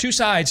us. There's two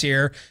sides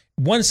here.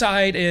 One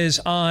side is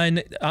on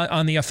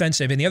the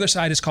offensive, and the other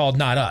side is called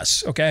not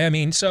us. Okay, I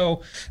mean,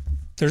 so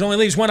there's only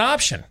leaves one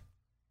option.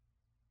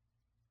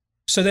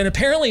 So then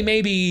apparently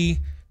maybe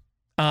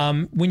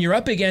when you're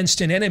up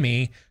against an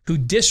enemy who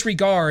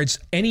disregards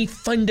any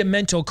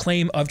fundamental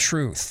claim of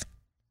truth,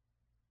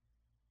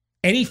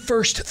 any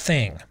first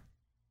thing,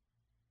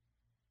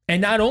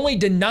 and not only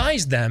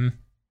denies them,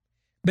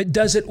 but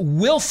does it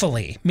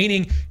willfully,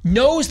 meaning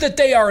knows that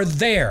they are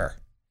there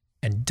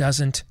and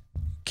doesn't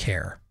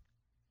care.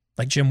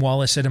 Like Jim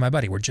Wallace said to my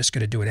buddy, we're just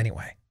going to do it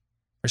anyway.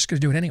 We're just going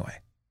to do it anyway.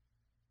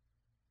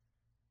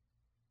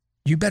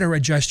 You better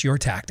adjust your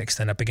tactics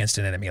then up against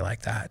an enemy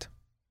like that.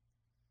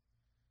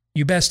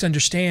 You best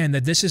understand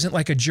that this isn't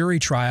like a jury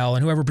trial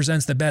and whoever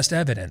presents the best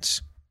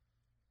evidence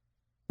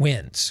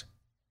wins.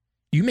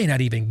 You may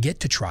not even get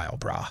to trial,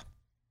 brah.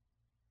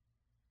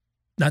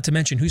 Not to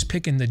mention who's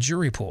picking the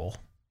jury pool,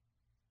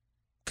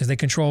 because they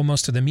control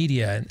most of the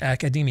media and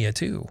academia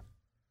too.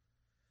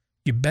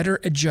 You better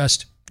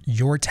adjust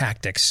your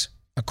tactics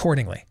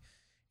accordingly.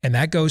 And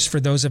that goes for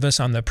those of us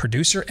on the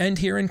producer end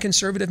here in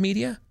conservative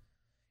media,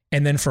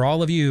 and then for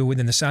all of you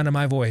within the sound of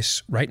my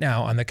voice right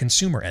now on the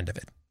consumer end of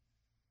it.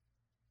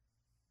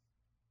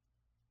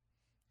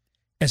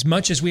 As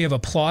much as we have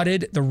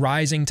applauded the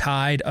rising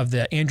tide of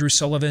the Andrew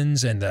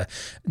Sullivans and the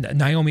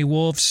Naomi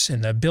Wolfs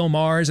and the Bill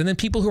Maher's, and then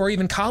people who are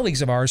even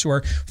colleagues of ours who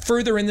are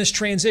further in this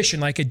transition,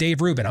 like a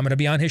Dave Rubin. I'm going to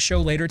be on his show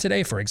later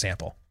today, for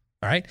example.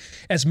 All right.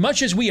 As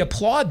much as we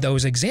applaud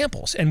those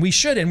examples, and we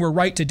should, and we're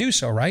right to do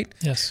so, right?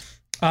 Yes.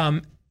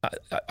 Are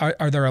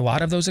there a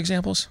lot of those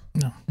examples?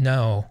 No.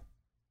 No.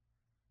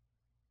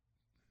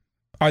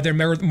 Are there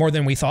more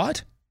than we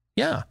thought?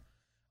 Yeah.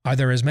 Are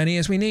there as many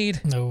as we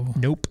need? No.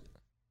 Nope.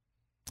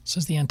 This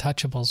is the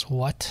Untouchables.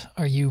 What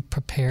are you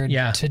prepared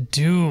to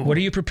do? What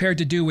are you prepared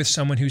to do with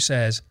someone who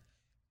says,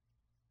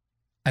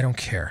 I don't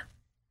care.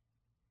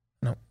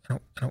 I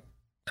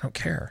don't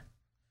care.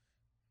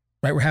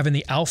 Right? We're having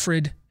the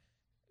Alfred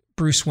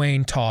Bruce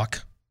Wayne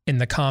talk in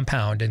the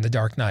compound in The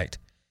Dark Knight.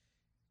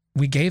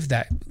 We gave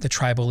the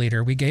tribal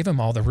leader, we gave him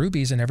all the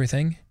rubies and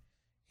everything.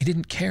 He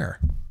didn't care.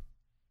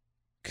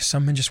 Because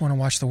some men just want to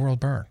watch the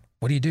world burn.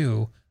 What do you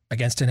do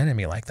against an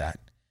enemy like that?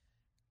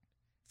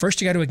 First,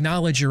 you got to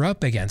acknowledge you're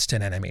up against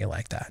an enemy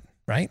like that,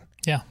 right?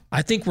 Yeah.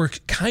 I think we're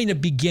kind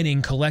of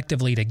beginning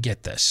collectively to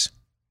get this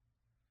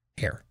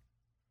here.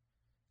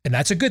 And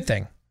that's a good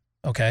thing,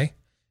 okay?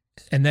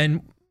 And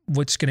then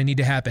what's going to need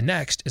to happen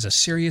next is a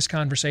serious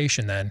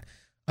conversation then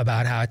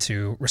about how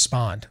to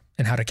respond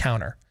and how to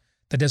counter.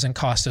 That doesn't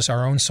cost us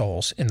our own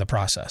souls in the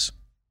process.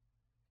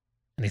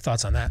 Any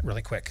thoughts on that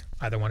really quick?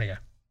 Either one of you.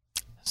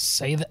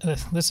 Say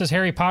that this is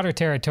Harry Potter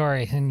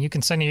territory, and you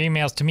can send your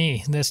emails to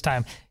me this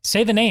time.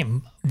 Say the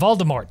name,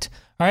 Voldemort.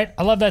 All right,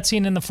 I love that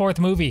scene in the 4th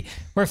movie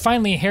where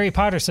finally Harry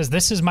Potter says,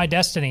 "This is my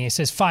destiny." He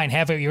says, "Fine,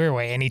 have it your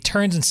way," and he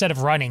turns instead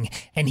of running,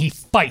 and he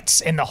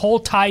fights, and the whole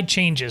tide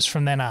changes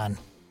from then on.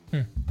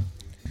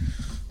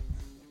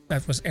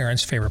 That was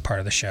Aaron's favorite part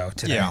of the show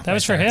today. Yeah, that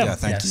was for him. Yeah,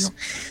 thank you. All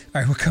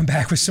right, we'll come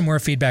back with some more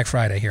Feedback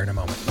Friday here in a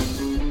moment.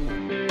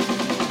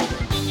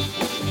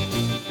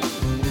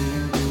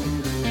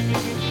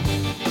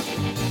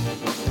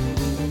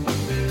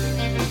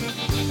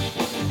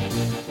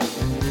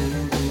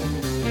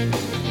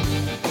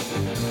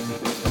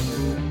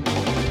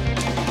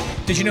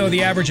 Did you know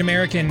the average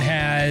American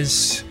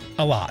has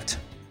a lot?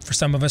 For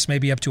some of us,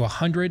 maybe up to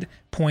 100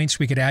 points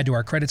we could add to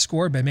our credit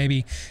score, but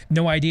maybe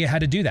no idea how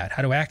to do that,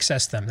 how to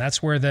access them.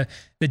 That's where the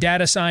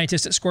data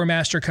scientists at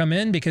ScoreMaster come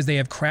in, because they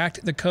have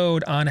cracked the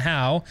code on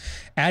how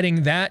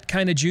adding that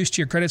kind of juice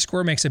to your credit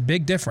score makes a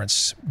big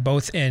difference,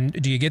 both in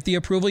do you get the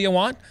approval you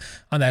want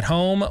on that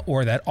home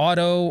or that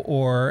auto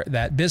or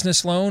that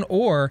business loan,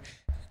 or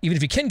even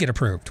if you can get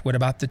approved, what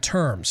about the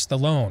terms, the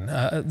loan,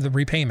 the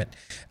repayment,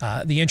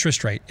 the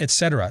interest rate,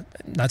 etc.?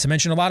 Not to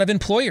mention a lot of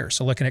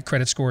employers are looking at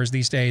credit scores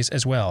these days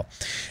as well.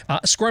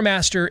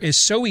 ScoreMaster is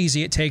so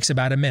easy, it takes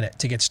about a minute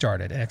to get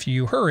started. And if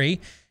you hurry,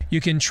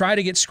 you can try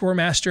to get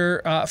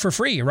ScoreMaster for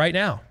free right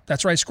now.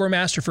 That's right,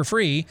 ScoreMaster for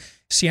free.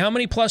 See how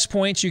many plus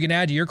points you can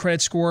add to your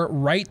credit score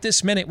right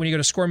this minute when you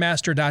go to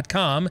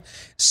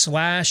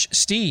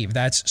scoremaster.com/Steve.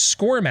 That's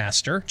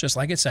ScoreMaster, just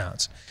like it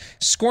sounds.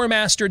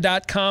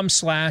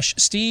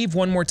 ScoreMaster.com/Steve.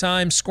 One more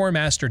time,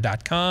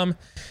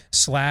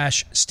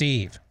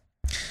 ScoreMaster.com/Steve.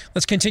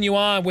 Let's continue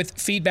on with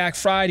Feedback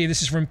Friday.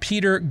 This is from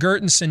Peter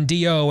Gertensen,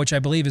 DO, which I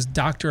believe is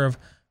doctor of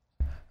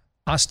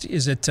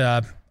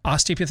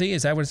osteopathy?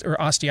 Is that what it's,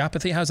 or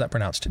osteopathy? How's that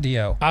pronounced?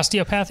 DO.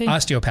 Osteopathy?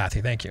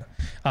 Osteopathy, thank you.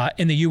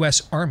 In the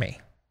U.S. Army.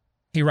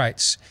 He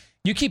writes,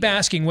 you keep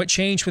asking what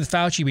changed with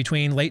Fauci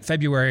between late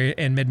February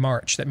and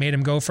mid-March that made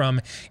him go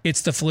from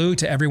it's the flu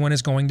to everyone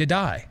is going to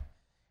die.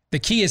 The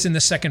key is in the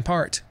second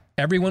part.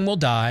 Everyone will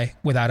die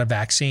without a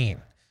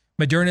vaccine.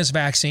 Moderna's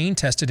vaccine,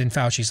 tested in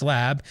Fauci's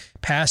lab,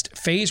 passed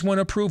phase 1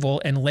 approval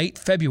in late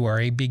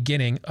February,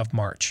 beginning of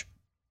March.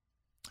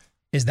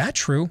 Is that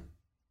true?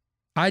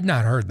 I'd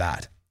not heard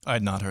that.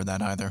 I'd not heard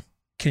that either.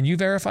 Can you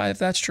verify if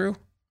that's true?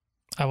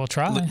 I will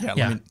try. Let me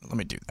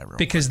do that real quick.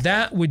 Because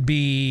that would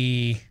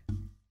be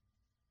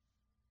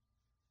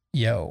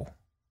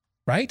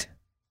right?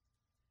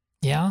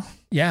 Yeah.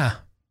 Yeah.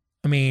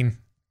 I mean,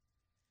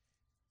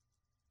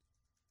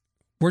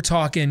 we're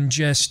talking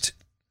just,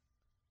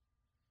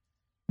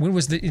 when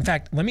was in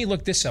fact, let me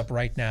look this up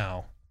right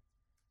now.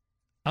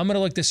 I'm going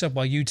to look this up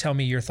while you tell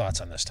me your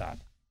thoughts on this, Todd.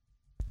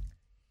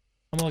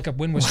 I'm going to look up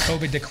when was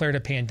COVID declared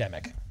a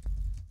pandemic.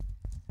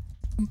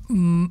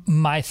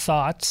 My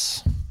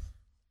thoughts,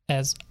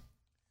 as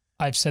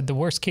I've said, the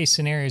worst case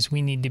scenarios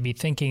we need to be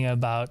thinking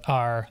about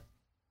are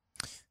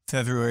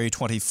February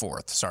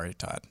 24th. Sorry,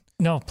 Todd.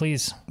 No,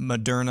 please.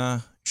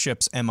 Moderna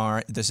ships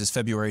This is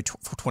February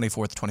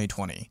 24th,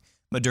 2020.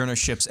 Moderna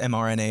ships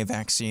mRNA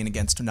vaccine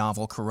against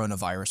novel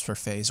coronavirus for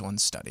phase 1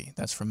 study.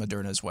 That's from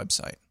Moderna's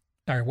website.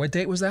 All right, what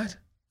date was that?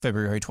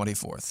 February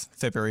 24th.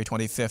 February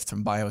 25th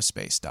from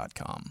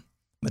biospace.com.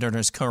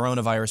 Moderna's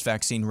coronavirus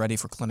vaccine ready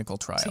for clinical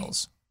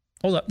trials.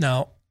 Hold up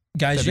now,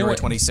 guys. February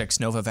 26th,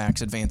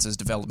 Novavax advances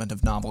development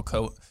of novel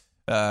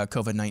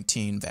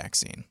COVID-19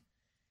 vaccine.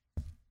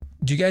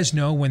 Do you guys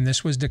know when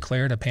this was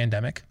declared a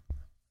pandemic?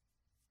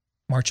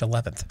 March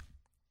 11th.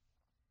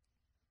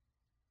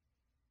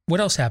 What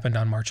else happened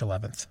on March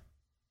 11th?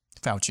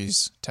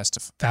 Fauci's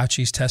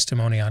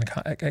testimony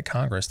at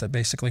Congress that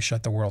basically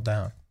shut the world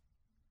down.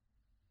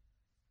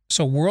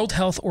 So World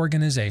Health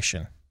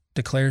Organization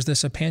declares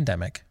this a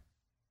pandemic.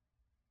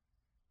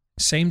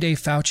 Same day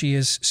Fauci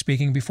is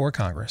speaking before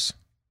Congress.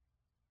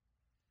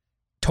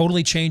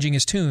 Totally changing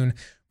his tune.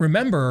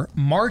 Remember,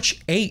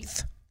 March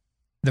 8th,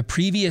 the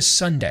previous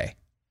Sunday,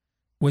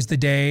 was the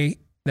day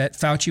that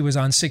Fauci was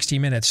on 60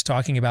 Minutes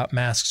talking about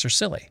masks are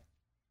silly.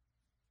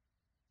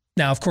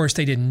 Now, of course,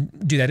 they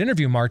didn't do that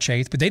interview March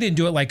 8th, but they didn't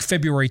do it like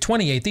February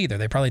 28th either.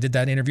 They probably did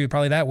that interview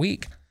probably that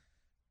week.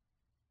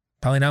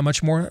 Probably not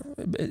much more,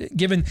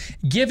 given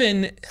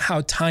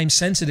how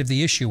time-sensitive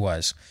the issue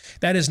was.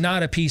 That is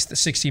not a piece that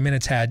 60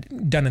 Minutes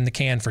had done in the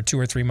can for 2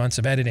 or 3 months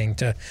of editing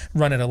to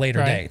run at a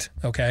later date,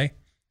 okay?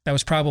 That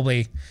was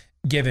probably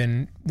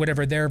given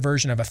whatever their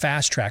version of a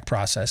fast-track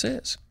process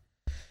is.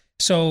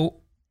 So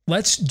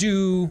let's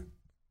just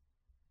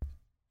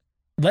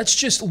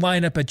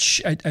line up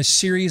a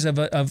series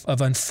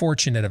of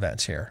unfortunate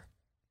events here,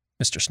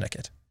 Mr.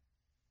 Snicket.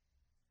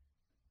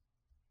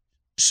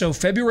 So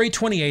February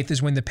 28th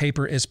is when the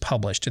paper is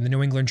published in the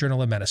New England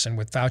Journal of Medicine,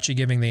 with Fauci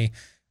giving the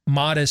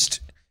modest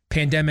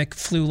pandemic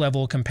flu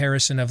level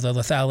comparison of the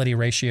lethality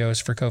ratios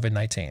for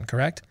COVID-19,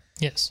 correct?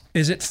 Yes.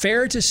 Is it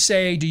fair to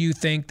say, do you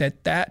think,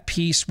 that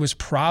piece was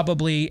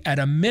probably at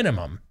a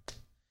minimum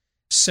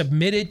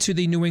submitted to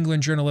the New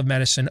England Journal of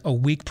Medicine a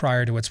week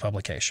prior to its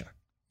publication?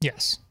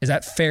 Yes. Is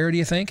that fair, do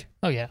you think?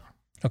 Oh, yeah.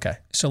 Okay.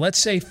 So let's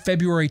say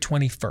February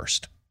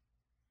 21st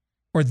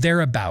or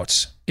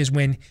thereabouts is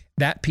when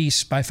that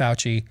piece by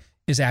Fauci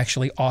is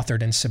actually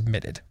authored and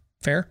submitted.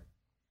 Fair?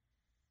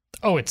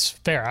 Oh, it's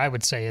fair. I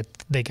would say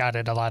they got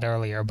it a lot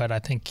earlier, but I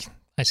think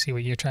I see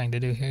what you're trying to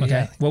do here. Okay.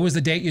 Yeah. What was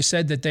the date you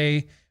said that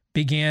they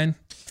began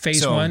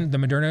phase 1, the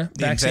Moderna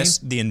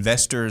vaccine? The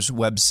investors'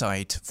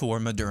 website for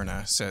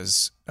Moderna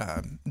says,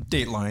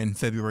 Dateline,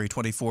 February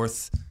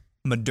 24th,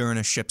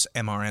 Moderna ships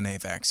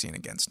mRNA vaccine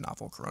against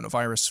novel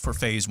coronavirus for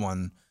phase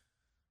 1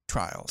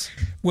 trials.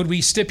 Would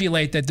we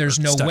stipulate that there's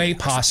no way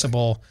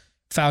possible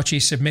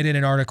Fauci submitted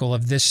an article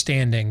of this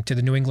standing to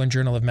the New England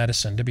Journal of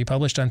Medicine to be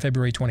published on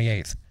February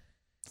 28th?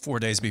 4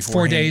 days before.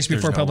 4 days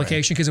before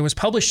publication, because it was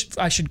published.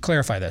 I should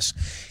clarify this.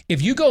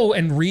 If you go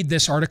and read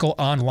this article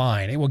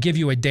online, it will give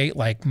you a date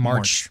like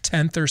March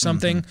 10th or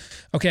something.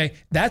 Mm-hmm. Okay,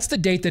 that's the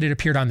date that it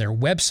appeared on their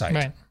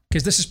website,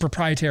 because this is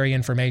proprietary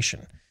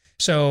information.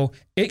 So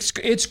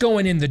it's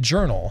going in the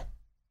journal.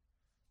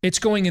 It's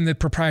going in the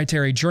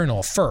proprietary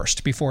journal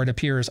first before it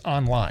appears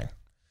online.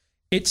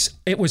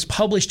 It was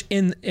published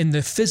in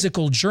the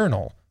physical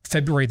journal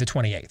February the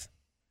 28th.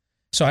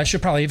 So I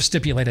should probably have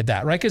stipulated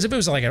that, right? Because if it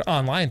was like an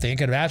online thing, it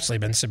could have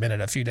absolutely been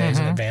submitted a few days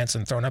in advance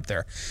and thrown up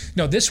there.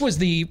 No, this was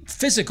the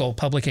physical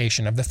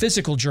publication of the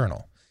physical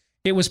journal.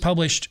 It was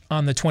published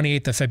on the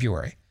 28th of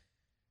February.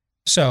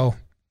 So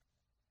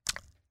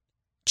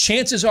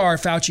chances are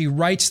Fauci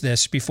writes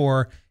this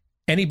before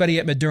anybody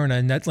at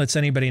Moderna lets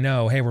anybody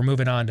know, hey, we're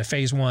moving on to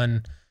phase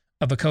 1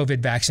 of a COVID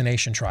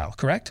vaccination trial,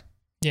 correct?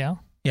 Yeah.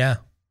 Yeah.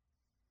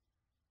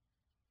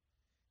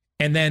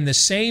 And then the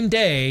same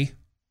day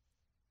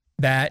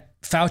that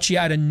Fauci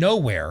out of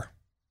nowhere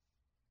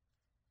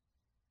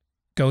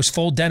goes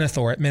full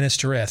Denethor at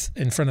Ministerith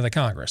in front of the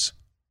Congress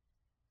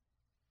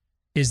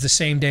is the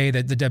same day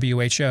that the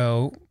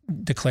WHO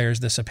declares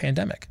this a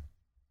pandemic.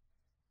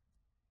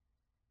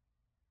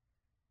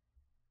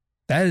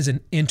 That is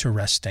an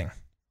interesting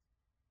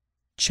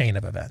chain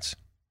of events.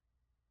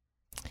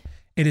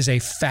 It is a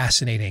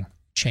fascinating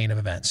chain of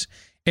events.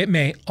 It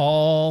may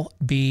all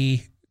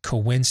be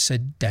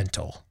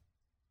coincidental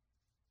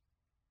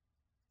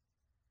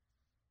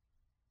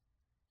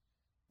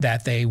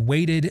that they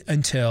waited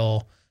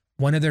until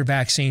one of their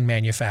vaccine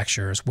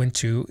manufacturers went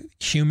to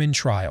human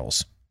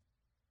trials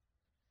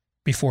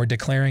before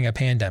declaring a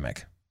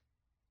pandemic,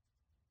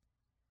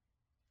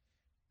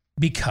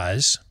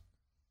 because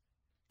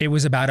it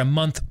was about a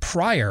month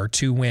prior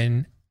to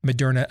when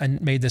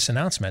Moderna made this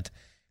announcement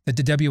that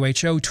the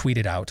WHO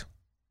tweeted out,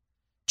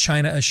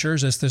 China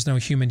assures us there's no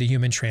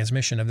human-to-human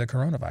transmission of the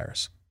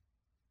coronavirus.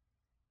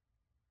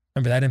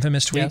 Remember that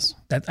infamous tweet? Yes.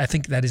 I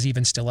think that is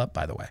even still up,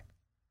 by the way.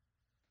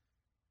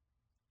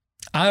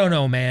 I don't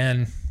know,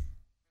 man.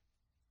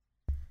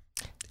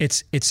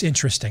 It's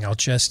interesting. I'll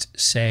just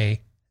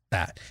say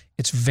that.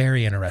 It's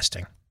very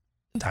interesting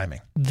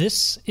timing.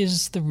 This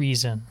is the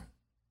reason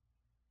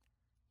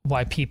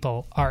why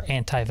people are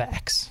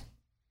anti-vax.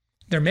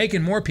 They're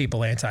making more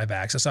people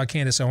anti-vax. I saw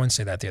Candace Owens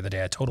say that the other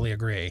day. I totally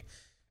agree.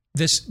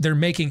 They're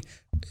making,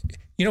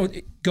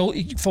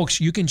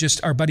 folks, you can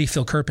our buddy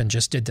Phil Kerpen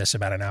just did this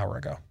about an hour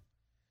ago.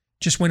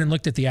 Just went and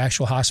looked at the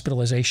actual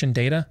hospitalization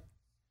data.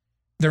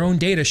 Their own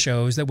data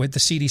shows that what the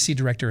CDC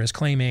director is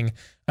claiming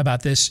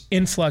about this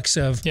influx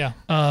of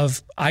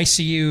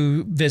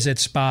ICU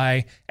visits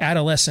by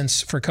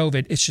adolescents for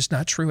COVID, it's just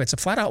not true. It's a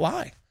flat out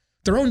lie.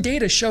 Their own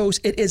data shows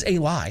it is a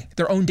lie.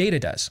 Their own data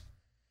does.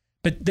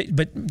 But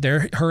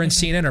her and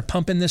CNN are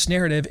pumping this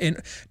narrative.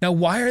 And now,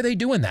 why are they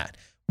doing that?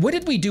 What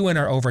did we do in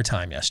our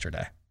overtime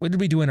yesterday? We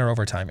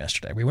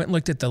went and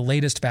looked at the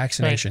latest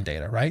vaccination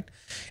data, right?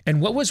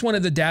 And what was one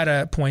of the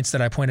data points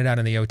that I pointed out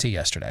in the OT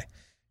yesterday?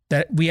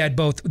 That we had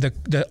both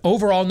the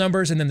overall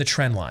numbers and then the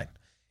trend line.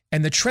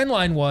 And the trend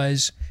line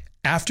was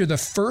after the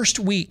first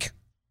week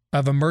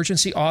of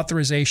emergency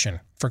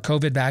authorization for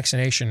COVID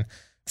vaccination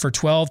for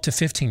 12 to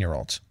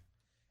 15-year-olds,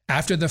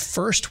 after the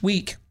first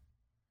week,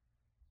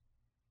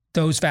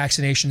 those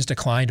vaccinations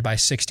declined by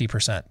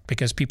 60%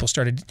 because people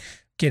started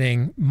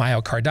getting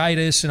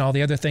myocarditis and all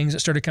the other things that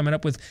started coming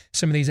up with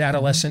some of these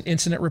adolescent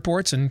incident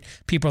reports. And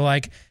people are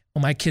like,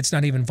 well, my kid's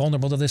not even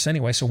vulnerable to this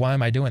anyway, so why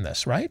am I doing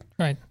this, right?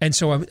 Right. And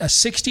so a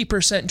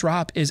 60%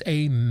 drop is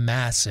a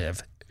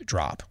massive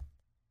drop.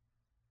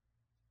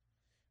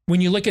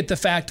 When you look at the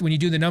fact, when you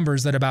do the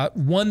numbers, that about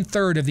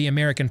 1/3 of the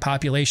American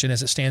population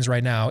as it stands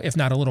right now, if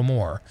not a little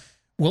more,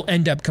 will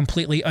end up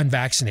completely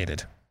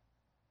unvaccinated,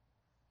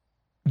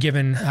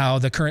 given how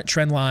the current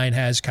trend line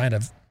has kind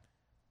of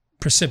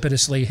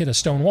precipitously hit a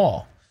stone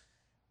wall.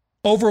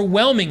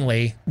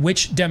 Overwhelmingly,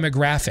 which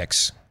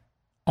demographics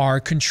are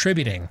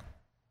contributing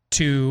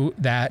to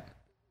that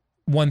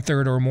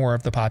 1/3 or more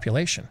of the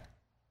population?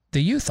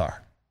 The youth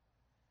are.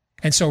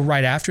 And so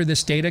right after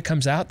this data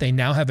comes out, they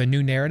now have a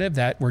new narrative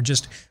that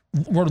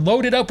we're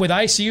loaded up with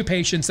ICU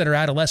patients that are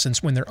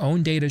adolescents, when their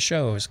own data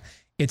shows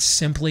it's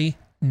simply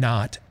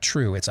not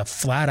true. It's a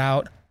flat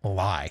out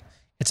lie.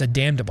 It's a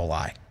damnable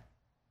lie.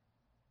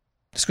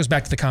 This goes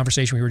back to the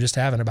conversation we were just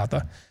having about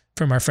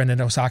from our friend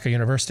at Osaka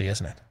University,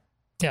 isn't it?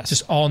 Yes.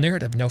 Just all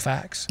narrative, no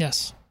facts.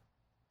 Yes.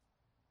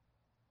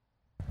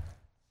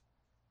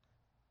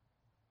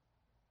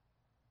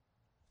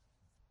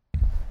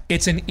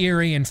 It's an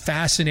eerie and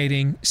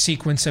fascinating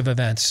sequence of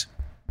events.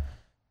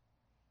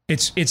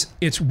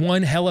 It's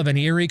one hell of an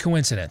eerie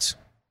coincidence.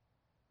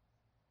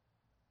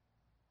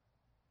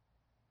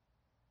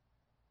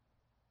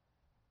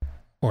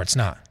 Or it's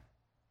not.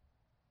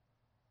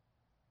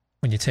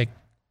 When you take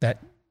that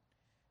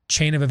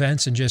chain of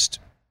events and just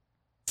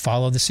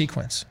follow the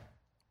sequence.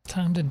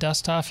 Time to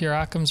dust off your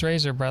Occam's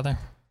razor, brother.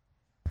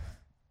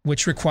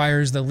 Which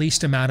requires the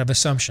least amount of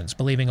assumptions,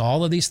 believing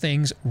all of these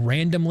things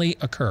randomly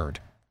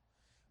occurred.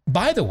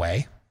 By the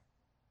way,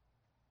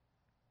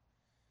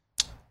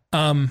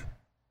 how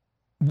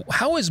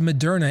is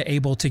Moderna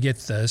able to get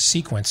the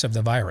sequence of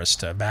the virus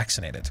to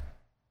vaccinate it?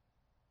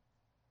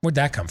 Where'd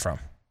that come from?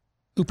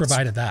 Who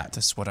provided that?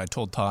 That's what I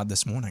told Todd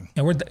this morning.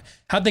 And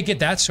how'd they get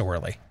that so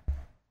early?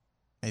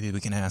 Maybe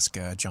we can ask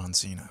John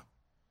Cena.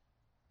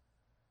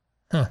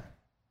 Huh.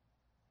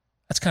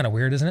 That's kind of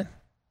weird, isn't it?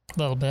 A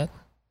little bit.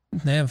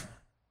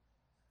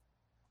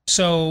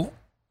 So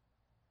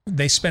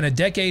they spent a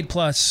decade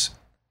plus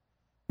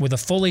with a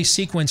fully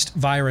sequenced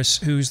virus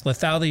whose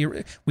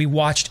lethality, we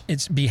watched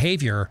its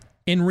behavior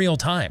in real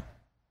time.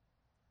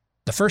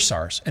 The first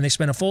SARS. And they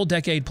spent a full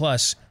decade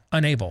plus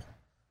unable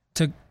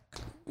to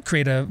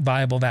create a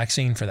viable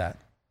vaccine for that.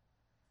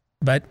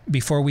 But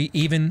before we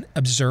even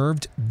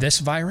observed this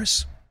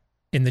virus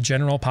in the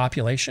general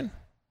population,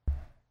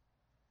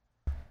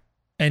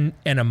 and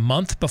a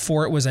month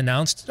before it was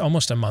announced,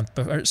 almost a month,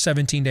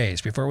 17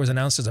 days before it was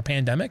announced as a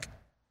pandemic,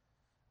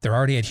 they're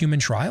already at human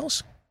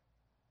trials?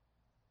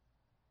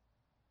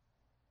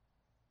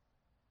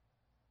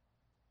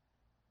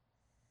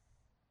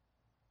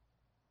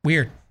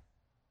 Weird.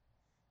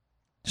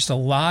 Just a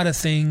lot of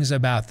things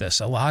about this,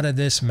 a lot of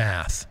this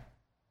math.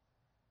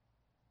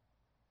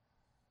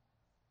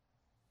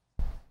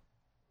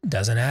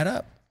 Doesn't add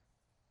up.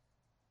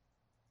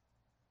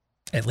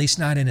 At least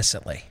not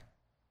innocently.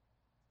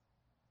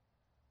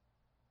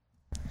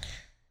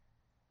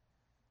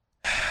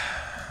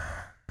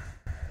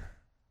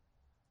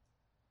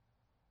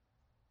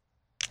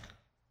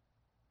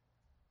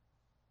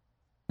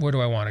 Where do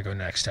I want to go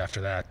next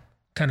after that?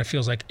 Kind of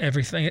feels like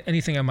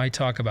anything I might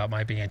talk about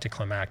might be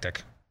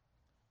anticlimactic,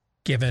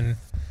 given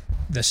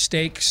the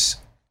stakes,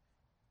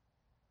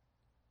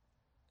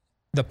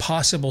 the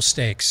possible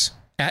stakes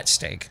at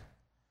stake.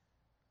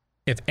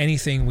 If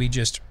anything we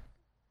just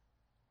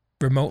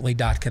remotely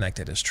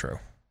connected is true.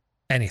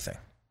 Anything.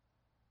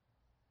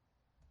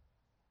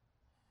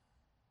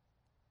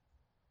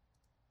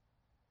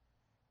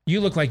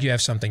 You look like you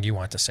have something you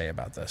want to say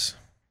about this.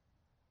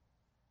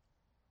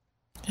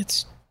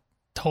 It's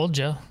told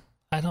you.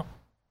 I don't.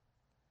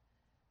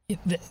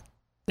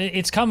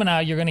 It's coming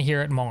out. You're going to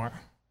hear it more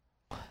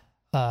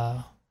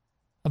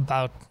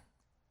about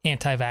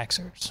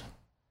anti-vaxxers.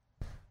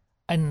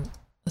 And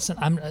listen,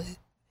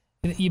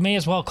 you may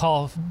as well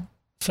call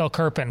Phil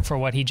Kerpen for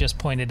what he just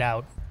pointed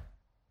out.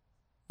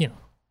 You know,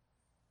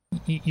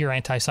 you're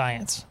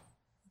anti-science.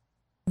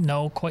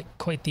 No,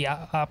 quite the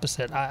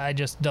opposite. I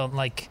just don't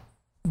like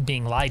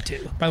being lied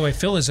to. By the way,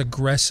 Phil is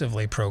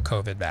aggressively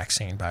pro-COVID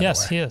vaccine, by the way.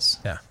 Yes, he is.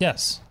 Yeah.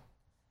 Yes.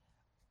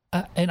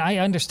 And I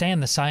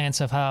understand the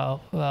science of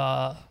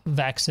how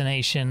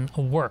vaccination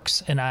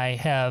works, and I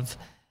have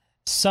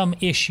some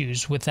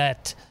issues with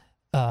that,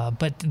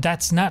 but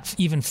that's not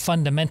even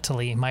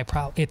fundamentally my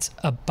problem. It's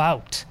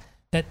about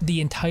that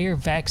the entire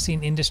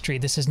vaccine industry,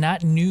 this is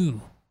not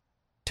new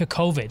to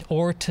COVID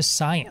or to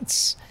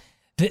science.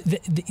 The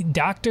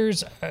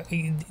doctors,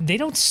 they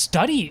don't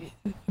study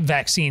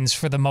vaccines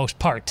for the most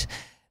part.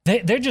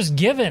 They're just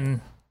given,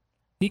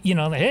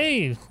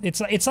 hey,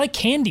 it's like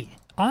candy.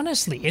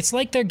 Honestly, it's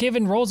like they're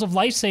given rolls of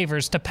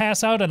lifesavers to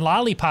pass out and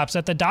lollipops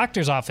at the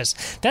doctor's office.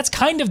 That's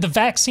kind of the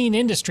vaccine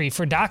industry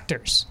for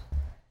doctors.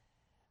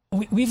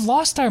 We've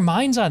lost our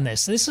minds on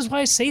this. This is why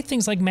I say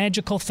things like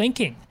magical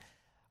thinking.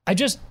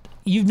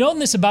 You've known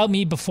this about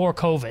me before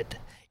COVID.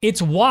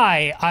 It's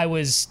why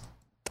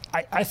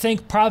I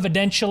think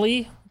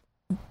providentially,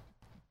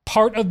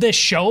 part of this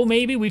show,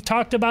 maybe we've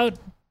talked about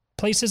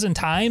places and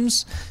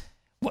times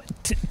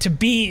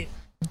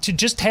to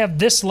just have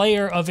this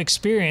layer of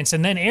experience.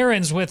 And then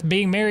Aaron's with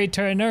being married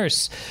to a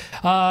nurse.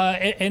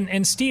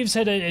 And Steve's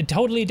had a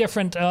totally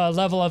different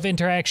level of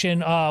interaction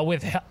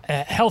with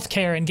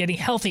healthcare and getting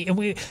healthy. And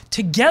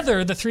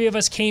the three of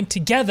us came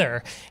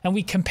together and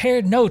we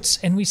compared notes,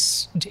 and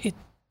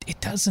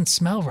it doesn't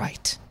smell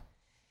right.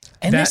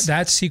 And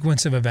that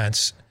sequence of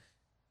events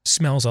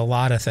smells a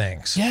lot of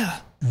things. Yeah.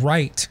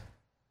 Right.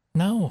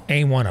 No.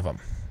 Ain't one of them.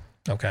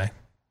 Okay.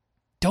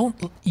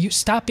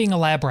 Stop being a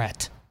lab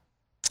rat.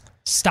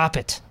 Stop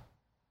it.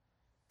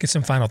 Get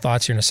some final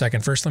thoughts here in a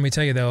second. First, let me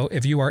tell you, though,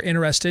 if you are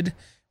interested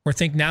or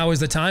think now is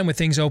the time with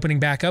things opening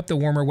back up, the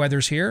warmer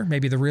weather's here,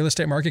 maybe the real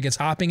estate market gets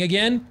hopping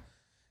again,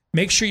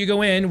 make sure you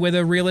go in with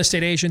a real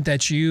estate agent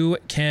that you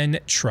can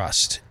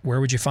trust. Where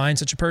would you find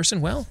such a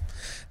person? Well,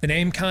 the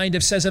name kind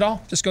of says it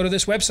all. Just go to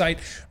this website,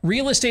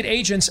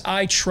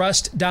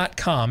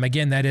 realestateagentsitrust.com.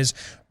 Again, that is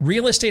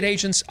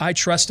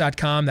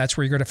realestateagentsitrust.com. That's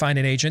where you're going to find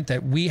an agent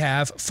that we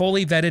have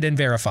fully vetted and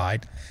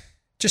verified.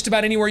 Just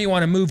about anywhere you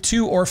want to move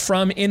to or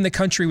from in the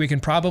country, we can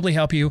probably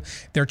help you.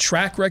 Their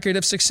track record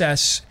of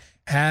success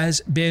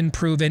has been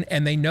proven,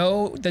 and they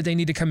know that they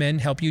need to come in,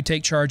 help you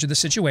take charge of the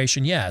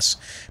situation, yes.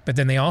 But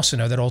then they also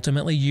know that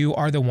ultimately you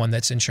are the one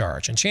that's in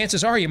charge. And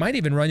chances are you might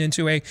even run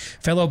into a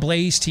fellow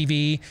Blaze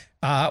TV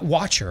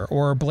watcher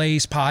or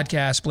Blaze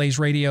podcast, Blaze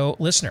radio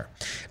listener.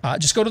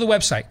 Just go to the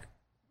website,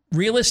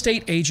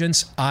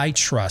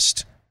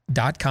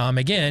 realestateagentsitrust.com.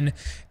 Again,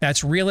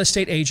 that's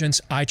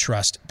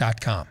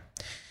realestateagentsitrust.com.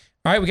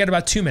 All right, we got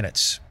about 2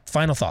 minutes.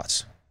 Final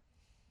thoughts.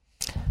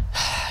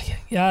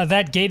 Yeah,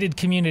 that gated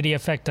community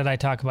effect that I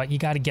talk about, you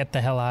got to get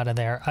the hell out of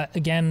there.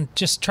 Again,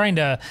 just trying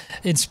to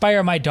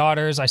inspire my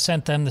daughters. I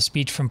sent them the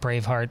speech from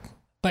Braveheart,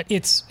 but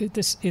it's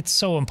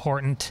so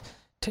important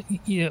to,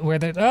 where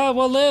they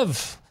we'll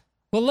live.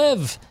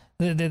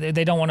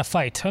 They don't want to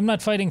fight. I'm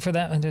not fighting for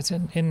that. And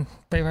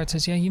Braveheart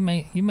says, yeah, you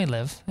may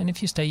live, and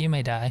if you stay, you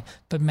may die.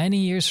 But many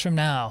years from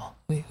now,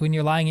 when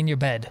you're lying in your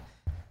bed,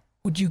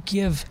 would you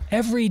give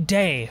every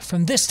day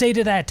from this day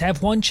to that to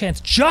have one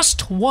chance,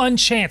 just one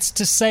chance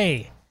to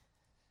say,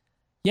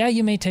 yeah,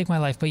 you may take my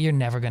life, but you're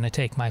never going to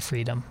take my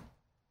freedom.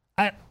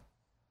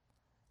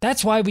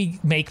 That's why we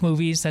make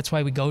movies. That's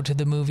why we go to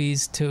the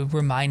movies, to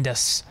remind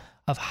us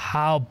of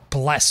how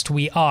blessed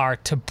we are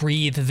to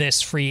breathe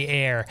this free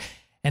air.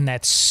 And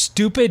that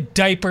stupid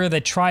diaper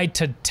that tried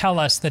to tell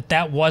us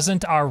that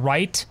wasn't our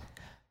right,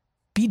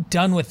 be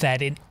done with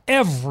that in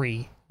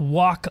every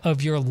walk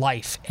of your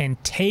life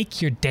and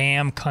take your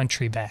damn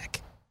country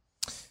back.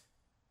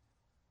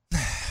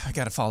 I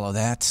got to follow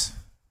that.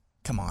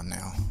 Come on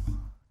now.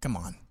 Come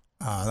on.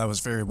 That was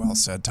very well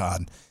said,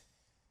 Todd.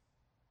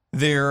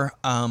 There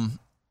are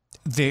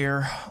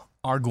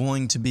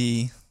going to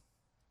be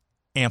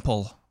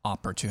ample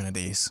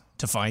opportunities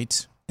to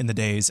fight in the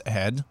days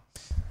ahead.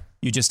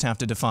 You just have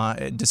to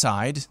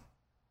decide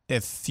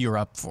if you're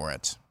up for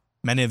it.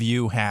 Many of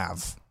you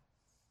have.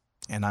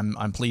 And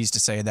I'm pleased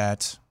to say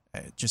that.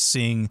 Just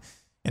seeing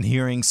and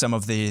hearing some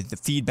of the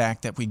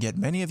feedback that we get,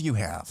 many of you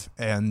have,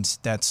 and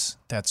that's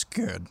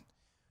good.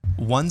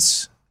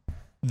 Once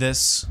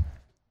this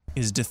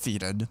is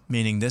defeated,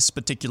 meaning this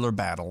particular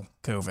battle,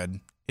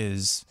 COVID,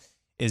 is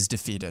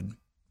defeated,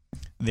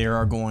 there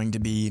are going to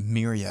be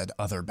myriad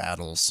other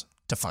battles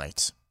to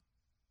fight.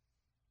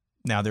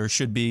 Now, there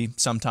should be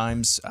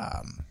sometimes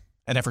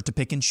an effort to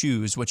pick and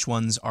choose which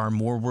ones are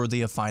more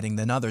worthy of fighting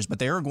than others, but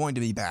there are going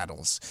to be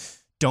battles.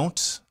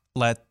 Don't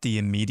let the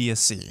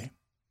immediacy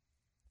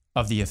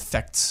of the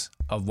effects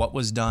of what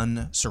was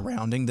done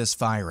surrounding this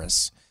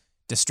virus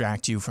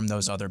distract you from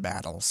those other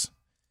battles.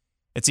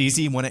 It's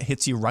easy when it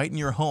hits you right in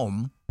your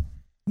home,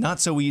 not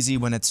so easy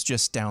when it's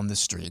just down the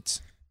street.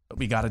 But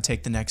we got to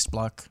take the next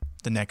block,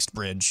 the next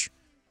bridge,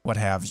 what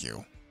have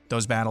you.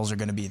 Those battles are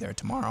going to be there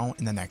tomorrow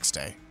and the next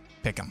day.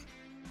 Pick them.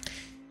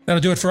 That'll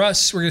do it for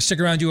us. We're going to stick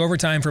around, do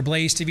overtime for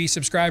Blaze TV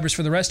subscribers.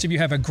 For the rest of you,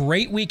 have a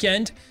great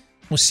weekend.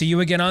 We'll see you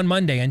again on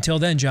Monday. Until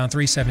then, John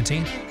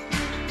 3:17.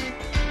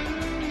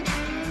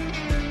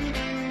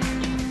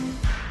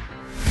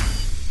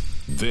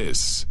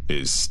 This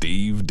is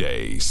Steve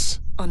Deace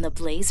on the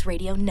Blaze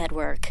Radio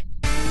Network.